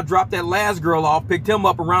from where I dropped that last girl off, picked him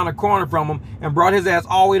up around the corner from him, and brought his ass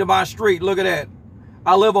all the way to my street. Look at that.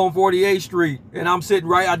 I live on 48th Street, and I'm sitting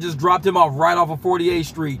right, I just dropped him off right off of 48th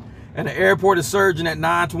Street, and the airport is surging at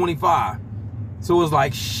 9:25. So it was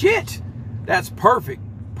like, shit, that's perfect,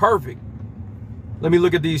 perfect. Let me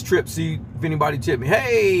look at these trips, see if anybody tipped me.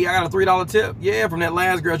 Hey, I got a $3 tip. Yeah, from that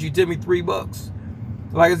last girl, she tipped me $3.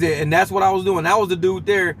 Like I said, and that's what I was doing. That was the dude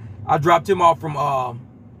there. I dropped him off from,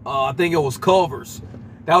 I think it was Culver's.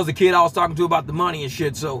 That was the kid I was talking to about the money and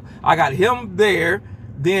shit. So I got him there.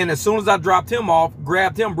 Then as soon as I dropped him off,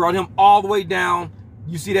 grabbed him, brought him all the way down.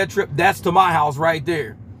 You see that trip? That's to my house right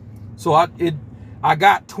there. So I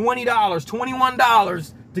got $20,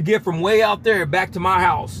 $21 to get from way out there back to my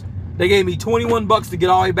house. They gave me 21 bucks to get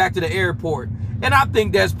all the way back to the airport. And I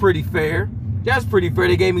think that's pretty fair. That's pretty fair.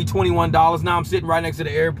 They gave me $21. Now I'm sitting right next to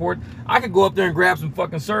the airport. I could go up there and grab some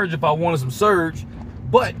fucking surge if I wanted some surge.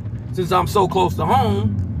 But since I'm so close to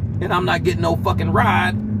home and I'm not getting no fucking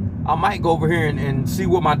ride, I might go over here and see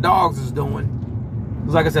what my dogs is doing.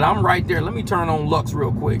 Because like I said, I'm right there. Let me turn on Lux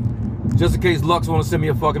real quick. Just in case Lux want to send me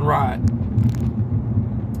a fucking ride.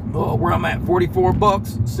 Oh, where I'm at, 44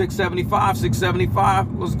 bucks, 675,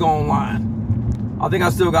 675. Let's go online. I think I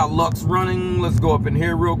still got Lux running. Let's go up in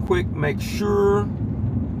here real quick. Make sure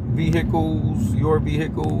vehicles, your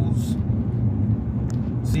vehicles,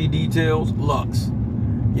 see details, Lux.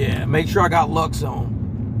 Yeah, make sure I got Lux on.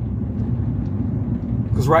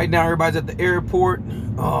 Because right now everybody's at the airport.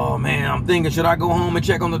 Oh man, I'm thinking, should I go home and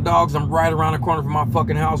check on the dogs? I'm right around the corner from my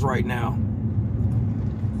fucking house right now.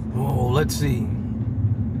 Oh, let's see.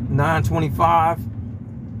 9:25.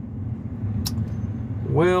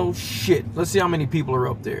 Well, shit. Let's see how many people are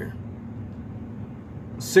up there.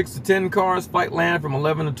 6 to 10 cars. Flight land from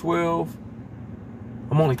 11 to 12.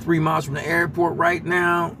 I'm only 3 miles from the airport right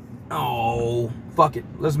now. Oh, fuck it.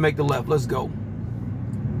 Let's make the left. Let's go.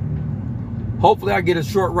 Hopefully I get a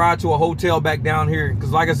short ride to a hotel back down here.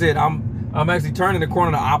 Because like I said, I'm actually turning the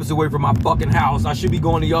corner the opposite way from my fucking house. I should be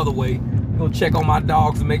going the other way. Go check on my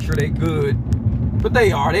dogs and make sure they good. But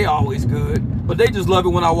they are. They always good. But they just love it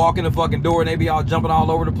when I walk in the fucking door and they be all jumping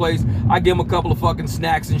all over the place. I give them a couple of fucking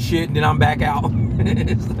snacks and shit and then I'm back out.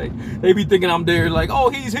 It's like, they be thinking I'm there like,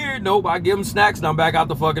 oh, he's here. Nope, I give them snacks and I'm back out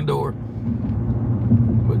the fucking door.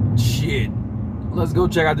 But shit. Let's go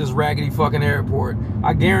check out this raggedy fucking airport.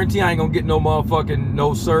 I guarantee I ain't gonna get no motherfucking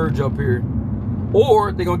no surge up here.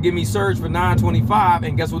 Or they gonna give me surge for $9.25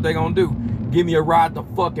 and guess what they gonna do? Give me a ride to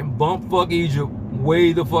fucking bumfuck Egypt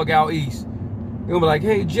way the fuck out east. They're gonna be like,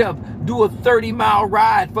 hey Jeff, do a 30-mile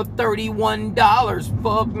ride for $31.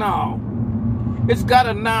 Fuck no. It's got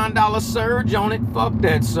a $9 surge on it. Fuck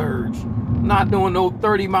that surge. I'm not doing no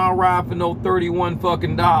 30-mile ride for no 31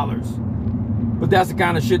 fucking dollars. But that's the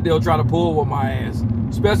kind of shit they'll try to pull with my ass.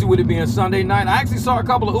 Especially with it being Sunday night. I actually saw a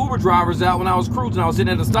couple of Uber drivers out when I was cruising. I was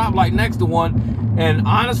sitting at a stoplight next to one. And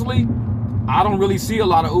honestly, I don't really see a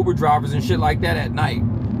lot of Uber drivers and shit like that at night.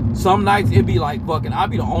 Some nights it'd be like fucking, I'd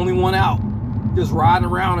be the only one out. just riding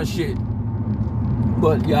around and shit.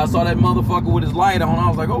 But yeah, I saw that motherfucker with his light on. I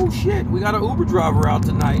was like, oh shit, we got an Uber driver out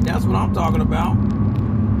tonight. That's what I'm talking about.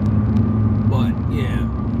 But yeah.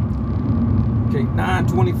 Okay,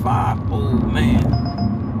 925. Oh man.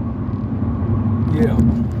 Yeah.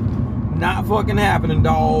 Not fucking happening,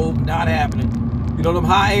 dog. Not happening. You know, them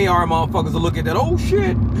high AR motherfuckers will look at that. Oh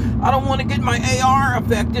shit, I don't want to get my AR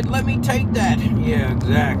affected. Let me take that. Yeah,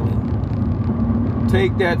 exactly.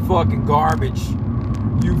 Take that fucking garbage.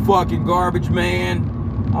 You fucking garbage, man.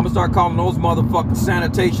 I'm gonna start calling those motherfuckers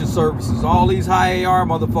sanitation services. All these high AR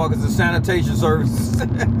motherfuckers are sanitation services.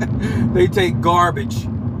 They take garbage.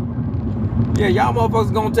 Yeah, y'all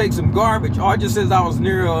motherfuckers gonna take some garbage. Oh, it just says I was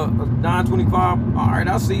near a 925. All right,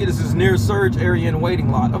 I see it. This is near surge area and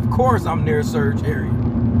waiting lot. Of course I'm near surge area.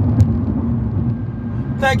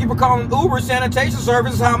 Thank you for calling Uber Sanitation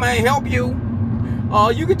Services. How may I help you?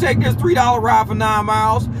 You can take this $3 ride for 9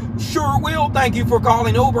 miles. Sure will. Thank you for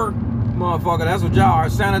calling Uber. Motherfucker, that's what y'all are.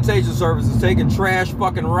 Sanitation services, taking trash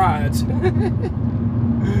fucking rides.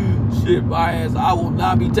 Shit, my ass. I will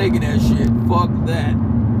not be taking that shit. Fuck that.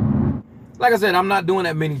 Like I said, I'm not doing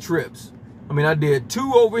that many trips. I mean, I did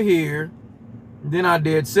 2 over here. Then I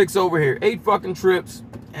did 6 over here. 8 fucking trips.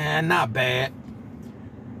 And not bad.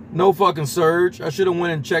 No fucking surge. I should have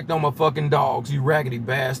went and checked on my fucking dogs, you raggedy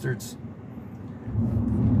bastards.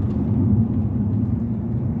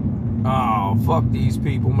 Oh, fuck these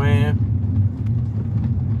people, man.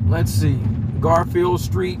 Let's see. Garfield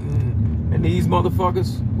Street and these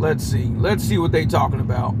motherfuckers. Let's see. Let's see what they talking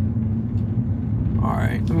about.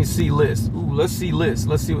 Alright, let me see list. Ooh, let's see list.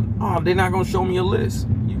 Let's see what... Oh, they're not gonna show me a list.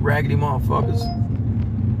 You raggedy motherfuckers.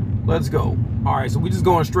 Let's go. Alright, so we just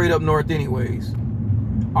going straight up north anyways.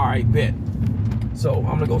 Alright, bet. So, I'm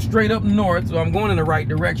gonna go straight up north. So, I'm going in the right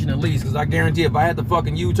direction at least. Because I guarantee if I had the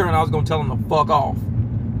fucking U-turn, I was gonna tell them to fuck off.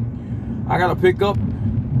 I gotta pick up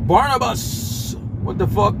Barnabas. What the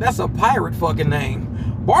fuck? That's a pirate fucking name.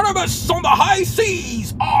 Barnabas on the high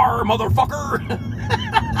seas. Arr, motherfucker.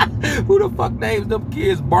 Who the fuck names them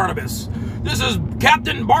kids Barnabas? This is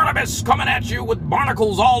Captain Barnabas coming at you with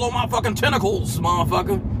barnacles all on my fucking tentacles,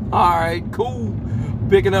 motherfucker. Alright, cool.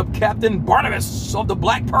 Picking up Captain Barnabas of the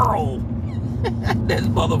Black Pearl. This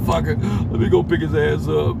motherfucker. Let me go pick his ass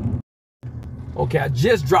up. Okay, I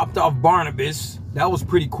just dropped off Barnabas. That was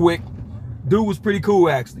pretty quick. Dude was pretty cool,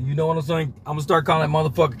 actually. You know what I'm saying? I'm gonna start calling that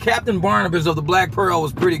motherfucker Captain Barnabas of the Black Pearl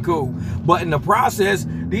was pretty cool. But in the process,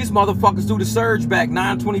 these motherfuckers threw the surge back,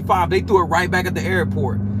 925. They threw it right back at the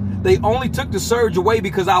airport. They only took the surge away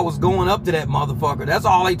because I was going up to that motherfucker. That's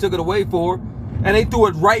all they took it away for. And they threw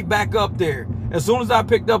it right back up there. As soon as I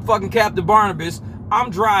picked up fucking Captain Barnabas, I'm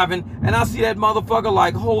driving and I see that motherfucker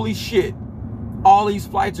like, holy shit. All these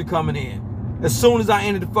flights are coming in. As soon as I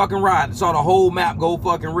ended the fucking ride, I saw the whole map go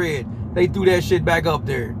fucking red. They threw that shit back up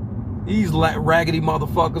there. These raggedy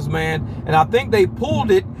motherfuckers, man. And I think they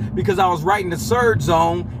pulled it because I was right in the surge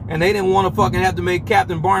zone and they didn't want to fucking have to make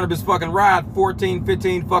Captain Barnabas fucking ride $14,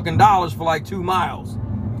 $15 fucking dollars for like 2 miles.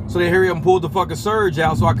 So they hurry up and pulled the fucking surge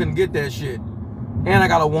out so I couldn't get that shit. And I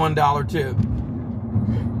got a $1 tip.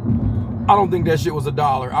 I don't think that shit was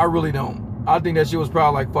 $1. I really don't. I think that shit was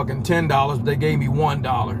probably like fucking $10, but they gave me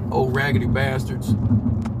 $1. Oh, raggedy bastards.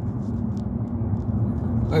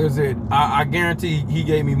 Like I said, I guarantee he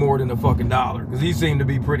gave me more than a fucking $1 because he seemed to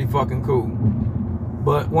be pretty fucking cool.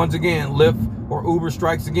 But once again, Lyft or Uber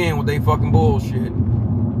strikes again with they fucking bullshit.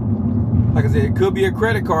 Like I said, it could be a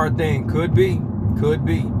credit card thing. Could be. Could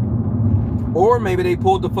be. Or maybe they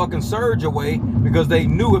pulled the fucking surge away because they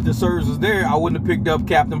knew if the surge was there, I wouldn't have picked up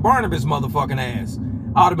Captain Barnabas' motherfucking ass.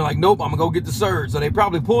 I would have been like, nope, I'm going to go get the surge. So they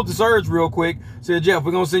probably pulled the surge real quick. Said, Jeff,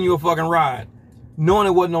 we're going to send you a fucking ride. Knowing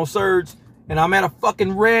it wasn't no surge. And I'm at a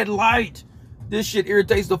fucking red light. This shit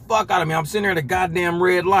irritates the fuck out of me. I'm sitting there at a goddamn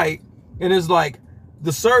red light. And it's like,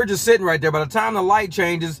 the surge is sitting right there. By the time the light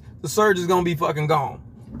changes, the surge is going to be fucking gone.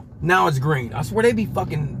 Now it's green. I swear they be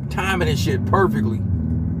fucking timing this shit perfectly.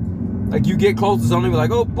 Like you get close to something, be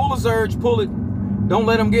like, oh, pull the surge, pull it. Don't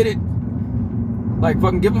let them get it. Like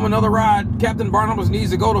fucking give them another ride. Captain Barnabas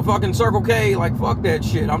needs to go to fucking Circle K. Like fuck that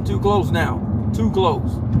shit. I'm too close now. Too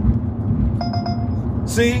close.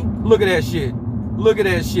 See? Look at that shit. Look at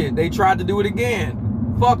that shit. They tried to do it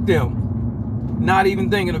again. Fuck them. Not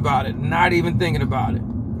even thinking about it. Not even thinking about it.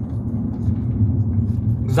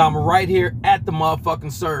 Because I'm right here at the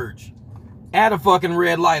motherfucking surge. At a fucking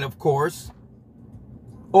red light, of course.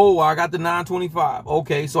 Oh, I got the 925.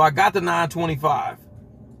 Okay, so I got the 925.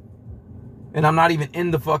 And I'm not even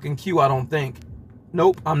in the fucking queue, I don't think.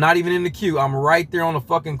 Nope, I'm not even in the queue. I'm right there on the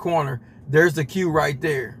fucking corner. There's the queue right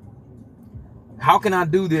there. How can I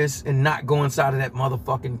do this and not go inside of that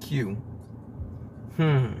motherfucking queue?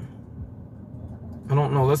 I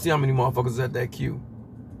don't know. Let's see how many motherfuckers at that queue.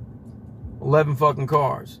 11 fucking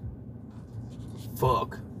cars.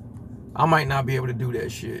 Fuck. I might not be able to do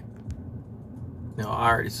that shit. No, I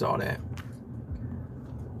already saw that.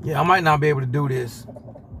 Yeah, I might not be able to do this.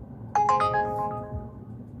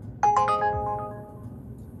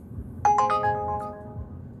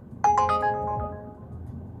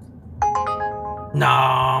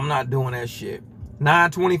 Nah, I'm not doing that shit.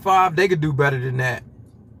 925, they could do better than that.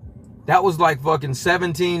 That was like fucking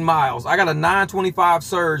 17 miles. I got a 925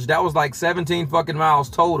 surge. That was like 17 fucking miles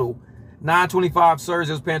total. 925 surge,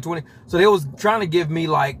 they was paying 20. So they was trying to give me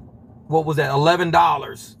like, what was that,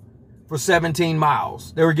 $11 for 17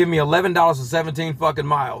 miles. They were giving me $11 for 17 fucking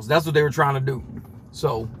miles. That's what they were trying to do.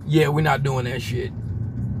 So, yeah, we're not doing that shit.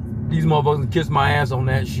 These motherfuckers can kiss my ass on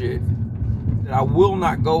that shit. I will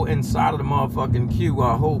not go inside of the motherfucking queue,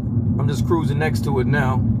 I hope. I'm just cruising next to it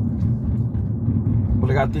now. But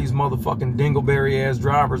I got these motherfucking dingleberry ass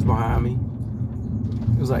drivers behind me.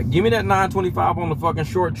 It was like, give me that 925 on the fucking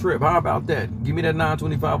short trip. How about that? Give me that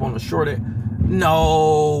 925 on the short end.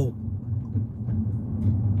 No.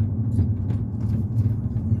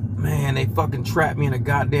 Man, they fucking trapped me in a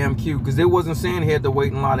goddamn queue because they wasn't saying he had to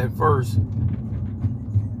wait in line at first.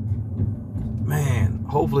 Man,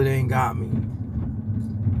 hopefully they ain't got me.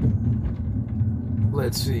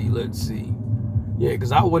 Let's see. Yeah,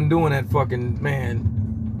 because I wasn't doing that fucking,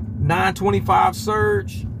 man, 925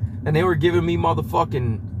 surge, and they were giving me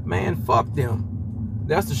motherfucking, man, fuck them.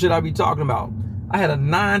 That's the shit I be talking about. I had a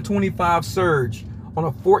 925 surge on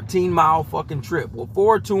a 14-mile fucking trip. Well,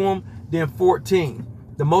 4 to them, then 14.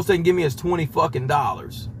 The most they can give me is $20 fucking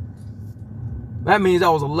dollars. That means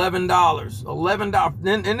that was $11.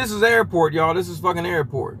 $11. And this is airport, y'all. This is fucking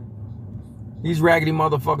airport. These raggedy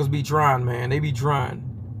motherfuckers be trying, man. They be trying.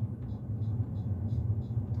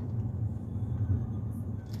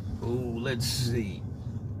 Ooh, let's see.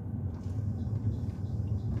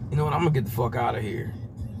 You know what? I'm gonna get the fuck out of here.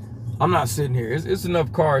 I'm not sitting here. It's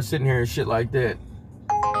enough cars sitting here and shit like that.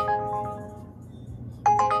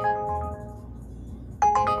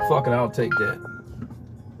 Fuck it, I'll take that.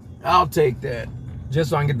 I'll take that.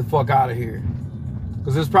 Just so I can get the fuck out of here.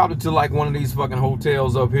 Because it's probably to like one of these fucking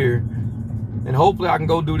hotels up here. And hopefully I can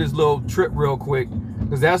go do this little trip real quick.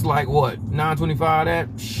 Because that's like what? $9.25 that?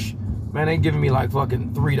 Shh. Man, they giving me like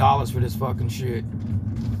fucking $3 for this fucking shit.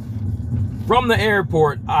 From the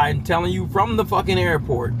airport, I'm telling you, from the fucking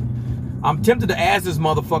airport. I'm tempted to ask this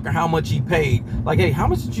motherfucker how much he paid. Like, hey, how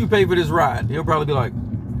much did you pay for this ride? He'll probably be like,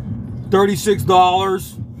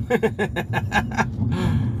 $36.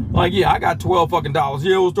 Like, yeah, I got $12 fucking dollars.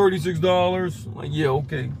 Yeah, it was $36. Like, yeah,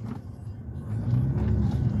 okay.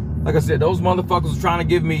 Like I said, those motherfuckers was trying to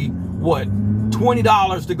give me, what,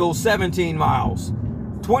 $20 to go 17 miles.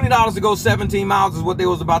 $20 to go 17 miles is what they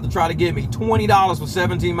was about to try to give me. $20 for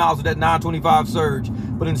 17 miles of that 925 surge.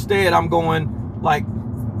 But instead, I'm going, like,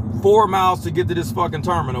 4 miles to get to this fucking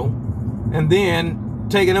terminal. And then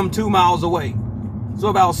taking them 2 miles away. So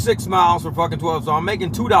about 6 miles for fucking 12. So I'm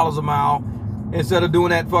making $2 a mile instead of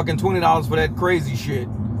doing that fucking $20 for that crazy shit.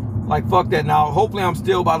 Like, fuck that. Now, hopefully I'm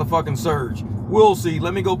still by the fucking surge. We'll see.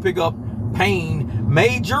 Let me go pick up Payne.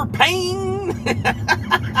 Major Payne.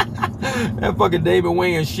 That fucking David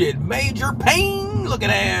Wayne shit. Major Payne. Look at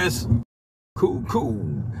ass. Cool,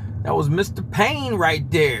 cool. That was Mr. Payne right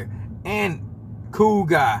there. And cool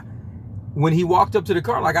guy. When he walked up to the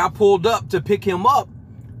car, like I pulled up to pick him up.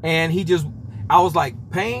 And he just, I was like,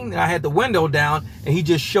 Payne. And I had the window down. And he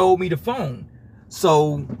just showed me the phone.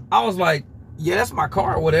 So I was like, yeah, that's my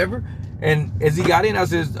car or whatever. And as he got in, I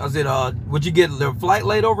said, would you get the flight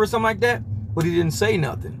laid over or something like that? But he didn't say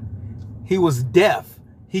nothing. He was deaf.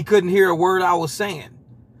 He couldn't hear a word I was saying.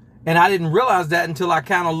 And I didn't realize that until I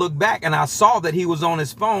kind of looked back and I saw that he was on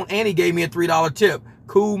his phone and he gave me a $3 tip.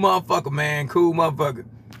 Cool motherfucker, man. Cool motherfucker.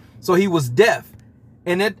 So he was deaf.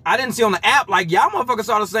 And I didn't see on the app, like, y'all motherfuckers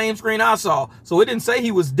saw the same screen I saw. So it didn't say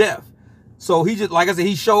he was deaf. So he just, like I said,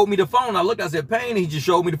 he showed me the phone. I looked, I said, Payne. He just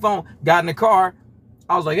showed me the phone. Got in the car.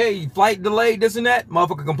 I was like, hey, flight delayed, this and that.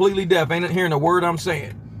 Motherfucker completely deaf. Ain't hearing a word I'm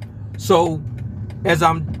saying. So as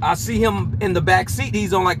I see him in the back seat,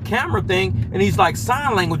 he's on like camera thing, and he's like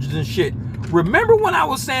sign languages and shit. Remember when I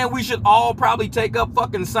was saying we should all probably take up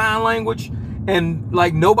fucking sign language, and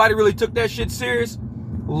like nobody really took that shit serious?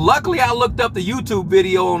 Luckily, I looked up the YouTube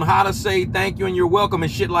video on how to say thank you and you're welcome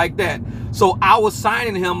and shit like that. So I was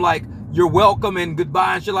signing him like you're welcome and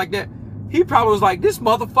goodbye and shit like that. He probably was like, this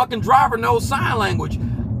motherfucking driver knows sign language.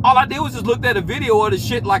 All I did was just looked at a video of the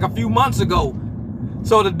shit like a few months ago.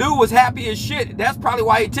 So the dude was happy as shit. That's probably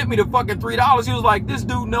why he tipped me the fucking $3. He was like, this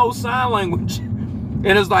dude knows sign language.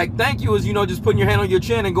 And it's like, thank you is, you know, just putting your hand on your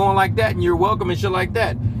chin and going like that, and you're welcome and shit like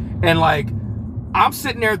that. And like, I'm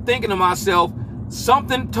sitting there thinking to myself,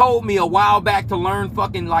 something told me a while back to learn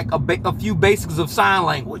fucking like a few basics of sign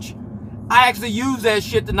language. I actually used that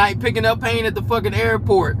shit tonight picking up pain at the fucking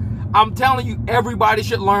airport. I'm telling you, everybody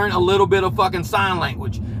should learn a little bit of fucking sign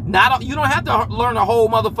language. You don't have to learn a whole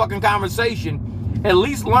motherfucking conversation. At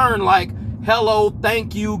least learn like, hello,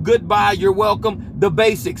 thank you, goodbye, you're welcome, the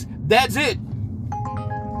basics. That's it.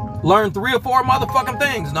 Learn 3 or 4 motherfucking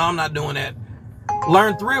things. No, I'm not doing that.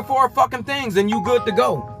 Learn 3 or 4 fucking things and you good to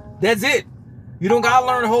go. That's it. You don't gotta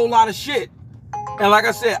learn a whole lot of shit. And like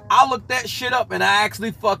I said, I looked that shit up and I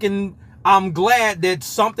actually fucking, I'm glad that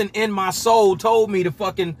something in my soul told me to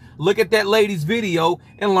fucking look at that lady's video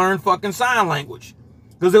and learn fucking sign language.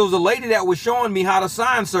 Because there was a lady that was showing me how to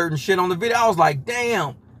sign certain shit on the video. I was like,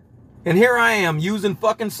 damn. And here I am using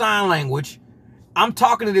fucking sign language. I'm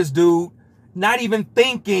talking to this dude, not even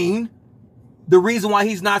thinking the reason why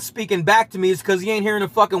he's not speaking back to me is because he ain't hearing the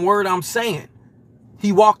fucking word I'm saying.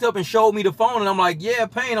 He walked up and showed me the phone and I'm like, yeah,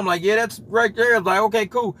 pain. I'm like, yeah, that's right there. I'm like, okay,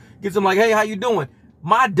 cool. Gets him like, hey, how you doing?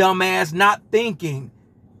 My dumb ass not thinking.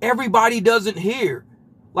 Everybody doesn't hear.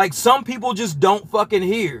 Like some people just don't fucking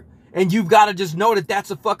hear. And you've got to just know that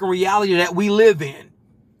that's a fucking reality that we live in.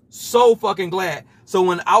 So fucking glad. So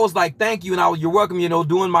when I was like, thank you, and you're welcome, you know,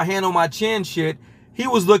 doing my hand on my chin shit, he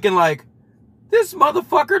was looking like, this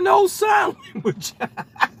motherfucker knows sign language.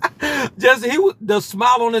 The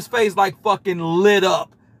smile on his face like fucking lit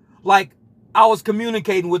up. Like I was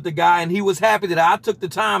communicating with the guy and he was happy that I took the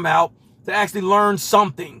time out to actually learn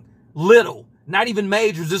something little. Not even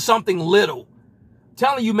major, just something little.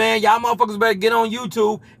 Telling you, man, y'all motherfuckers better get on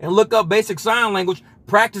YouTube and look up basic sign language.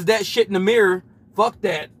 Practice that shit in the mirror. Fuck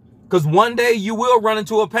that. Because one day you will run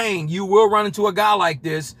into a pain. You will run into a guy like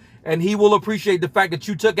this and he will appreciate the fact that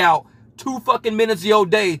you took out 2 fucking minutes of your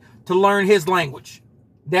day to learn his language.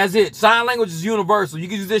 That's it. Sign language is universal. You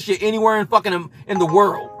can use this shit anywhere in the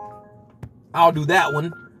world. I'll do that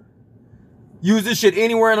one. Use this shit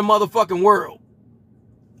anywhere in the motherfucking world.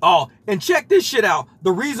 Oh, and check this shit out.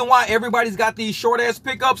 The reason why everybody's got these short ass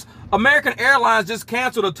pickups, American Airlines just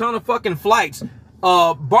canceled a ton of fucking flights.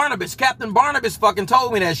 Captain Barnabas fucking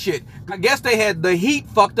told me that shit. I guess they had the heat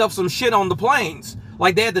fucked up some shit on the planes.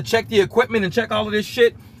 Like they had to check the equipment and check all of this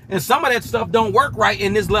shit. And some of that stuff don't work right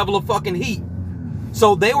in this level of fucking heat.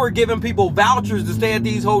 So they were giving people vouchers to stay at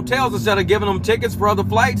these hotels instead of giving them tickets for other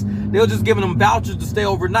flights. They were just giving them vouchers to stay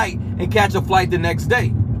overnight and catch a flight the next day.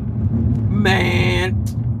 Man,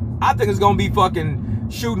 I think it's going to be fucking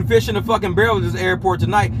shooting fish in the fucking barrel at this airport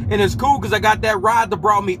tonight. And it's cool because I got that ride that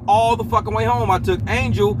brought me all the fucking way home. I took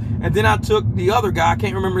Angel and then I took the other guy. I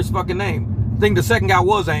can't remember his fucking name. I think the second guy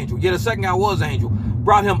was Angel. Yeah, the second guy was Angel.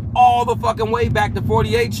 Brought him all the fucking way back to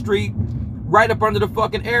 48th Street, right up under the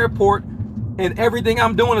fucking airport. And everything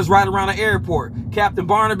I'm doing is right around the airport. Captain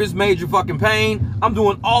Barnabas, Major fucking Pain. I'm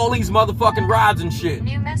doing all these motherfucking rides and shit.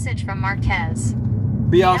 New message from Marquez.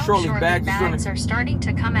 Be out shortly. Bags are starting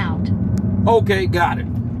to come out. Okay, got it.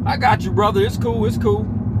 I got you, brother. It's cool. It's cool.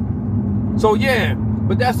 So yeah,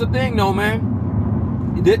 but that's the thing, though, man.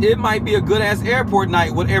 It might be a good ass airport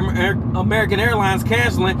night with American Airlines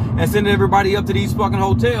canceling and sending everybody up to these fucking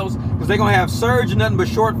hotels because they're gonna have surge and nothing but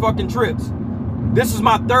short fucking trips. This is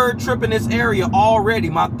my 3rd trip in this area already.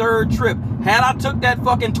 My 3rd trip. Had I took that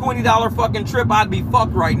fucking $20 fucking trip, I'd be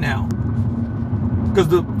fucked right now.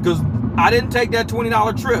 Because I didn't take that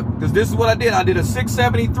 $20 trip. Because this is what I did. I did a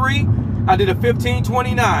 $673. I did a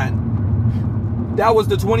 $15.29. That was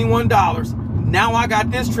the $21. Now I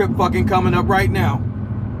got this trip fucking coming up right now.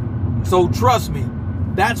 So trust me.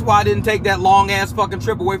 That's why I didn't take that long ass fucking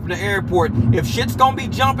trip away from the airport. If shit's gonna be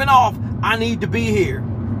jumping off, I need to be here.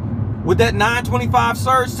 With that 925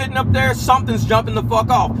 surge sitting up there, something's jumping the fuck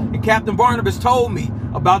off. And Captain Barnabas told me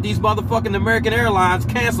about these motherfucking American Airlines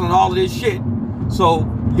canceling all of this shit. So,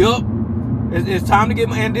 yup, it's time to get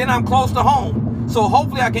and then I'm close to home. So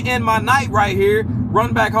hopefully I can end my night right here,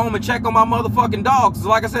 run back home and check on my motherfucking dogs.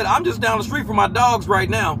 Like I said, I'm just down the street from my dogs right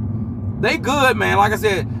now. They good, man. Like I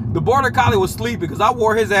said, the Border Collie was sleeping because I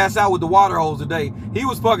wore his ass out with the water hose today. He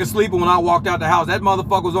was fucking sleeping when I walked out the house. That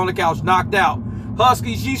motherfucker was on the couch, knocked out.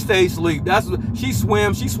 Husky, she stays asleep. She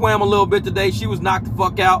swam a little bit today. She was knocked the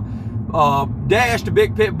fuck out. Dash, the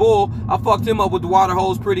big pit bull, I fucked him up with the water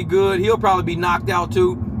hose pretty good. He'll probably be knocked out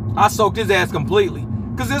too. I soaked his ass completely.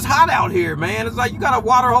 Cause it's hot out here, man. It's like you gotta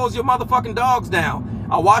water hose your motherfucking dogs down.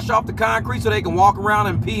 I wash off the concrete so they can walk around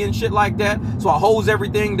and pee and shit like that. So I hose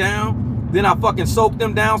everything down. Then I fucking soak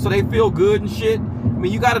them down so they feel good and shit. I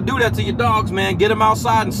mean, you gotta do that to your dogs, man. Get them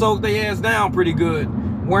outside and soak their ass down pretty good.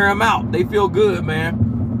 Wear them out. They feel good,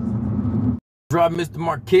 man. Drop Mr.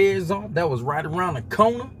 Marquez off. That was right around the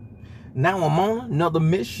corner. Now I'm on another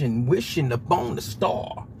mission, wishing upon the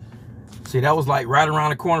star. See, that was like right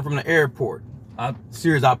around the corner from the airport. I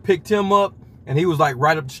picked him up and he was like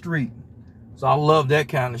right up the street. So I love that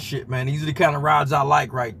kind of shit, man. These are the kind of rides I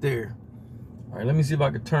like right there. All right, let me see if I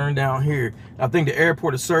can turn down here. I think the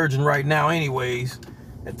airport is surging right now anyways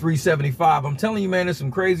at 375. I'm telling you, man, there's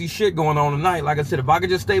some crazy shit going on tonight. Like I said, if I could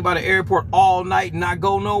just stay by the airport all night and not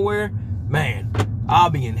go nowhere, man, I'll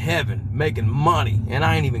be in heaven making money and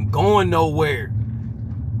I ain't even going nowhere.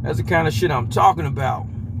 That's the kind of shit I'm talking about.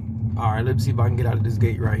 All right, let's see if I can get out of this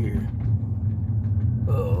gate right here.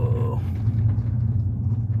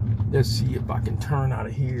 Let's see if I can turn out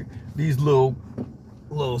of here. These little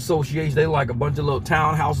associations, they like a bunch of little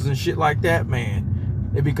townhouses and shit like that, man.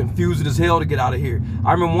 It'd be confusing as hell to get out of here.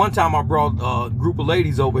 I remember one time I brought a group of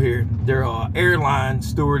ladies over here. They're airline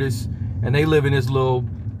stewardess, and they live in this little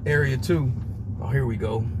area too. Oh, here we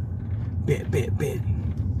go. Bet.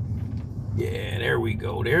 Yeah, there we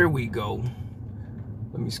go.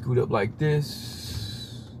 Let me scoot up like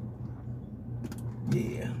this.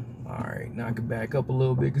 Yeah. All right, now I can back up a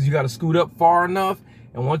little bit because you got to scoot up far enough.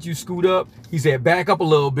 And once you scoot up, he said back up a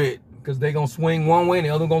little bit because they going to swing one way and the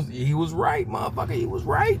other going to... He was right, motherfucker. He was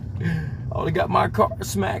right. I only got my car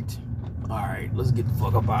smacked. All right, let's get the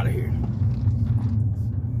fuck up out of here.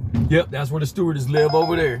 Yep, that's where the stewardess live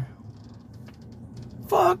over there.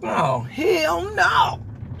 Fuck no. Hell no.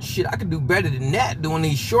 Shit, I could do better than that doing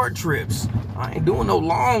these short trips. I ain't doing no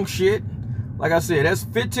long shit. Like I said, that's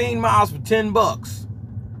 15 miles for 10 bucks.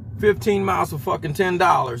 15 miles for fucking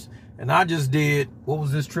 $10. And I just did, what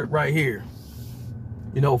was this trip right here?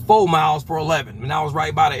 You know, 4 miles for 11. And I was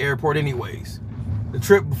right by the airport anyways. The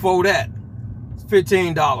trip before that,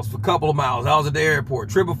 $15 for a couple of miles. I was at the airport.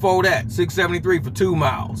 Trip before that, $6.73 for 2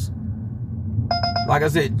 miles. Like I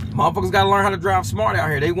said, motherfuckers gotta learn how to drive smart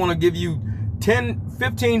out here. They wanna give you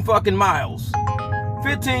 15 fucking miles.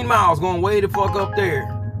 15 miles going way the fuck up there.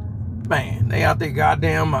 Man, they out their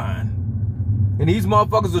goddamn mind. And these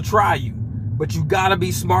motherfuckers will try you. But you gotta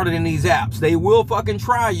be smarter than these apps. They will fucking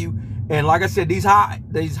try you. And like I said, these high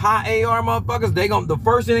AR motherfuckers, the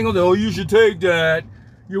first thing they gonna do, oh, you should take that.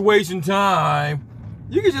 You're wasting time.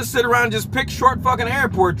 You can just sit around and just pick short fucking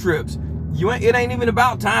airport trips. It ain't even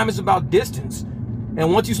about time, it's about distance.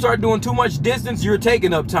 And once you start doing too much distance, you're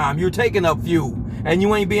taking up time. You're taking up fuel. And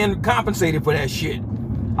you ain't being compensated for that shit.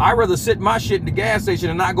 I'd rather sit my shit in the gas station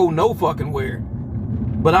and not go no fucking where.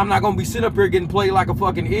 But I'm not gonna be sitting up here getting played like a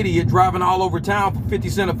fucking idiot driving all over town for 50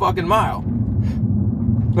 cents a fucking mile.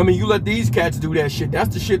 I mean, you let these cats do that shit.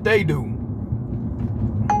 That's the shit they do.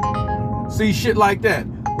 See, shit like that.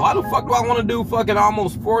 Why the fuck do I want to do fucking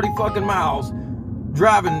almost 40 fucking miles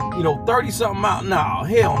driving, you know, 30 something miles? No,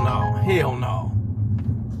 hell no, hell no.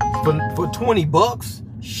 For 20 bucks?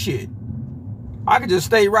 Shit. I could just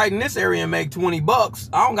stay right in this area and make 20 bucks.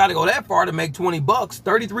 I don't got to go that far to make 20 bucks.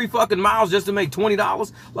 33 fucking miles just to make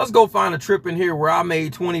 $20. Let's go find a trip in here where I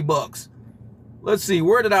made 20 bucks. Let's see,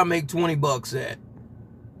 where did I make 20 bucks at?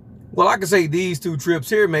 Well, I can say these two trips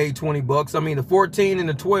here made 20 bucks. I mean, the 14 and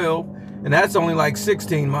the 12, and that's only like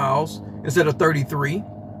 16 miles instead of 33.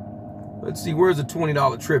 Let's see, where's a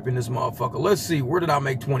 $20 trip in this motherfucker? Let's see, where did I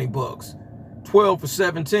make 20 bucks? 12 for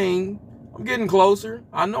 17. I'm getting closer.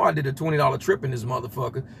 I know I did a $20 trip in this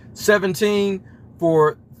motherfucker. 17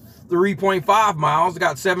 for 3.5 miles. I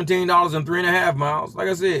got $17 and 3.5 miles. Like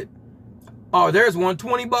I said. Oh, there's one.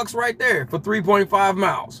 20 bucks right there for 3.5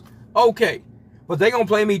 miles. Okay. But they gonna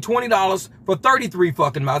play me $20 for 33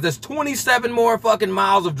 fucking miles. That's 27 more fucking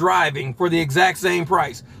miles of driving for the exact same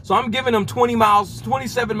price. So I'm giving them 20 miles,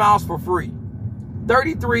 27 miles for free.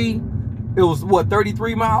 33, it was what,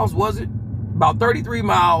 33 miles, was it? About 33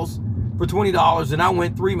 miles for $20, and I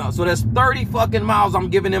went 3 miles. So that's 30 fucking miles I'm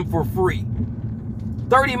giving them for free.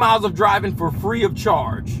 30 miles of driving for free of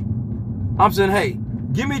charge. I'm saying, hey,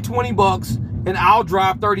 give me 20 bucks and I'll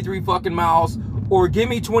drive 33 fucking miles, or give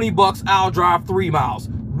me 20 bucks, I'll drive 3 miles.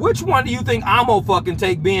 Which one do you think I'm gonna fucking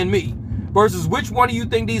take being me? Versus which one do you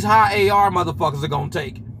think these high AR motherfuckers are gonna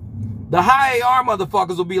take? The high AR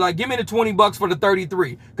motherfuckers will be like, give me the 20 bucks for the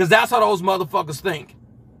 33. Because that's how those motherfuckers think.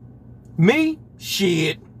 Me?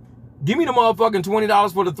 Shit. Give me the motherfucking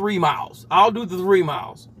 $20 for the 3 miles. I'll do the 3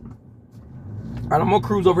 miles. All right, I'm gonna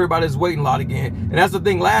cruise over here by this waiting lot again. And that's the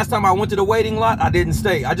thing, last time I went to the waiting lot, I didn't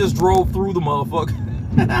stay. I just drove through the motherfucker.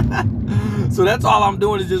 So that's all I'm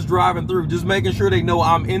doing is just driving through. Just making sure they know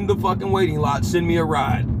I'm in the fucking waiting lot. Send me a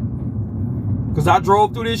ride. Because I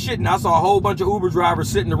drove through this shit and I saw a whole bunch of Uber drivers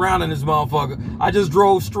sitting around in this motherfucker. I just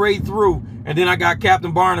drove straight through. And then I got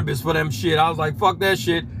Captain Barnabas for them shit. I was like, fuck that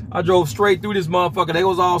shit. I drove straight through this motherfucker. They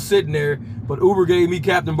was all sitting there, but Uber gave me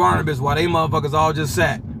Captain Barnabas while they motherfuckers all just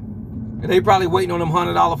sat. And they probably waiting on them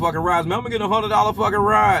 $100 fucking rides. Man, I'm gonna get a $100 fucking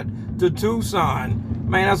ride to Tucson.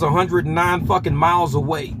 Man, that's 109 fucking miles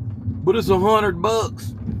away. But it's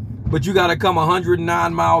 $100. But you gotta come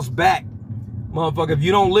 109 miles back. Motherfucker, if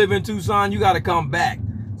you don't live in Tucson, you gotta come back.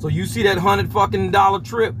 So you see that $100 fucking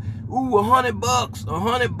trip? Ooh, $100,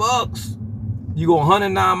 $100. You go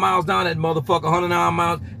 109 miles down that motherfucker, 109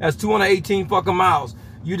 miles. That's 218 fucking miles.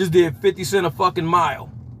 You just did 50 cents a fucking mile.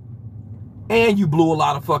 And you blew a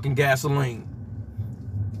lot of fucking gasoline.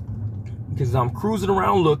 Because I'm cruising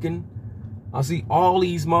around looking. I see all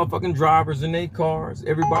these motherfucking drivers in their cars.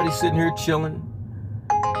 Everybody sitting here chilling.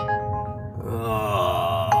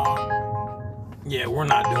 Yeah, we're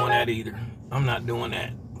not doing that either. I'm not doing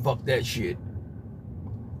that. Fuck that shit.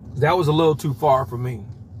 That was a little too far for me.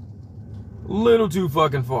 A little too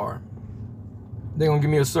fucking far. They gonna give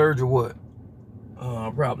me a surge or what?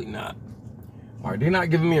 Probably not. All right, they're not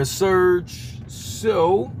giving me a surge,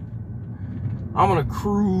 so I'm gonna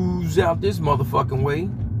cruise out this motherfucking way.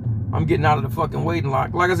 I'm getting out of the fucking waiting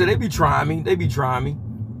lot. Like I said, they be trying me. They be trying me.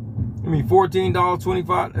 I mean, $14,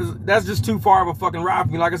 $25. That's just too far of a fucking ride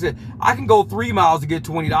for me. Like I said, I can go 3 miles to get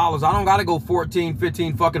 $20. I don't gotta go 14,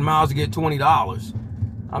 15 fucking miles to get $20.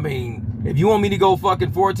 I mean, if you want me to go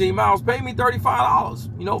fucking 14 miles, pay me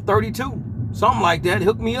 $35. You know, 32. Something like that.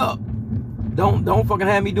 Hook me up. Don't fucking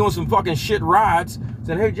have me doing some fucking shit rides.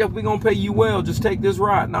 Saying, hey Jeff, we gonna pay you well. Just take this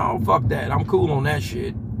ride. No, fuck that. I'm cool on that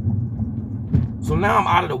shit. So now I'm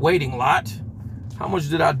out of the waiting lot. How much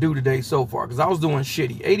did I do today so far? Because I was doing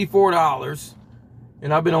shitty. $84.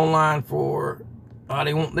 And I've been online for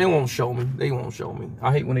they won't show me. They won't show me.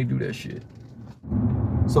 I hate when they do that shit.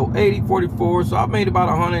 So 80, 44. So I made about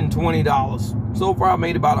 $120. So far I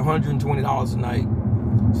made about $120 a night.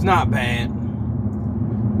 It's not bad.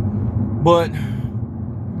 But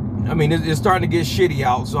I mean, it's starting to get shitty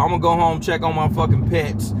out. So I'm gonna go home, check on my fucking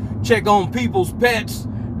pets. Check on people's pets.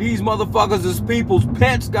 These motherfuckers is people's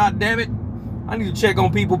pets, goddammit. I need to check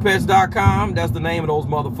on peoplepets.com. That's the name of those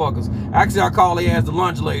motherfuckers. Actually, I call they as the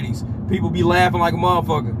lunch ladies. People be laughing like a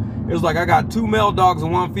motherfucker. It's like I got 2 male dogs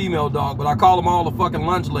and 1 female dog, but I call them all the fucking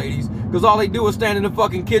lunch ladies because all they do is stand in the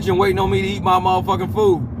fucking kitchen waiting on me to eat my motherfucking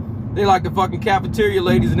food. They like the fucking cafeteria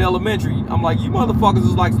ladies in elementary. I'm like, you motherfuckers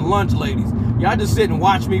is like the lunch ladies. Y'all just sit and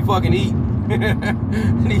watch me fucking eat.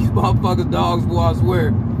 These motherfuckers dogs, boy, I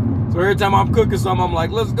swear. So every time I'm cooking something, I'm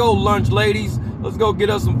like, let's go lunch ladies. Let's go get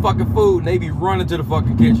us some fucking food. And they be running to the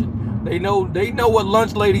fucking kitchen. They know what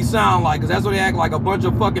lunch ladies sound like, because that's what they act like, a bunch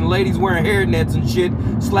of fucking ladies wearing hairnets and shit,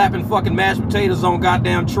 slapping fucking mashed potatoes on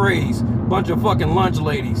goddamn trays. Bunch of fucking lunch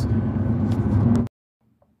ladies.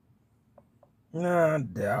 Nah, I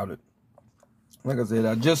doubt it. Like I said,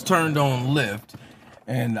 I just turned on Lyft,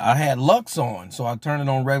 and I had Lux on, so I turned it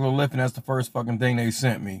on regular Lyft, and that's the first fucking thing they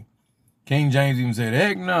sent me. King James even said,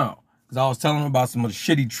 heck no. Because I was telling him about some of the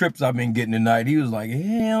shitty trips I've been getting tonight. He was like,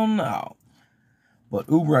 hell no. But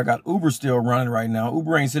Uber, I got Uber still running right now.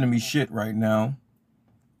 Uber ain't sending me shit right now.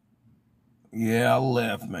 Yeah, I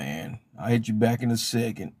left, man. I'll hit you back in a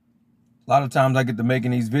second. A lot of times I get to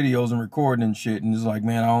making these videos and recording and shit, and it's like,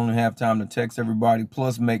 man, I only have time to text everybody,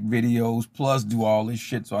 plus make videos, plus do all this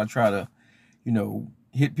shit. So I try to, you know,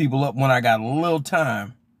 hit people up when I got a little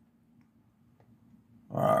time.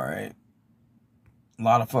 All right. A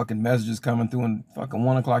lot of fucking messages coming through in fucking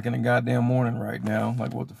 1 o'clock in the goddamn morning right now.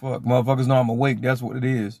 Like, what the fuck? Motherfuckers know I'm awake. That's what it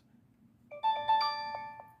is.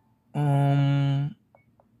 That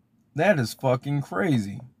is fucking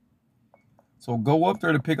crazy. So go up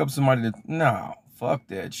there to pick up somebody that... Nah, fuck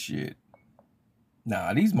that shit.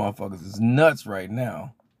 Nah, these motherfuckers is nuts right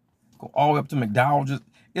now. Go all the way up to McDowell's.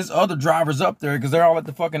 There's other drivers up there because they're all at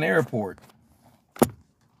the fucking airport.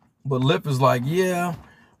 But Lyft is like, yeah...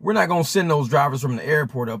 We're not going to send those drivers from the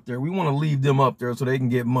airport up there. We want to leave them up there so they can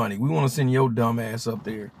get money. We want to send your dumb ass up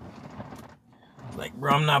there. Like,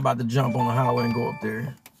 bro, I'm not about to jump on the highway and go up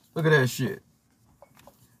there. Look at that shit.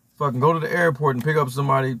 Fucking go to the airport and pick up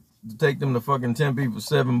somebody to take them to fucking Tempe for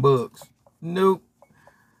 $7. Nope.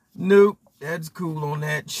 Nope. That's cool on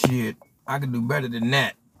that shit. I can do better than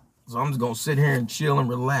that. So I'm just going to sit here and chill and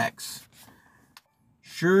relax.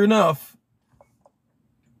 Sure enough.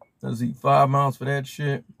 Let's see, 5 miles for that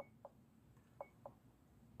shit.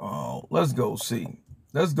 Oh, let's go see.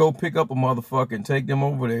 Let's go pick up a motherfucker and take them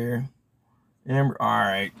over there. And, all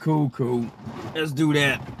right, cool. Let's do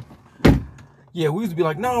that. Yeah, we used to be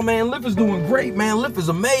like, no, man, Lyft is doing great, man. Lyft is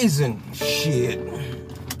amazing. Shit.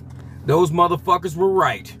 Those motherfuckers were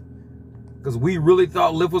right. Because we really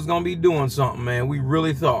thought Lyft was going to be doing something, man. We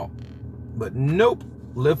really thought. But nope.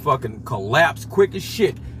 Lyft fucking collapsed quick as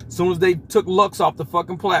shit. As soon as they took Lux off the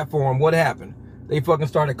fucking platform, what happened? They fucking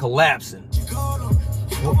started collapsing.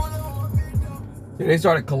 Yeah, they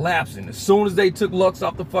started collapsing. As soon as they took Lux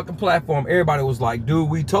off the fucking platform, everybody was like, dude,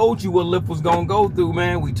 we told you what Lyft was gonna go through,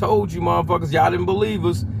 man. We told you, motherfuckers. Y'all didn't believe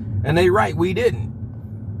us. And they right, we didn't.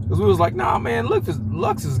 Because we was like, nah, man,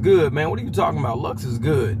 Lux is good, man. What are you talking about? Lux is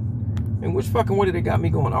good. And which fucking way did they got me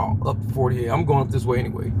going all up 48? I'm going up this way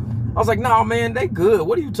anyway. I was like, nah, man, they good.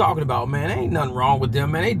 What are you talking about, man? Ain't nothing wrong with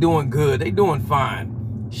them, man. They doing good. They doing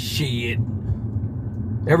fine. Shit.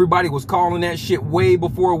 Everybody was calling that shit way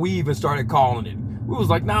before we even started calling it. We was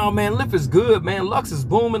like, nah, man, Lyft is good, man. Lux is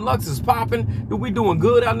booming. Lux is popping. Dude, we doing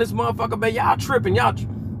good out in this motherfucker, man. Y'all tripping.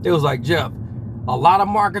 It was like, Jeff, a lot of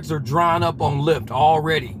markets are drying up on Lyft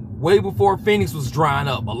already. Way before Phoenix was drying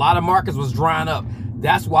up. A lot of markets was drying up.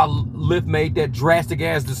 That's why Lyft made that drastic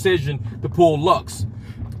ass decision to pull Lux.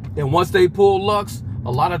 And once they pulled Lux,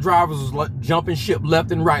 a lot of drivers was jumping ship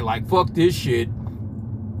left and right. Like, fuck this shit.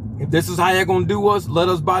 If this is how you're gonna do us, let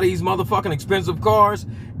us buy these motherfucking expensive cars,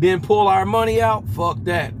 then pull our money out. Fuck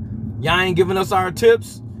that. Y'all ain't giving us our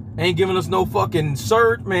tips, ain't giving us no fucking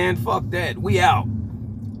cert, man. Fuck that. We out.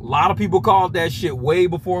 A lot of people called that shit way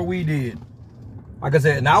before we did. Like I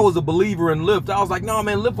said, and I was a believer in Lyft. I was like, no,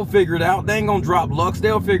 man, Lyft will figure it out. They ain't gonna drop Lux.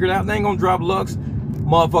 They'll figure it out. They ain't gonna drop Lux.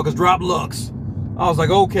 Motherfuckers drop Lux. I was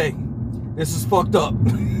like, okay, this is fucked up.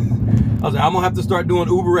 I was like, I'm gonna have to start doing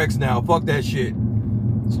UberX now. Fuck that shit.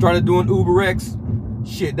 Started doing UberX.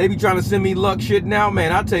 Shit, they be trying to send me Lux shit now,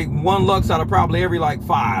 man. I take one Lux out of probably every like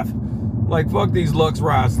 5. Like, fuck these Lux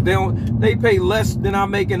rides. They pay less than I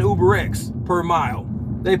make in UberX per mile.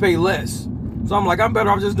 They pay less. So I'm like, I'm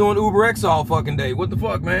better off just doing UberX all fucking day. What the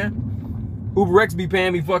fuck, man? UberX be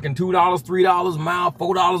paying me fucking $2, $3 a mile,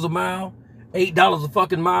 $4 a mile, $8 a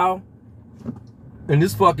fucking mile. And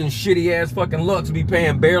this fucking shitty ass fucking Lux be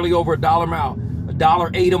paying barely over $1 a mile.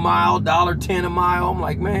 $1.08 a mile, $1.10 a mile. I'm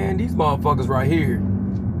like, man, these motherfuckers right here.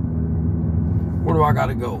 Where do I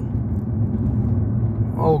gotta go?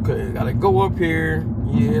 Okay, gotta go up here.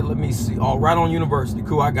 Yeah, let me see. Oh, right on University.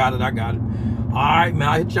 Cool, I got it. All right, man,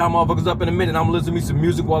 I'll hit y'all motherfuckers up in a minute. I'm listening to me some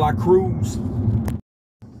music while I cruise.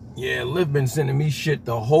 Yeah, Lyft been sending me shit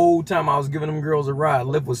the whole time I was giving them girls a ride.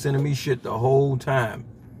 Lyft was sending me shit the whole time.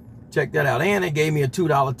 Check that out. And they gave me a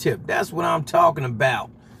 $2 tip. That's what I'm talking about.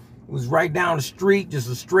 It was right down the street, just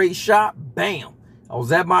a straight shot. Bam. I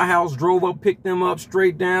was at my house, drove up, picked them up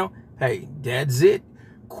straight down. Hey, that's it.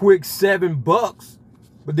 Quick $7.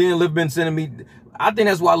 But then Lyft been sending me... I think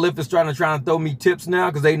that's why Lyft is trying to throw me tips now,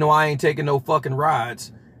 because they know I ain't taking no fucking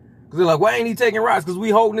rides. Because they're like, why ain't he taking rides? Because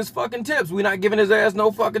we holding his fucking tips. We not giving his ass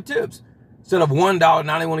no fucking tips. Instead of $1,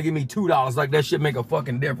 now they want to give me $2. Like, that shit make a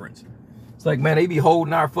fucking difference. It's like, man, they be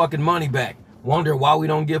holding our fucking money back. Wonder why we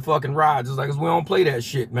don't get fucking rides. It's like, 'cause we don't play that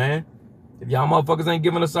shit, man. If y'all motherfuckers ain't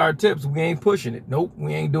giving us our tips, we ain't pushing it. Nope,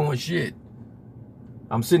 we ain't doing shit.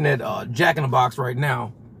 I'm sitting at Jack in the Box right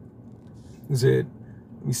now. He said,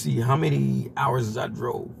 let me see, how many hours I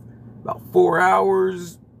drove? About 4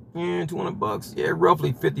 hours, yeah, $200. Yeah,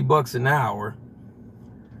 roughly $50 an hour.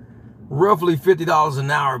 Roughly $50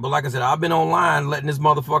 an hour. But like I said, I've been online letting this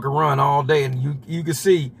motherfucker run all day. And you can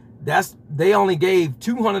see, they only gave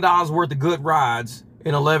 $200 worth of good rides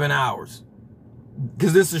in 11 hours.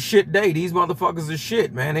 Because this is a shit day. These motherfuckers are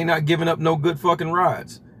shit, man. They not giving up no good fucking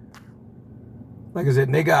rides. Like I said,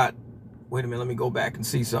 and they got, wait a minute, let me go back and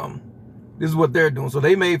see something. This is what they're doing. So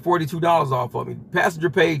they made $42 off of me. Passenger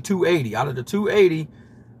paid $280. Out of the $280,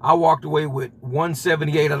 I walked away with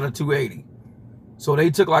 $178 out of $280. So they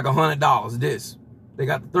took like $100. This. They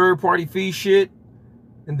got the third-party fee shit.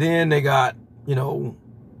 And then they got, you know,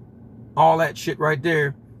 all that shit right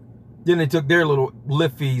there. Then they took their little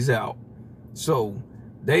Lyft fees out. So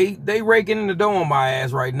they raking in the dough on my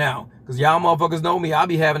ass right now. Because y'all motherfuckers know me, I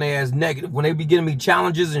be having their ass negative. When they be giving me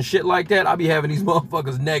challenges and shit like that, I be having these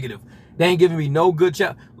motherfuckers negative. They ain't giving me no good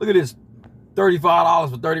challenge. Look at this,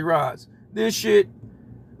 $35 for 30 rides. This shit,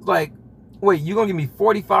 like, wait, you gonna give me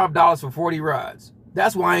 $45 for 40 rides?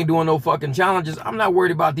 That's why I ain't doing no fucking challenges. I'm not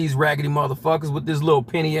worried about these raggedy motherfuckers with this little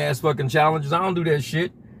penny ass fucking challenges. I don't do that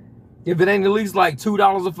shit. If it ain't at least like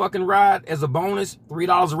 $2 a fucking ride as a bonus,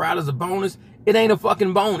 $3 a ride as a bonus, it ain't a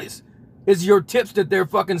fucking bonus. It's your tips that they're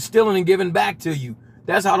fucking stealing and giving back to you.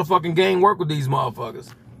 That's how the fucking game work with these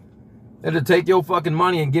motherfuckers. They'll take your fucking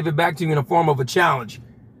money and give it back to you in the form of a challenge.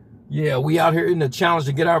 Yeah, we out here in the challenge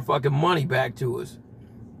to get our fucking money back to us.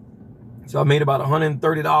 So I made about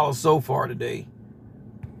 $130 so far today.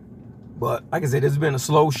 But like I said, it's been a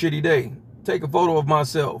slow, shitty day. Take a photo of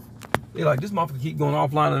myself. They're like, this motherfucker keep going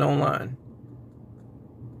offline and online.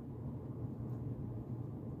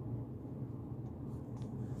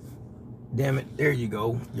 Damn it, there you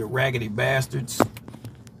go, you raggedy bastards.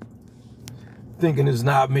 Thinking it's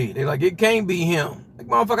not me. They like, it can't be him. Like,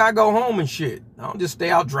 motherfucker, I go home and shit. I don't just stay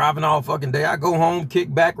out driving all fucking day. I go home,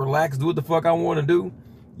 kick back, relax, do what the fuck I want to do.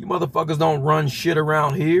 You motherfuckers don't run shit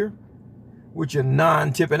around here with your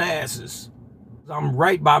non-tipping asses. I'm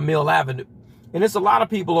right by Mill Avenue. And it's a lot of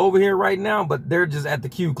people over here right now, but they're just at the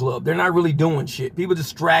Q Club. They're not really doing shit. People just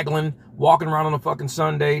straggling, walking around on a fucking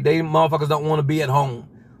Sunday. They motherfuckers don't want to be at home.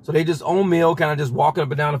 So they just on Mill, kind of just walking up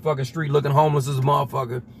and down the fucking street looking homeless as a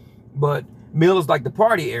motherfucker. But Mill is like the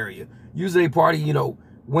party area. Usually they party, you know,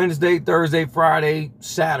 Wednesday, Thursday, Friday,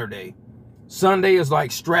 Saturday. Sunday is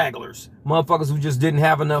like stragglers. Motherfuckers who just didn't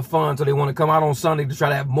have enough fun, so they want to come out on Sunday to try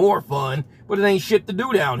to have more fun, but it ain't shit to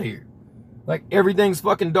do down here. Like, everything's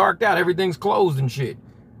fucking darked out. Everything's closed and shit.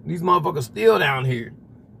 These motherfuckers still down here.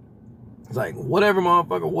 It's like, whatever,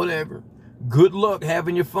 motherfucker, whatever. Good luck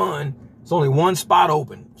having your fun. It's only one spot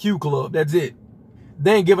open. Q Club, that's it.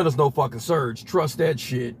 They ain't giving us no fucking surge. Trust that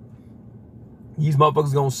shit. These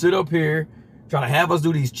motherfuckers gonna sit up here, trying to have us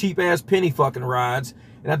do these cheap-ass penny fucking rides,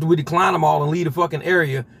 and after we decline them all and leave the fucking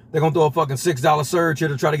area, they're gonna throw a fucking $6 surge here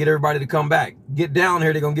to try to get everybody to come back. Get down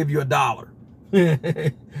here, they're gonna give you $1.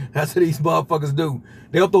 That's what these motherfuckers do.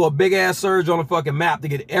 They'll throw a big-ass surge on the fucking map to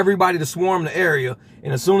get everybody to swarm the area,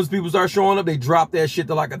 and as soon as people start showing up, they drop that shit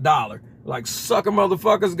to like $1. Like, sucker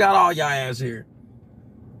motherfuckers, got all y'all ass here.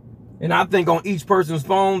 And I think on each person's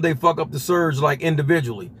phone, they fuck up the surge like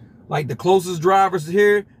individually. Like, the closest drivers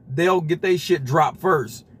here, they'll get their shit dropped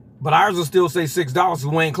first. But ours will still say $6 because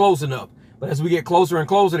we ain't close enough. But as we get closer and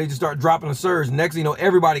closer, they just start dropping the surge. Next thing you know,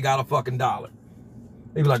 everybody got a fucking $1.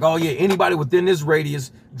 They be like, oh yeah, anybody within this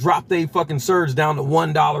radius, drop they fucking surge down to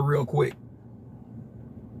 $1 real quick.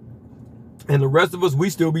 And the rest of us, we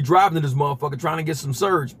still be driving to this motherfucker trying to get some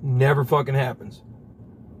surge. Never fucking happens.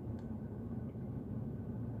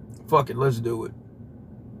 Fuck it, let's do it.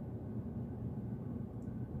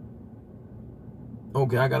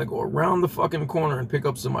 Okay, I gotta go around the fucking corner and pick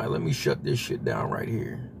up somebody. Let me shut this shit down right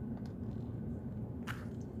here.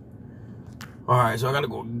 All right, so I gotta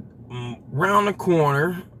go around the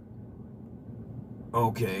corner.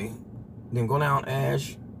 Okay, then go down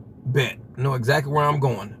Ash. Bet. Know exactly where I'm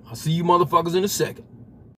going. I'll see you motherfuckers in a second.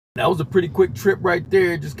 That was a pretty quick trip right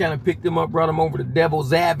there. Just kind of picked them up, brought them over to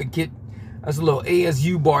Devil's Advocate. That's a little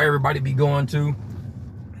ASU bar everybody be going to.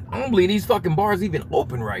 I don't believe these fucking bars even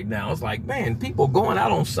open right now. It's like, man, people going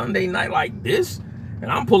out on Sunday night like this?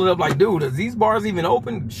 And I'm pulling up like, dude, is these bars even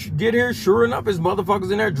open? Get here, sure enough, there's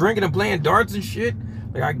motherfuckers in there drinking and playing darts and shit.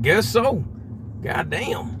 Like, I guess so.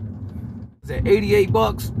 Goddamn. It's at 88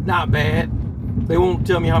 bucks, not bad. They won't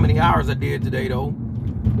tell me how many hours I did today, though.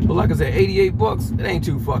 But like I said, 88 bucks, it ain't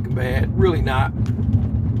too fucking bad. Really not.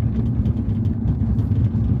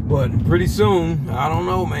 But pretty soon, I don't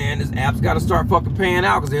know, man. This app's got to start fucking paying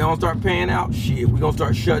out, because they don't start paying out. Shit, we gonna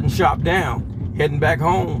start shutting shop down. Heading back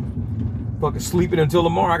home. Fucking sleeping until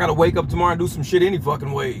tomorrow. I got to wake up tomorrow and do some shit any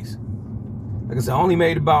fucking ways. Like I said, I only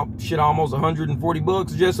made about, shit, almost 140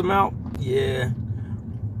 bucks just amount. Yeah.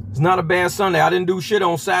 It's not a bad Sunday. I didn't do shit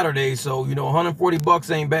on Saturday, so, you know, 140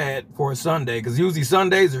 bucks ain't bad for a Sunday, because usually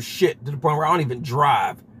Sundays are shit to the point where I don't even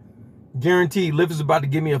drive. Guaranteed, Lyft is about to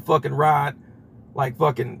give me a fucking ride, like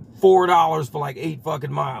fucking $4 for like 8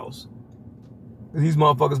 fucking miles. These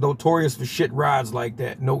motherfuckers notorious for shit rides like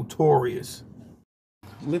that. Notorious.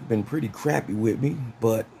 Lyft been pretty crappy with me,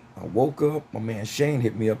 but I woke up, my man Shane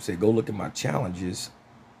hit me up, said, go look at my challenges,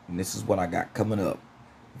 and this is what I got coming up.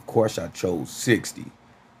 Of course, I chose 60.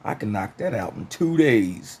 I can knock that out in 2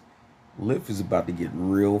 days. Lyft is about to get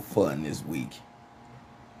real fun this week.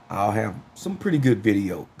 I'll have some pretty good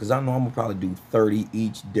video, because I know I'm going to probably do 30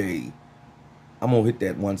 each day. I'm going to hit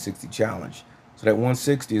that 160 challenge. So that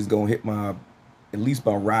 160 is going to hit at least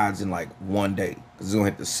my rides in like 1 day. Because it's going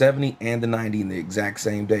to hit the 70 and the 90 in the exact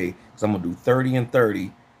same day. So I'm going to do 30 and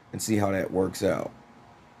 30 and see how that works out.